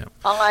Martin. Yeah,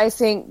 I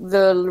think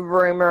the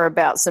rumour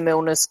about some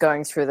illness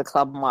going through the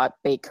club might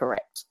be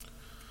correct.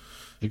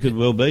 It could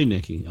well be,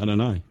 Nicky. I don't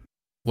know.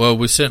 Well,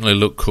 we certainly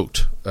looked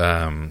cooked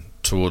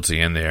towards the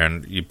end there,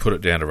 and you put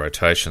it down to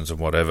rotations and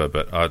whatever,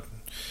 but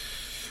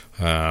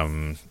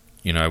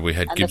we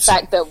had and Gibson.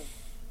 The fact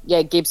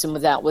that, Gibson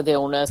was out with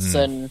illness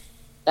and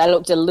they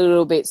looked a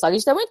little bit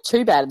sluggish. They weren't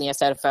too bad in the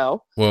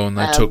SAFL. Well, and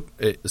they took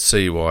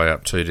CUI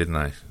up too, didn't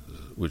they?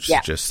 Which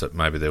suggests that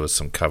maybe there was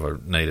some cover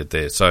needed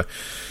there. So,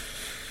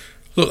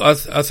 look, I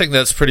think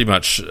that's pretty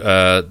much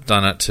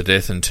done it to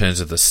death in terms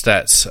of the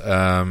stats,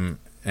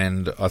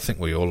 and I think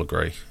we all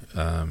agree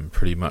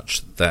pretty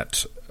much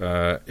that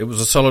it was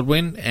a solid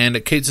win, and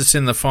it keeps us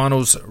in the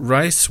finals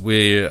race.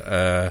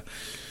 We're,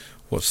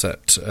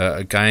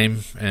 a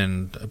game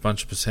and a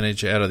bunch of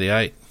percentage out of the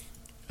 8.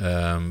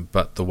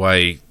 But the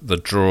way the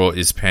draw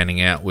is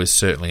panning out, we're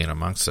certainly in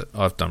amongst it.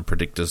 I've done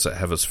predictors that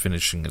have us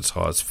finishing as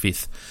high as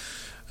 5th.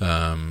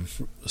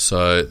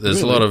 So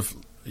there's a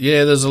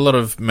lot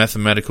of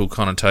mathematical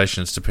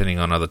connotations depending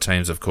on other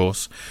teams, of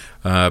course.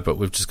 But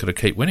we've just got to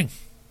keep winning.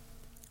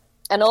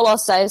 And all I'll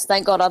say is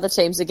thank God other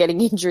teams are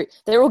getting injured.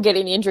 They're all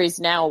getting injuries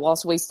now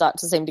whilst we start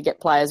to seem to get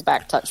players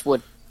back. Touch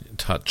wood.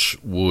 Touch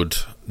wood,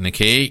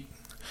 Nikki.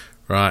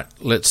 Right,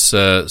 let's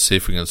see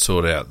if we can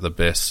sort out the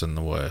best and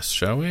the worst,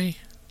 shall we?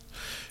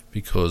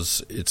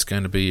 Because it's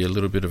going to be a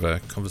little bit of a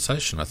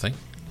conversation, I think,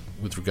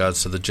 with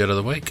regards to the Jet of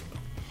the Week.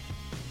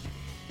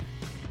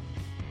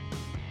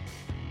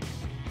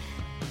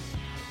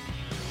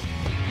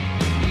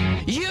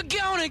 You're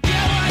gonna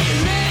get what you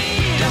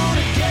need.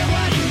 Gonna get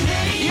what you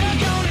need. You're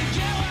gonna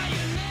get what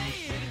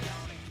you need.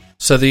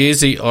 So the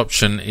easy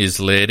option is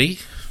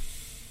Lairdy.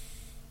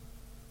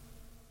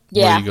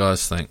 Yeah. What do you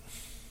guys think?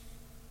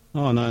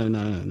 Oh, no.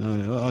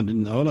 I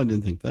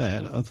didn't think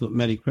that. I thought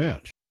Matty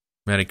Crouch.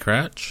 Matty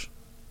Crouch?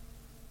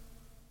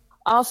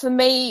 For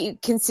me,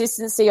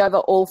 consistency over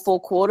all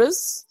 4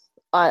 quarters,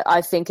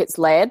 I think it's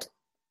Laird.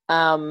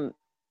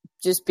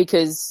 Just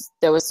because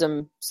there was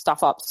some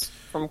stuff-ups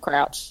from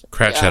Crouch.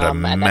 Crouch had a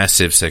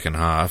massive second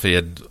half. He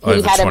had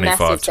over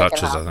 25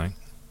 touches, I think.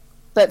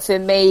 But for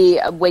me,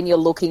 when you're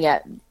looking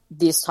at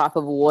this type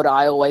of award,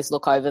 I always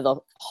look over the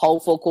whole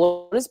 4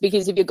 quarters,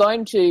 because if you're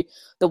going to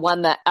the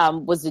one that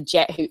was the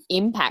Jet who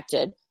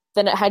impacted,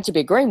 then it had to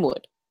be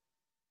Greenwood.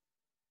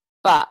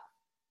 But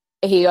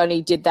he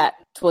only did that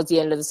towards the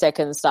end of the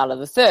second and start of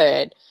the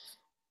third,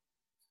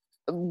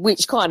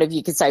 which kind of,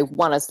 you could say,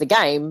 won us the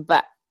game.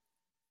 But,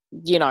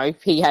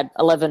 he had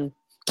 11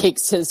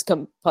 kicks as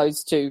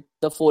opposed to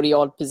the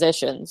 40-odd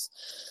possessions.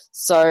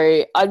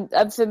 So,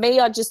 for me,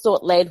 I just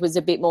thought Laird was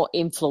a bit more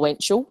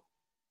influential.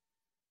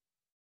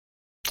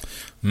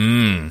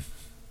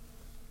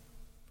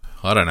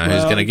 I don't know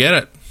who's going to get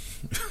it.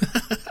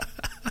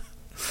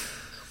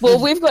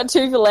 Well, we've got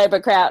 2 for Labour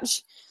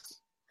Crouch.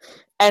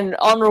 And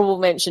honourable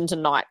mention to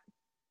Knight.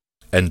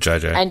 And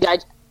JJ. And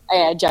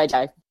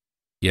JJ.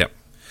 Yep.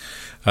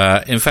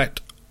 In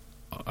fact,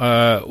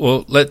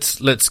 well,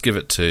 let's give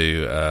it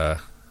to...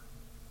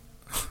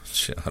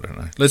 I don't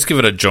know. Let's give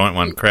it a joint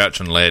one, Crouch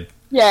and Laird.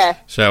 Yeah.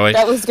 Shall we?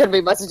 That was going to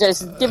be my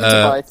suggestion. Give it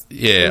to both.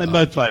 Yeah. They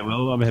both play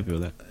well. I'm happy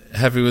with that.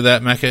 Happy with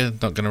that,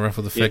 Macca? Not going to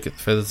ruffle the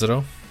feathers at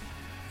all?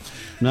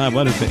 No, it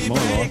won't affect my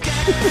life.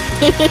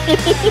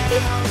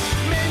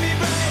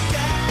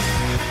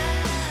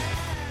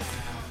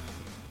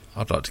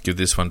 I'd like to give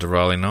this one to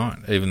Riley Knight,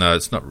 even though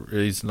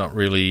he's not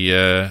really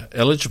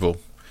eligible.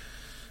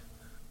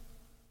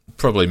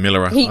 Probably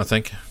Miller, I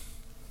think.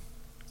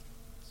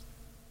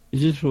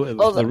 Is this for,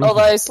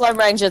 although Slow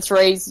Ranger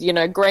 3's,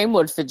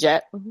 Greenwood for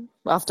Jet,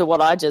 after what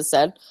I just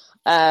said.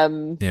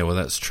 Yeah, well,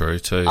 that's true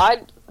too.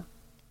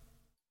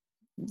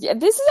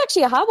 This is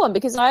actually a hard one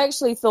because I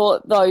actually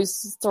thought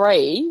those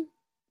 3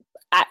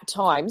 at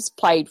times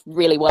played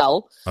really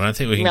well. I don't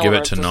think we can give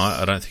it to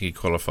Knight. I don't think he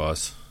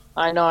qualifies.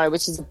 I know,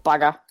 which is a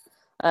bugger.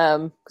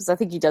 Because I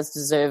think he does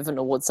deserve an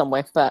award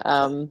somewhere. But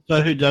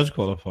so who does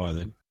qualify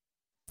then?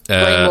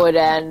 Greenwood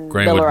and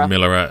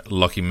Miller,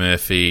 Lockie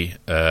Murphy,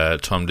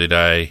 Tom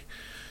Duday,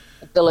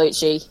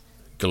 Gallucci.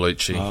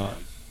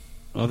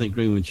 I think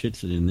Greenwood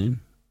shits it in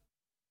then.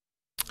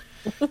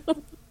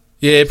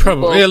 Yeah,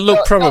 probably. Well, yeah,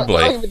 look,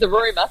 probably. Not with the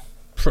rumour.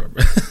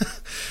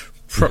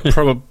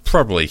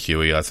 Probably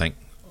Huey, I think.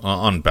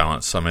 On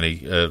balance, I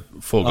mean,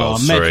 4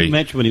 goals,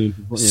 17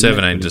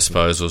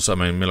 disposals. I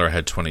mean, Miller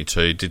had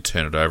 22, did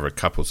turn it over a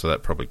couple, so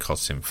that probably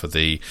cost him for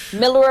the...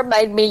 Miller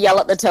made me yell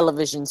at the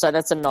television, so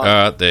that's a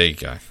nod. There you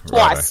go.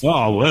 Twice. Righto.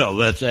 Oh, well,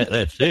 that's it.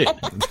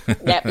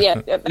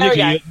 yeah, there we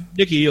go.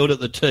 Nicky yelled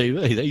at the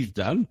TV. He's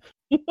done.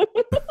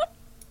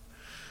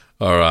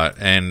 All right,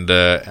 and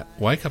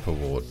Wake Up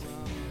Award.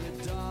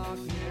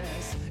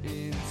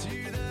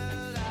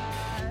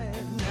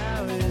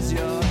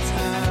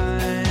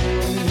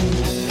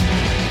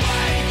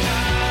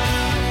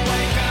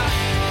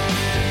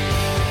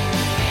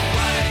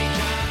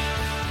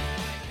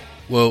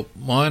 Well,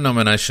 my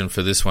nomination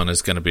for this one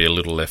is going to be a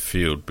little left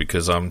field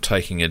because I'm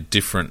taking a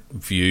different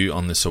view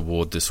on this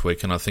award this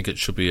week, and I think it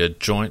should be a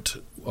joint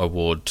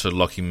award to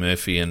Lockie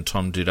Murphy and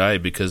Tom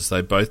Duday because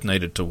they both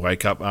needed to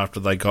wake up after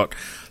they got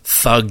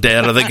thugged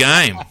out of the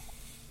game.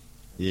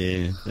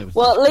 Yeah.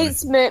 Well, at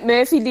least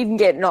Murphy didn't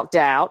get knocked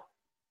out.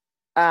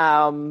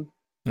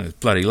 It's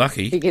bloody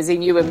lucky. Because he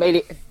knew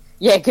immediately...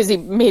 Yeah, because he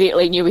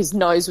immediately knew his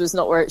nose was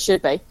not where it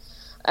should be.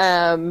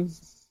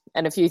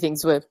 And a few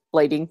things were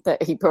bleeding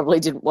that he probably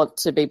didn't want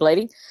to be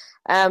bleeding.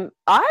 I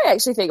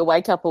actually think a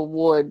wake-up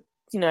award,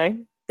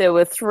 there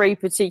were 3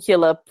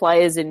 particular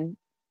players in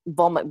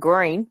Vomit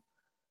Green.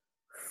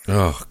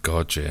 Oh,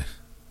 God, yeah.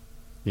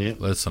 Yeah.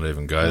 Let's not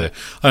even go there.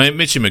 I mean,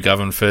 Mitchy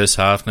McGovern first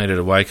half needed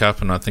a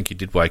wake-up, and I think he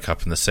did wake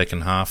up in the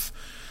second half.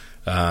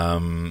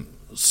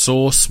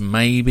 Sauce,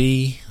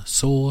 maybe.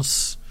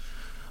 Sauce.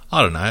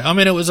 I don't know. I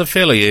mean, it was a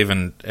fairly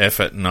even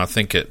effort, and I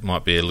think it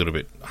might be a little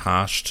bit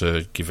harsh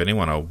to give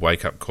anyone a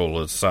wake-up call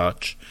as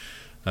such.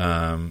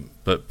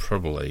 But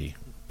probably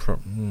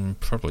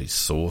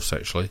Sauce,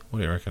 actually. What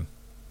do you reckon?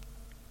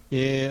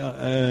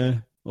 Yeah,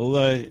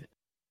 although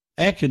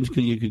Atkins,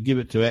 you could give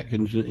it to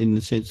Atkins in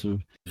the sense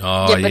of...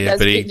 Oh, yeah,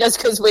 but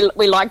just because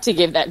we like to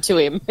give that to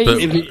him.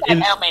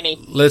 How many?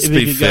 Let's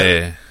be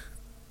fair.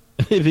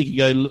 If he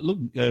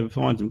could go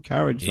find some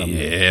courage somewhere.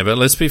 Yeah, but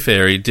let's be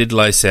fair. He did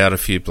lace out a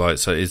few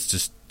blokes, so it's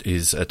just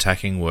his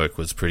attacking work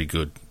was pretty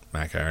good,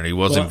 Macca, and he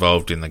was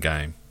involved in the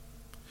game.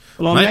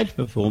 Well, on match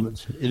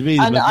performance, it'd be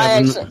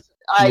I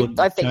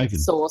think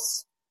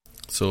Sauce.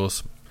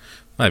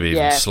 Maybe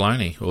even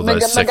Sloaney, although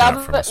second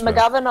up from us.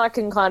 McGovern I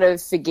can kind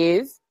of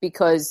forgive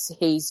because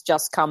he's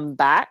just come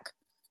back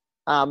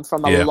from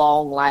a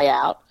long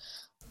layout.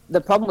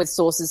 The problem with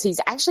Sauce is he's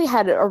actually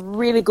had a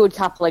really good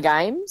couple of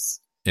games.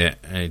 Yeah,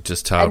 and he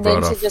just tailed right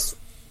off.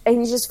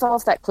 And he just fell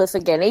off that cliff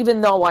again.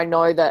 Even though I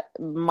know that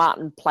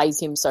Martin plays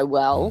him so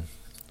well,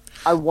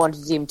 I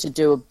wanted him to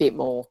do a bit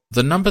more.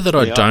 The number that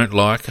I don't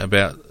like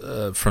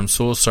about from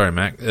Sauce, sorry,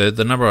 Mac,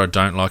 the number I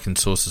don't like in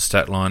Sauce's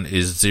stat line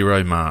is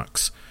 0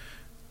 marks.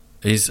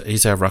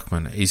 He's our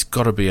ruckman. He's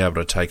got to be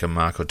able to take a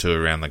mark or 2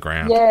 around the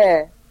ground.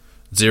 Yeah.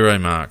 0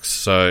 marks.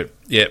 So,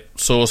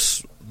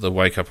 Sauce, the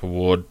Wake Up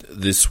Award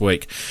this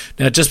week.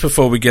 Now, just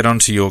before we get on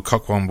to your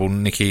Cockwomble,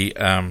 Nikki,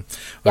 I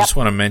just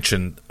want to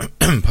mention,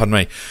 pardon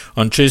me,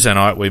 on Tuesday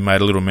night we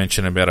made a little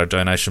mention about a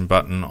donation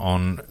button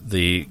on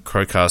the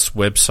CrowCast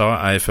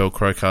website,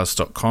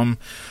 aflcrowcast.com,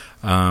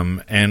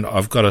 and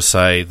I've got to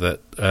say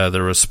that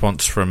the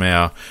response from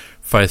our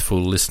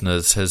faithful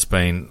listeners has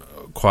been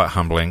quite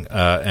humbling,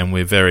 and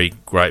we're very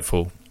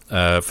grateful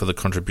for the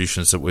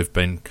contributions that we've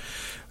been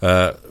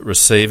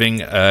receiving.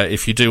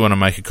 If you do want to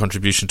make a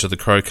contribution to the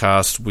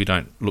CrowCast, we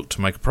don't look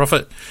to make a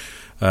profit.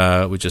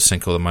 We just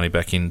sink all the money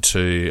back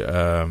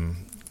into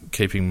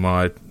keeping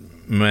my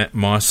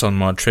mice on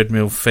my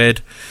treadmill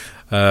fed.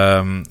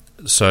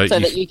 So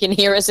that you can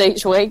hear us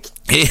each week.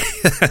 Yeah,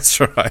 that's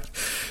right.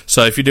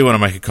 So if you do want to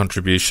make a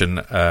contribution,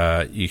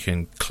 you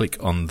can click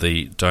on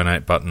the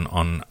donate button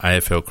on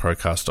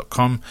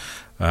aflcrowcast.com.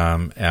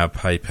 Our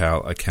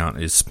PayPal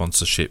account is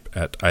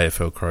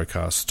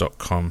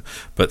sponsorship@aflcrowcast.com.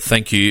 But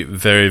thank you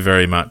very,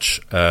 very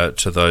much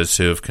to those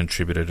who have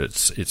contributed.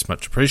 It's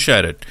much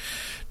appreciated.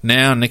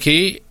 Now,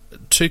 Nikki,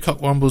 2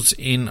 Cockwombles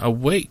in a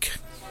week.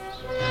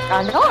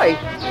 I know.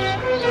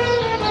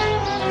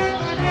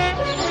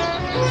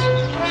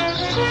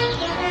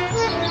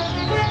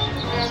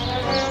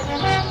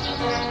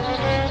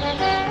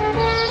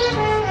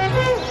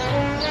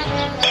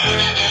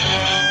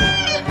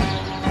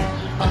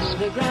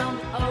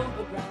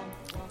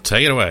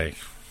 Take it away.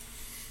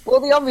 Well,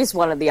 the obvious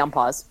one are the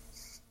umpires,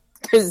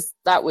 because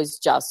that was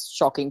just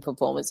shocking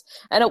performance.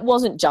 And it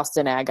wasn't just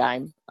in our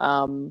game,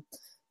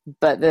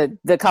 but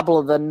the couple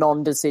of the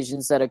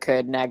non-decisions that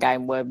occurred in our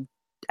game were,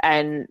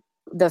 and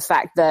the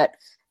fact that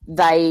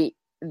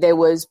there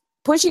was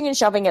pushing and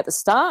shoving at the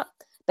start.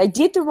 They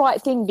did the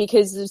right thing,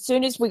 because as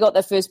soon as we got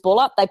their first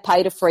ball up, they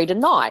paid a free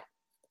tonight.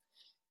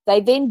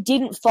 They then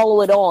didn't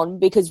follow it on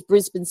because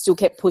Brisbane still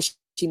kept pushing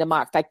the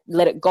mark. They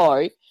let it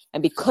go.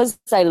 And because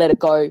they let it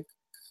go,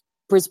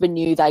 Brisbane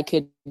knew they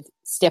could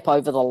step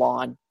over the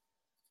line.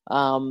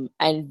 And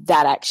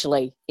that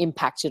actually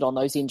impacted on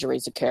those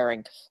injuries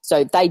occurring.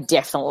 So they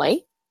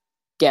definitely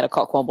get a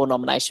Cockwomble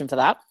nomination for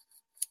that.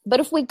 But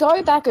if we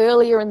go back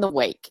earlier in the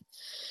week,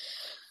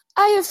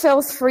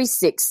 AFL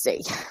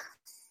 360.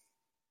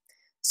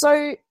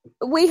 So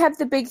we have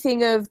the big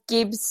thing of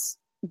Gibbs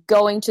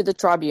going to the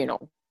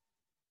tribunal.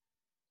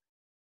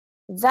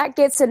 That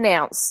gets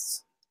announced.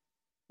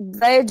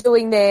 They're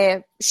doing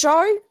their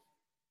show.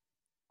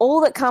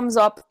 All that comes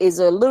up is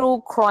a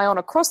little cryon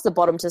across the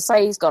bottom to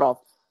say he's got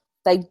off.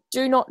 They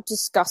do not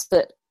discuss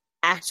it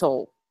at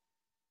all.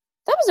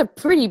 That was a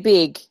pretty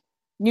big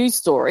news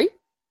story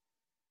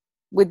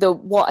with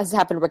what has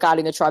happened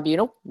regarding the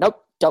tribunal.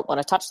 Nope, don't want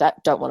to touch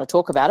that, don't want to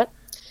talk about it.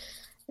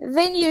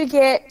 Then you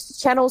get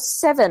Channel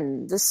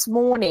 7 this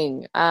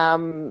morning.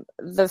 Trying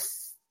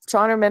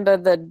to remember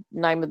the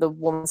name of the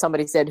woman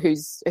somebody said who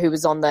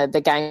was on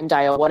the game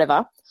day or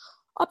whatever.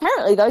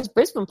 Apparently those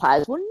Brisbane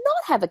players will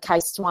not have a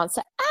case to answer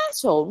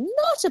at all.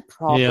 Not a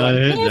problem.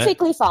 Yeah,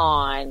 perfectly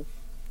fine.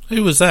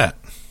 Who was that?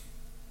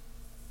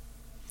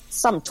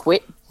 Some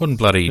twit. Wasn't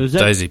bloody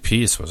Daisy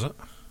Pearce, was it?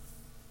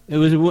 It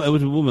was a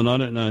woman, I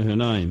don't know her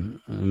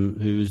name,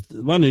 who was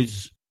the one who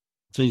seems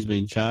to be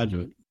in charge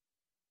of it.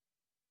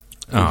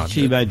 Oh,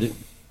 she made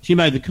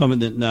the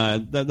comment that no,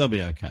 they'll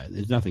be okay.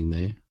 There's nothing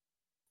there.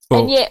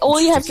 Well, and all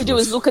you have to do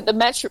is look at the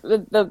match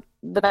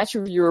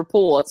review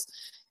reports.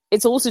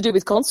 It's all to do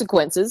with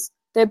consequences.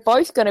 They're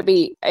both going to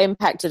be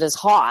impacted as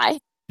high.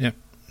 Yeah.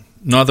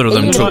 Neither of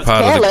them took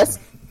part of it.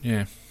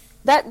 Yeah.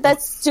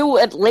 That's still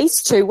at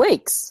least 2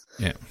 weeks.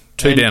 Yeah.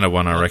 2 down to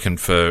 1, I reckon,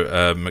 for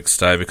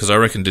McStay, because I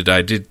reckon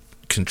today did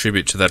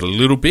contribute to that a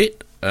little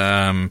bit.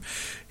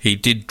 He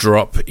did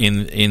drop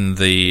in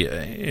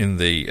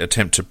the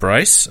attempt to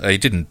brace. He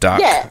didn't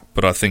duck,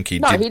 but I think he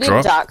did drop. No, he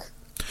didn't duck.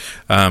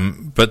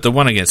 But the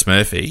one against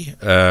Murphy,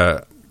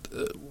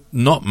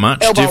 not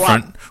much Elbow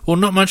different. up. Well,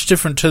 not much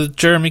different to the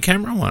Jeremy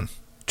Cameron one.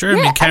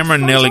 Jeremy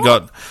Cameron nearly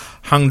got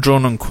hung,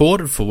 drawn and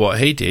quartered for what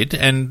he did,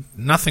 and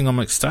nothing on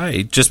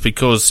McStay, just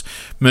because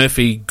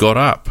Murphy got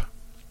up.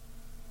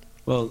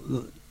 Well,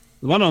 the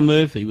one on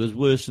Murphy was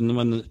worse than the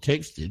one that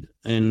texted.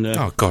 And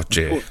oh, God,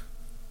 yeah.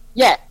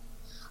 Yeah.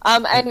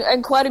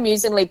 And quite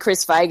amusingly,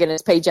 Chris Fagan,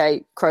 as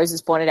PJ Crows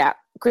has pointed out,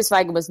 Chris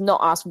Fagan was not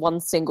asked one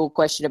single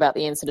question about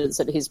the incidents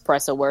at his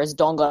presser, whereas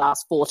Don got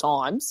asked 4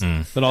 times.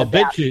 But I'll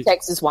bet you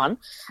Texas one.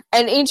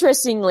 And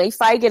interestingly,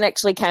 Fagan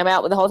actually came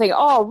out with the whole thing,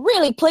 oh,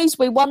 really pleased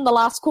we won the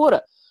last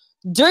quarter.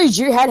 Dude,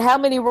 you had how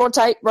many more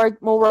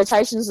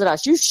rotations than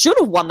us? You should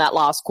have won that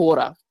last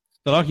quarter.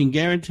 But I can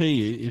guarantee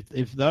you,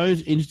 if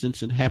those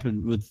incidents had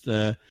happened with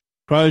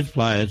Crows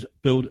players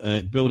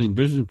building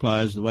Brisbane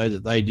players the way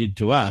that they did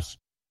to us,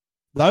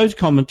 those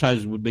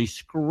commentators would be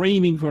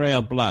screaming for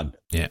our blood.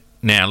 Yeah.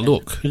 Now,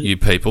 look, you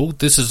people,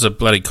 this is a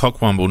bloody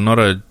Cockwomble, not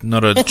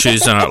a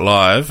Tuesday Night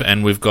Live,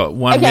 and we've got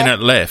 1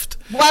 minute left.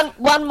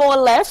 One more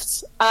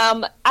left.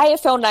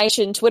 AFL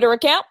Nation Twitter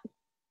account,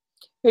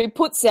 who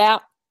puts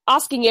out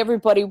asking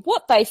everybody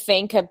what they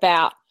think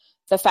about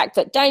the fact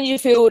that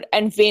Dangerfield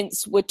and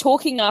Vince were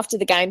talking after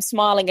the game,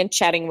 smiling and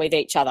chatting with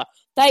each other.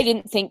 They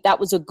didn't think that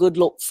was a good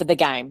look for the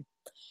game.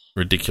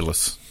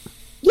 Ridiculous.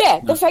 Yeah,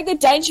 the fact that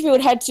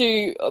Dangerfield had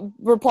to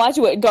reply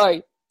to it and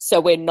go, so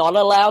we're not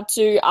allowed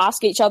to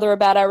ask each other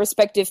about our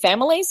respective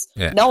families?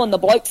 Yeah. Knowing the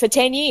bloke for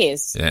 10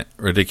 years. Yeah,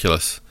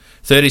 ridiculous.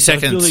 30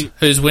 seconds.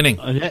 Who's winning?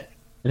 It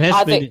has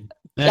to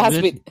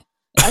be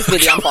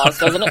the umpires,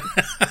 doesn't it?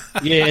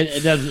 Yeah,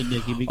 it doesn't,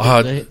 Nicky,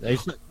 because they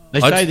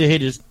say the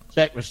head is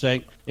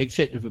sacrosanct,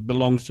 except if it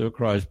belongs to a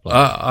Crows player.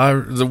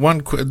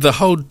 The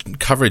whole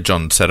coverage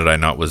on Saturday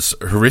night was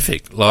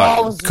horrific. Like,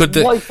 it was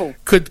woeful.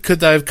 Could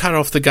they have cut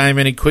off the game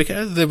any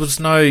quicker? There was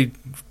no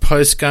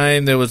post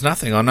game. There was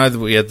nothing. I know that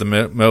we had the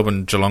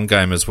Melbourne Geelong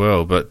game as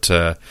well, but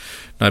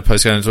No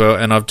post-game as well,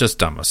 and I've just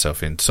done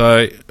myself in.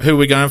 So, who are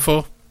we going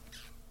for?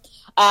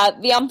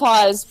 The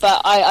umpires,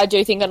 but I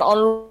do think an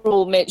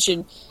honourable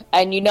mention,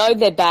 and you know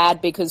they're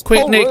bad because Quick,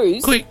 Paul Nick,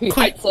 Roos, quick,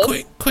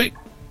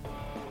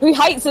 who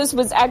hates us,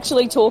 was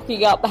actually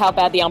talking up how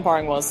bad the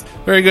umpiring was.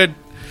 Very good.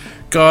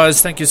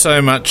 Guys, thank you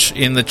so much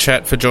in the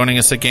chat for joining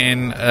us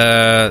again.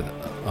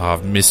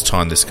 I've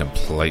mistimed this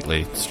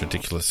completely. It's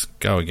ridiculous.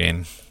 Go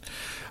again.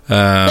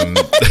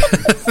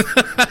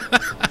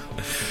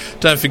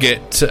 Don't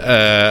forget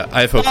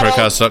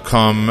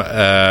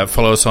AFLCrowcast.com.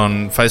 Follow us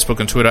on Facebook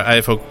and Twitter,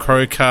 AFL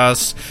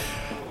Crowcast.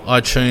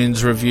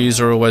 iTunes reviews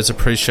are always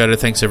appreciated.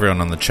 Thanks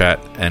everyone on the chat,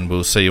 and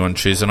we'll see you on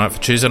Tuesday night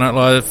for Tuesday Night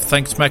Live.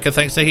 Thanks, Macca.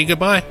 Thanks, Nikki.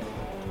 Goodbye.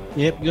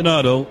 Yep, good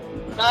night all.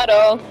 Night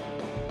all.